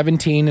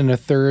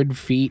 17.33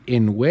 feet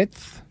in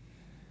width,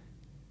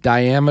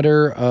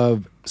 diameter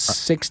of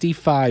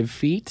 65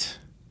 feet,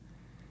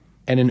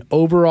 and an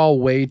overall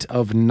weight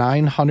of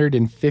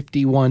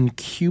 951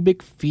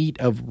 cubic feet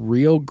of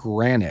real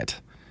granite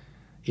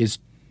is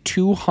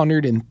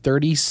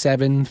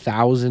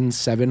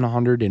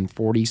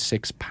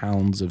 237,746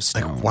 pounds of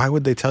stone. Like, why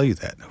would they tell you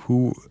that?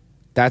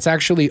 That's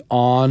actually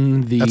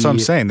on the... That's what I'm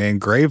saying. They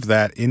engraved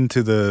that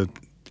into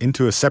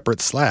a separate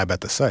slab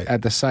at the site.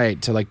 At the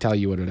site to, like, tell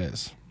you what it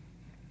is.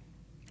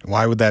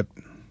 Why would that...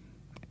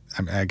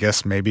 I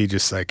guess maybe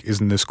just like,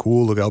 isn't this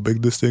cool? Look how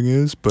big this thing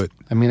is. But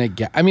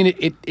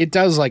it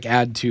does, like,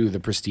 add to the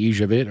prestige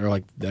of it, or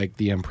like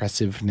the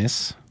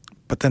impressiveness.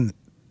 But then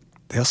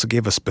they also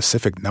gave a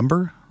specific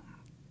number.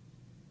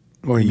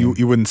 Or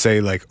you wouldn't say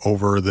like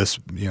over this,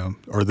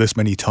 or this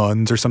many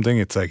tons or something.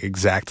 It's like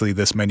exactly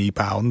this many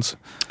pounds.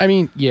 I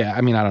don't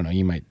know.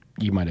 You might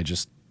have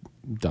just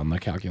done the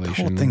calculation.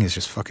 The whole thing is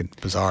just fucking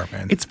bizarre,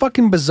 man. It's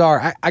fucking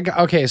bizarre.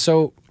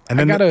 You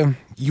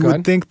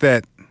would think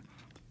that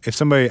if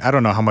somebody, I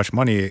don't know how much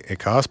money it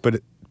costs,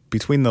 but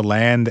between the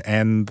land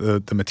and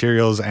the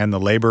materials and the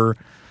labor,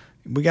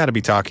 we got to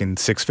be talking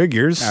six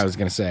figures. I was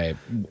going to say,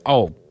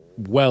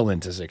 well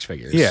into six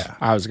figures. Yeah.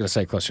 I was going to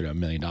say closer to $1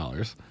 million.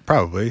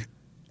 Probably.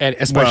 And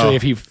especially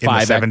if he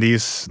 5X. In the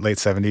 70s, late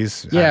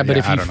 70s. Yeah, but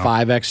if he I don't know.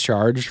 5X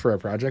charged for a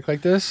project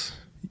like this.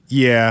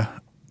 Yeah.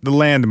 The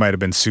land might have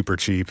been super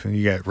cheap.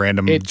 You got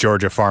random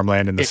Georgia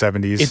farmland in the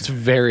 70s. It's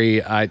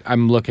very,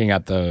 I'm looking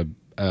at the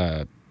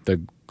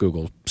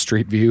Google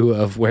Street View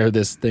of where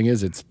this thing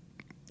is. It's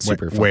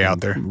super way out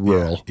there.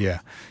 Rural.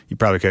 Yeah. You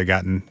probably could have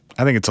gotten,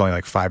 I think it's only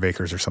like 5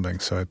 acres or something,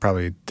 so it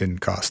probably didn't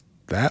cost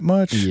that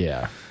much.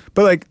 Yeah.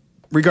 But like,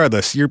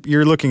 regardless,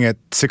 you're looking at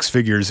six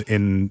figures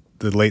in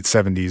the late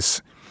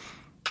 70s.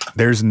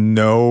 There's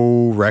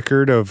no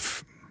record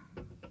of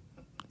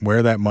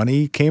where that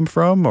money came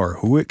from or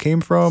who it came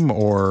from,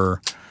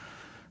 or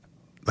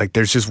like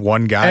there's just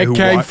one guy who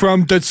came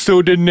from the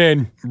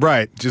Sudan.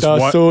 Right, just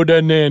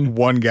Sudan.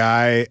 one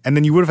guy, and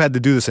then you would have had to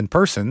do this in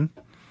person.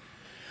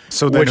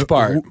 So then Which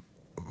part?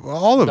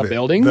 All of it. The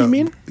building, you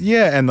mean?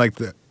 Yeah, and like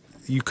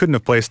you couldn't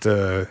have placed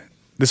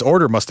this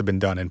order must have been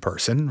done in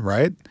person,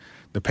 right?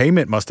 The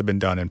payment must have been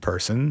done in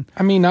person.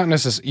 I mean, not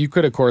necessarily. You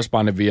could have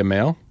corresponded via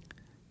mail.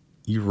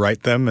 You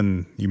write them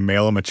and you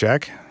mail them a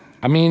check.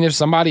 I mean, if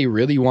somebody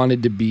really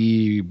wanted to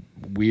be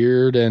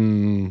weird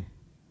and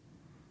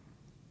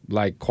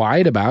like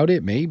quiet about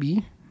it,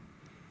 maybe.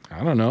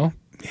 I don't know.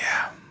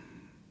 Yeah.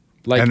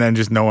 Like, and then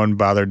just no one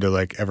bothered to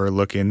like ever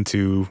look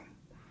into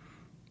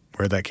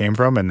where that came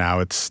from, and now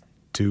it's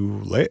too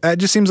late. It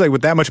just seems like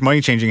with that much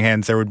money changing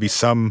hands, there would be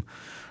some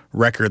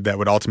record that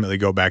would ultimately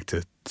go back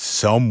to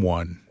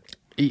someone.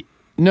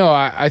 No,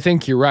 I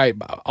think you're right.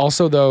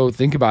 Also, though,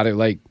 think about it.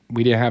 Like,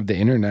 we didn't have the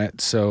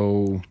internet,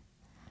 so,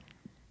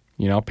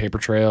 paper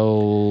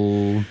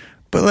trail.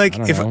 But like,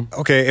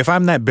 if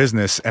I'm that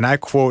business and I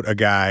quote a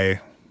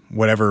guy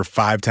whatever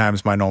 5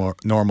 times my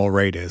normal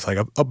rate is, like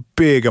a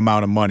big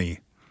amount of money,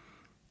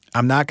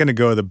 I'm not going to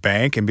go to the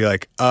bank and be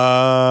like,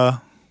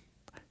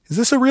 is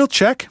this a real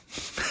check?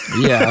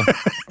 Yeah,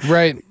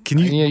 right.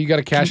 You got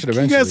to cash it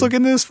eventually. Can you guys look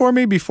into this for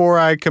me before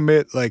I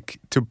commit like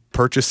to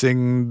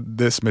purchasing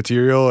this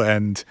material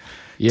and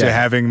to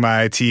having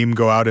my team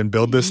go out and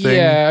build this thing?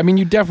 Yeah, I mean,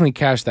 you definitely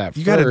cash that.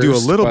 You got to do a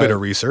little bit of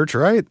research,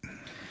 right?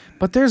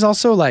 But there's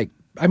also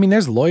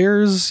there's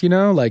lawyers,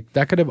 like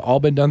that could have all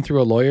been done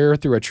through a lawyer,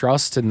 through a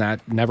trust, and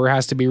that never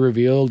has to be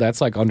revealed.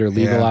 That's like under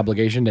legal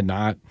obligation to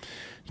not.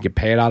 You could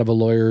pay it out of a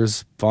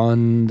lawyer's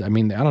fund. I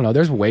mean, I don't know.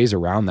 There's ways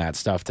around that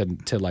stuff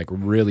to like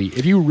really,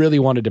 if you really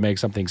wanted to make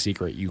something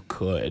secret, you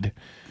could.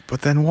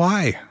 But then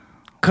why?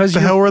 Because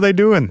What the hell were they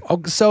doing?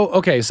 So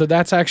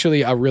that's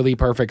actually a really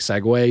perfect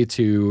segue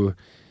to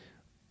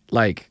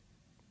like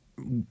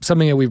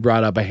something that we've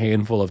brought up a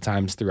handful of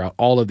times throughout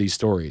all of these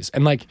stories.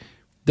 And like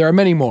there are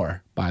many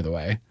more, by the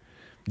way.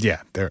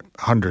 Yeah, there are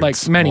hundreds.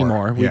 Like many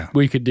more. Yeah.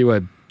 We could do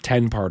a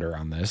 10-parter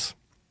on this.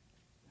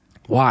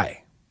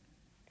 Why?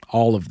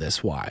 All of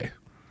this, why?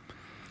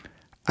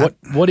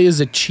 What is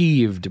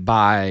achieved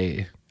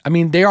by, I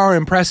mean, they are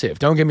impressive.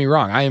 Don't get me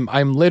wrong.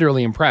 I'm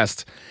literally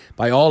impressed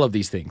by all of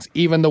these things.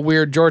 Even the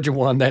weird Georgia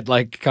one that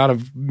like kind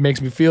of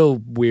makes me feel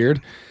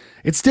weird.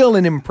 It's still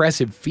an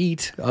impressive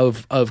feat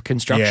of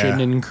construction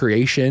and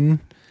creation.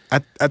 I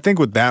think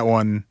with that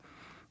one,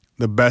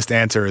 the best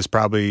answer is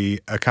probably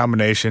a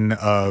combination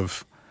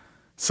of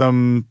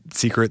some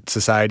secret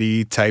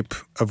society type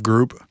of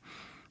group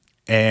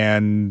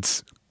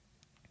and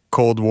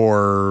Cold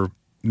War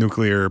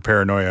nuclear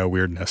paranoia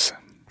weirdness.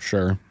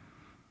 Sure.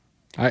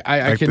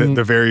 I Like can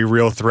the very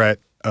real threat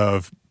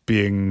of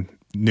being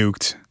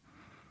nuked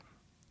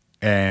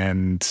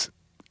and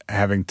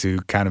having to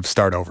kind of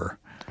start over.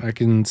 I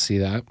can see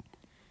that.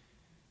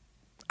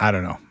 I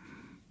don't know.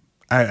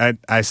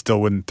 I still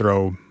wouldn't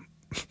throw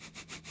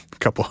a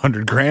couple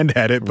 $100,000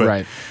 at it, but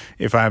Right.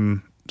 if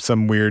I'm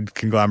some weird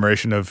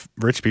conglomeration of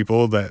rich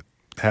people that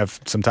have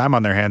some time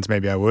on their hands,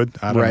 maybe I would.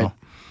 I don't know.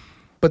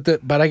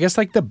 But I guess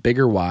like the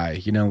bigger why,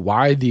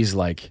 why these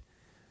like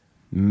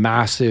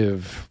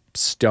massive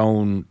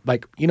stone,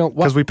 like, what?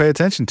 Because we pay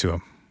attention to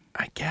them.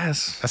 I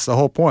guess. That's the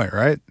whole point,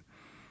 right?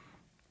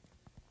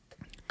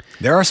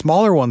 There are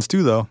smaller ones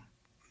too, though.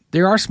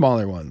 There are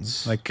smaller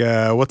ones. Like,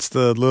 what's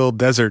the little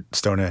desert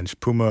Stonehenge?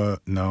 Puma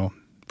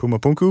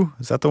Punku?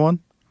 Is that the one?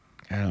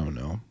 I don't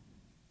know.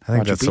 I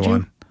think Machu that's Picchu? the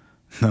one.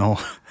 No.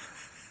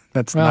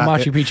 That's Well, not.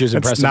 Machu Picchu is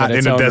that's impressive not in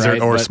its in a own desert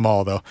right, or but-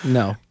 small, though.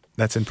 No.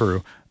 That's in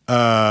Peru.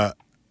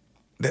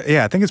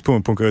 Yeah, I think it's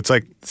Puma Punku. It's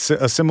like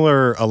a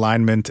similar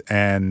alignment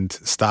and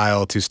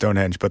style to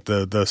Stonehenge, but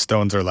the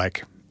stones are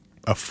like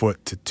a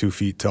foot to 2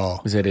 feet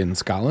tall. Is it in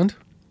Scotland?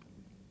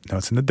 No,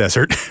 it's in the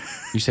desert.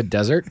 You said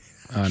desert?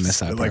 Oh, I missed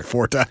that Like part.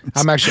 4 times.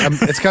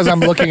 It's because I'm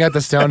looking at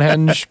the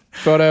Stonehenge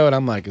photo and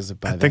I'm like, is it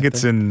by I think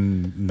it's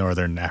in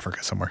northern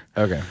Africa somewhere.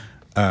 Okay.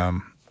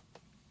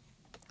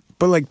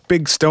 But like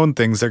big stone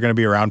things, they're going to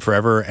be around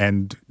forever,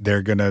 and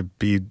they're going to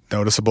be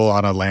noticeable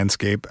on a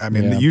landscape. I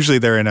mean, Yeah. usually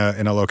they're in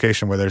a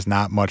location where there's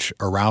not much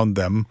around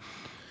them.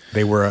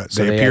 They they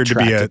appeared to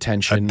be attract a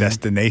attention.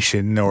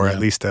 destination, or Yeah. at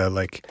least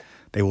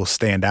they will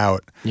stand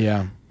out,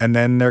 Yeah. and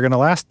then they're going to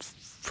last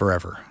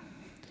forever.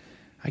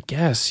 I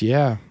guess,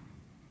 yeah.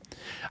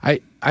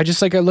 I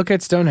just like I look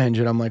at Stonehenge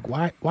and I'm like,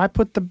 why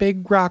put the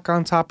big rock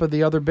on top of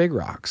the other big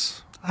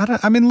rocks?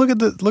 I mean, look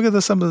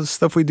at some of the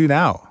stuff we do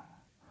now.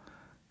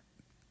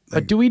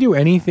 But do we do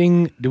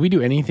anything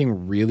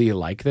really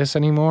like this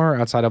anymore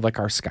outside of like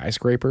our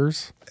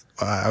skyscrapers?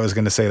 I was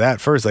going to say that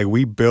first. Like,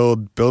 we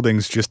build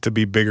buildings just to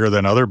be bigger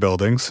than other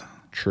buildings.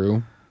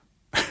 True.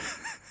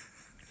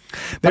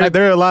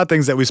 There are a lot of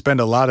things that we spend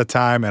a lot of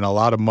time and a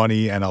lot of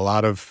money and a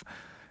lot of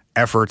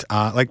effort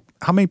on. Like,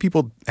 how many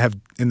people have,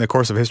 in the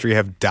course of history,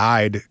 have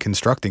died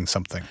constructing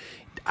something?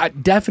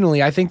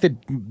 Definitely. I think that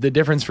the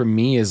difference for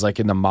me is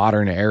like in the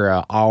modern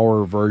era,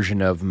 our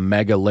version of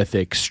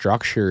megalithic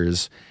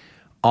structures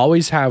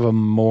always have a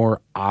more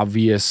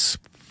obvious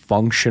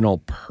functional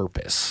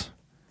purpose.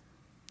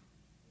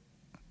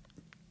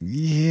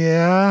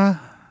 Yeah.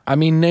 I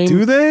mean,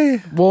 Do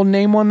they? Well,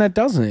 name one that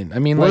doesn't. I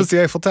mean, What like, does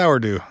the Eiffel Tower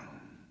do?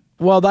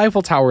 well, the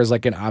Eiffel Tower is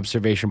like an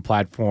observation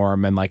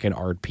platform and like an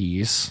art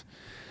piece.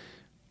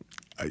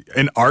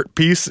 An art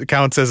piece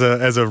counts as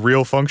a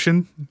real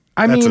function?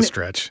 That's a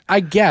stretch.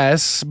 I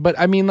guess, but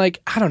I mean, like,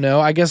 I don't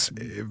know. I guess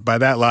By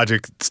that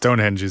logic,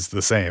 Stonehenge is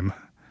the same,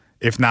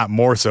 if not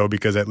more so,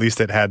 because at least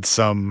it had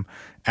some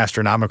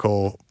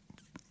astronomical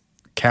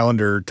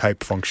calendar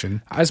type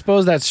function. I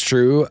suppose that's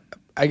true.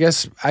 I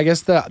guess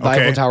the Okay.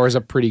 Eiffel Tower is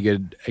a pretty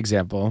good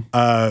example.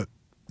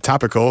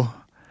 Topical.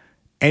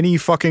 Any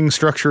fucking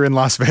structure in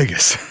Las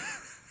Vegas.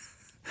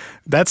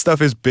 That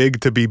stuff is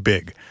big to be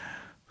big.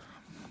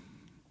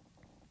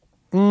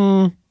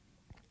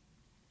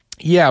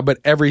 Yeah, but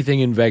everything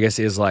in Vegas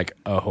is like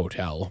a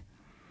hotel.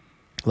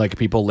 Like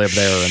people live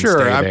there and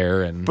stay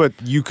there, and but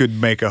you could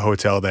make a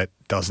hotel that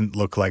doesn't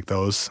look like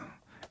those,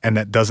 and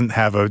that doesn't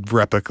have a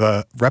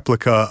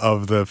replica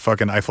of the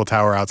fucking Eiffel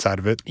Tower outside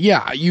of it.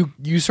 yeah, you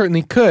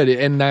certainly could,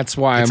 and that's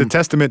why It's I'm a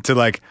testament to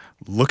like,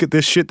 look at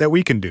this shit that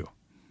we can do.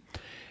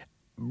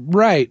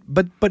 right.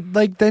 But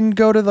like then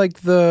go to like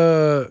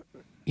the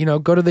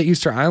go to the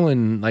Easter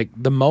Island. Like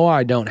the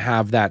Moai don't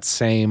have that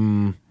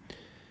same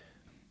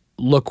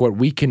look what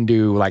we can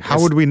do. Like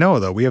How would we know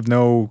though? We have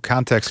no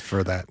context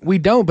for that. we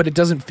don't, but it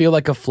doesn't feel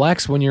like a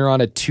flex when you're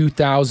on a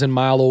 2,000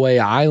 mile away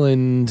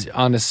island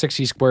on a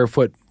 60 square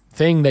foot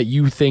thing that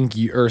you think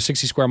or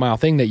 60 square mile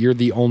thing that you're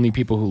the only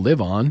people who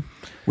live on.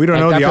 We don't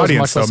Like, know that the feels audience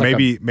much though. less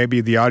like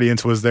Maybe the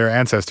audience was their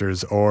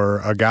ancestors or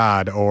a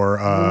god or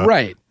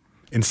Right.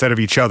 instead of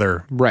each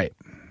other Right.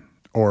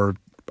 or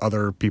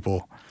other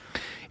people.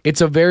 It's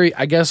a very,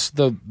 I guess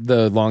the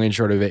long and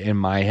short of it in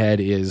my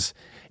head is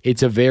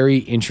it's a very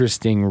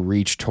interesting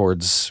reach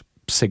towards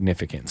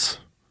significance.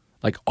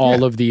 Like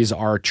all of these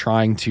are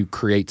trying to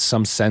create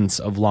some sense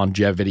of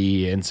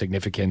longevity and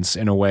significance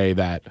in a way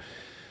that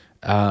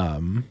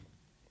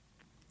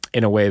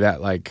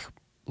like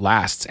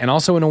lasts, and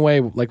also in a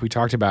way like we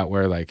talked about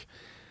where like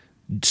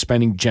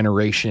spending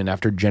generation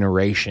after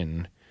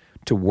generation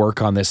to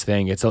work on this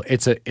thing. It's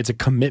a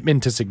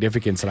commitment to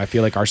significance that I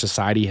feel like our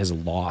society has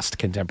lost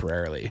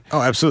contemporarily.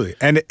 Oh, absolutely.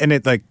 And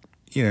it like,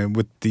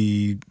 with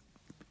the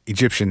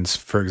Egyptians,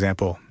 for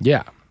example.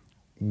 Yeah.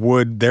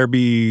 Would there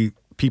be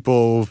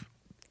people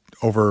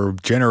over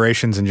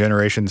generations and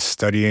generations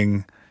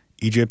studying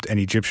Egypt and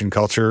Egyptian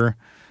culture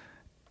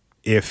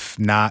if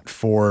not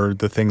for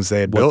the things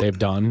they had built? What they've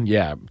done?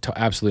 Yeah,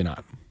 absolutely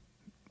not.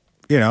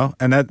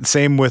 And that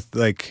same with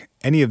like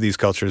any of these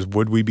cultures.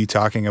 Would we be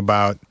talking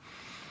about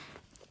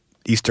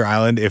Easter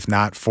Island if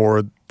not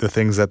for the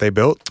things that they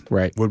built?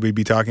 Right. Would we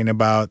be talking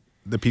about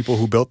the people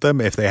who built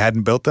them if they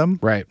hadn't built them?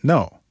 Right.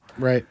 No.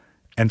 Right.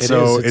 And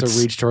so it's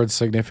a reach towards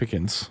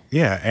significance.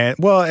 Yeah,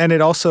 and it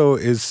also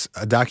is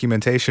a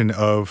documentation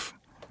of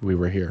We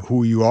were here.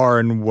 who you are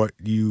and what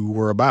you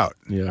were about.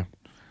 Yeah.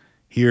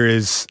 Here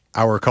is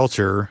our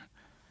culture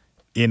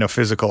in a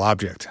physical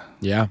object.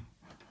 Yeah.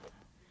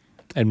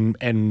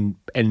 And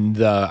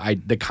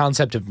the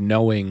concept of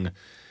knowing,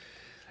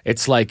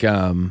 it's like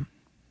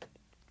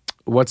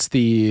what's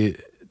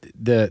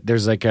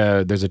there's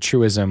a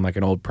truism, like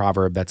an old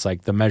proverb that's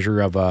like the measure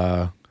of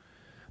a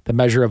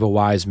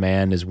wise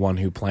man is one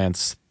who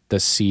plants the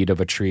seed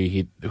of a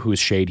tree whose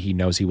shade he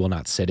knows he will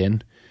not sit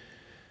in.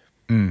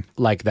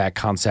 Like that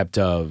concept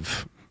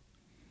of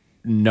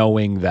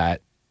knowing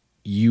that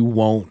you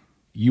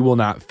will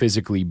not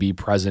physically be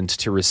present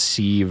to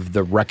receive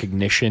the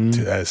recognition.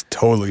 That is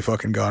totally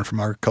fucking gone from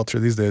our culture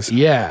these days.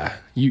 Yeah.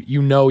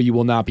 You know you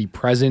will not be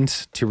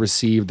present to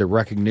receive the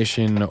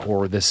recognition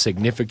or the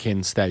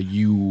significance that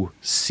you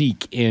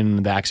seek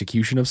in the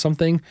execution of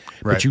something.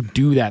 Right. But you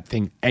do that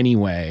thing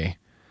anyway,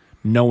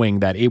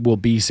 knowing that it will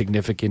be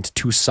significant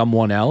to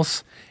someone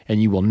else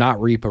and you will not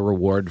reap a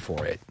reward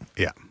for it.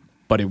 Yeah.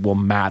 But it will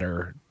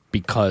matter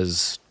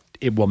because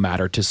it will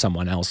matter to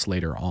someone else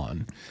later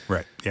on.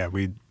 Right. Yeah,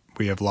 we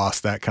have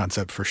lost that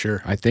concept for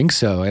sure. I think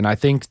so. And I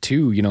think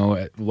too,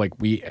 like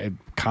we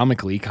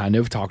comically kind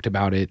of talked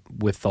about it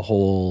with the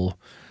whole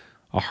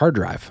a hard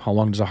drive. How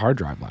long does a hard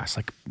drive last?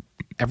 Like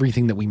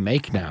everything that we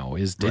make now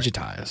is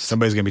digitized. Right.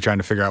 Somebody's going to be trying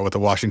to figure out what the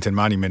Washington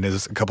Monument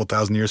is a couple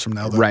thousand years from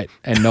now. Though. Right.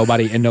 And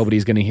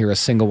nobody's going to hear a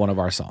single one of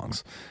our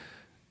songs.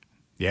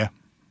 Yeah.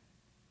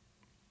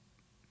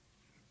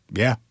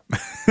 Yeah.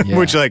 Yeah.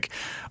 Which like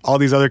all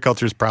these other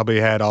cultures probably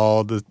had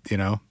all the,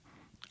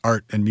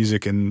 art and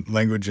music and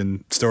language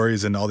and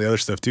stories and all the other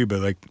stuff too. But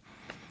like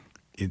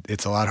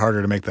it's a lot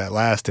harder to make that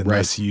last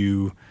unless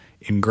you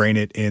ingrain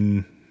it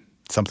in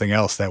something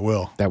else that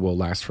will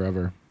last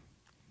forever.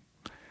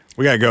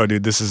 We got to go,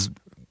 dude. This is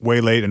way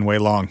late and way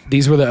long.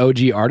 These were the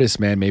OG artists,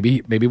 man.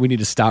 Maybe we need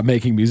to stop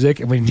making music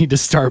and we need to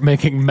start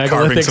making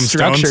megalithic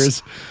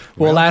structures.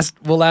 We'll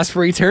last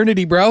for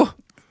eternity, bro.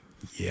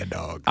 Yeah,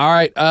 dog. All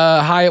right.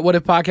 Hi at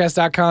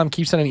whatifpodcast.com.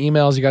 Keep sending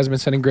emails. You guys have been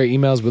sending great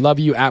emails. We love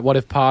you at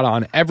whatifpod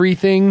on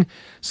everything.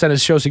 Send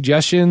us show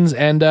suggestions.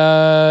 And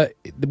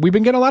we've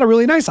been getting a lot of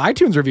really nice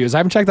iTunes reviews. I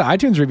haven't checked the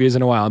iTunes reviews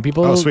in a while. And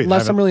people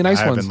left some really nice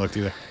ones. I haven't looked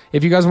either.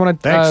 If you guys want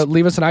to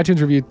leave us an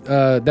iTunes review,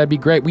 that'd be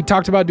great. We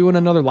talked about doing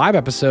another live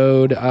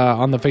episode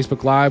on the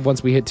Facebook Live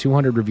once we hit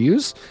 200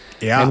 reviews.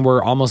 Yeah. And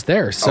we're almost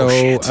there. So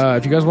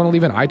if you guys want to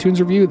leave an iTunes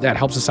review, that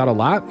helps us out a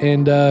lot.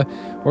 And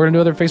we're going to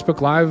do another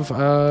Facebook Live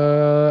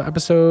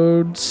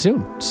episode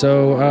soon.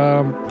 So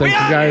thank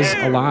you guys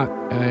a lot.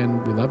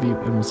 And we love you.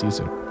 And we'll see you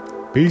soon.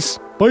 Peace.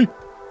 Bye.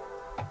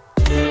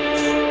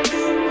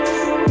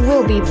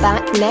 We'll be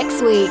back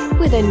next week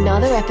with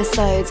another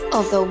episode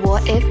of the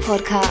What If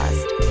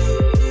Podcast.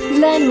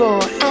 Learn more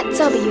at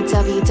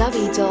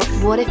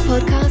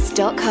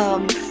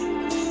www.whatifpodcast.com.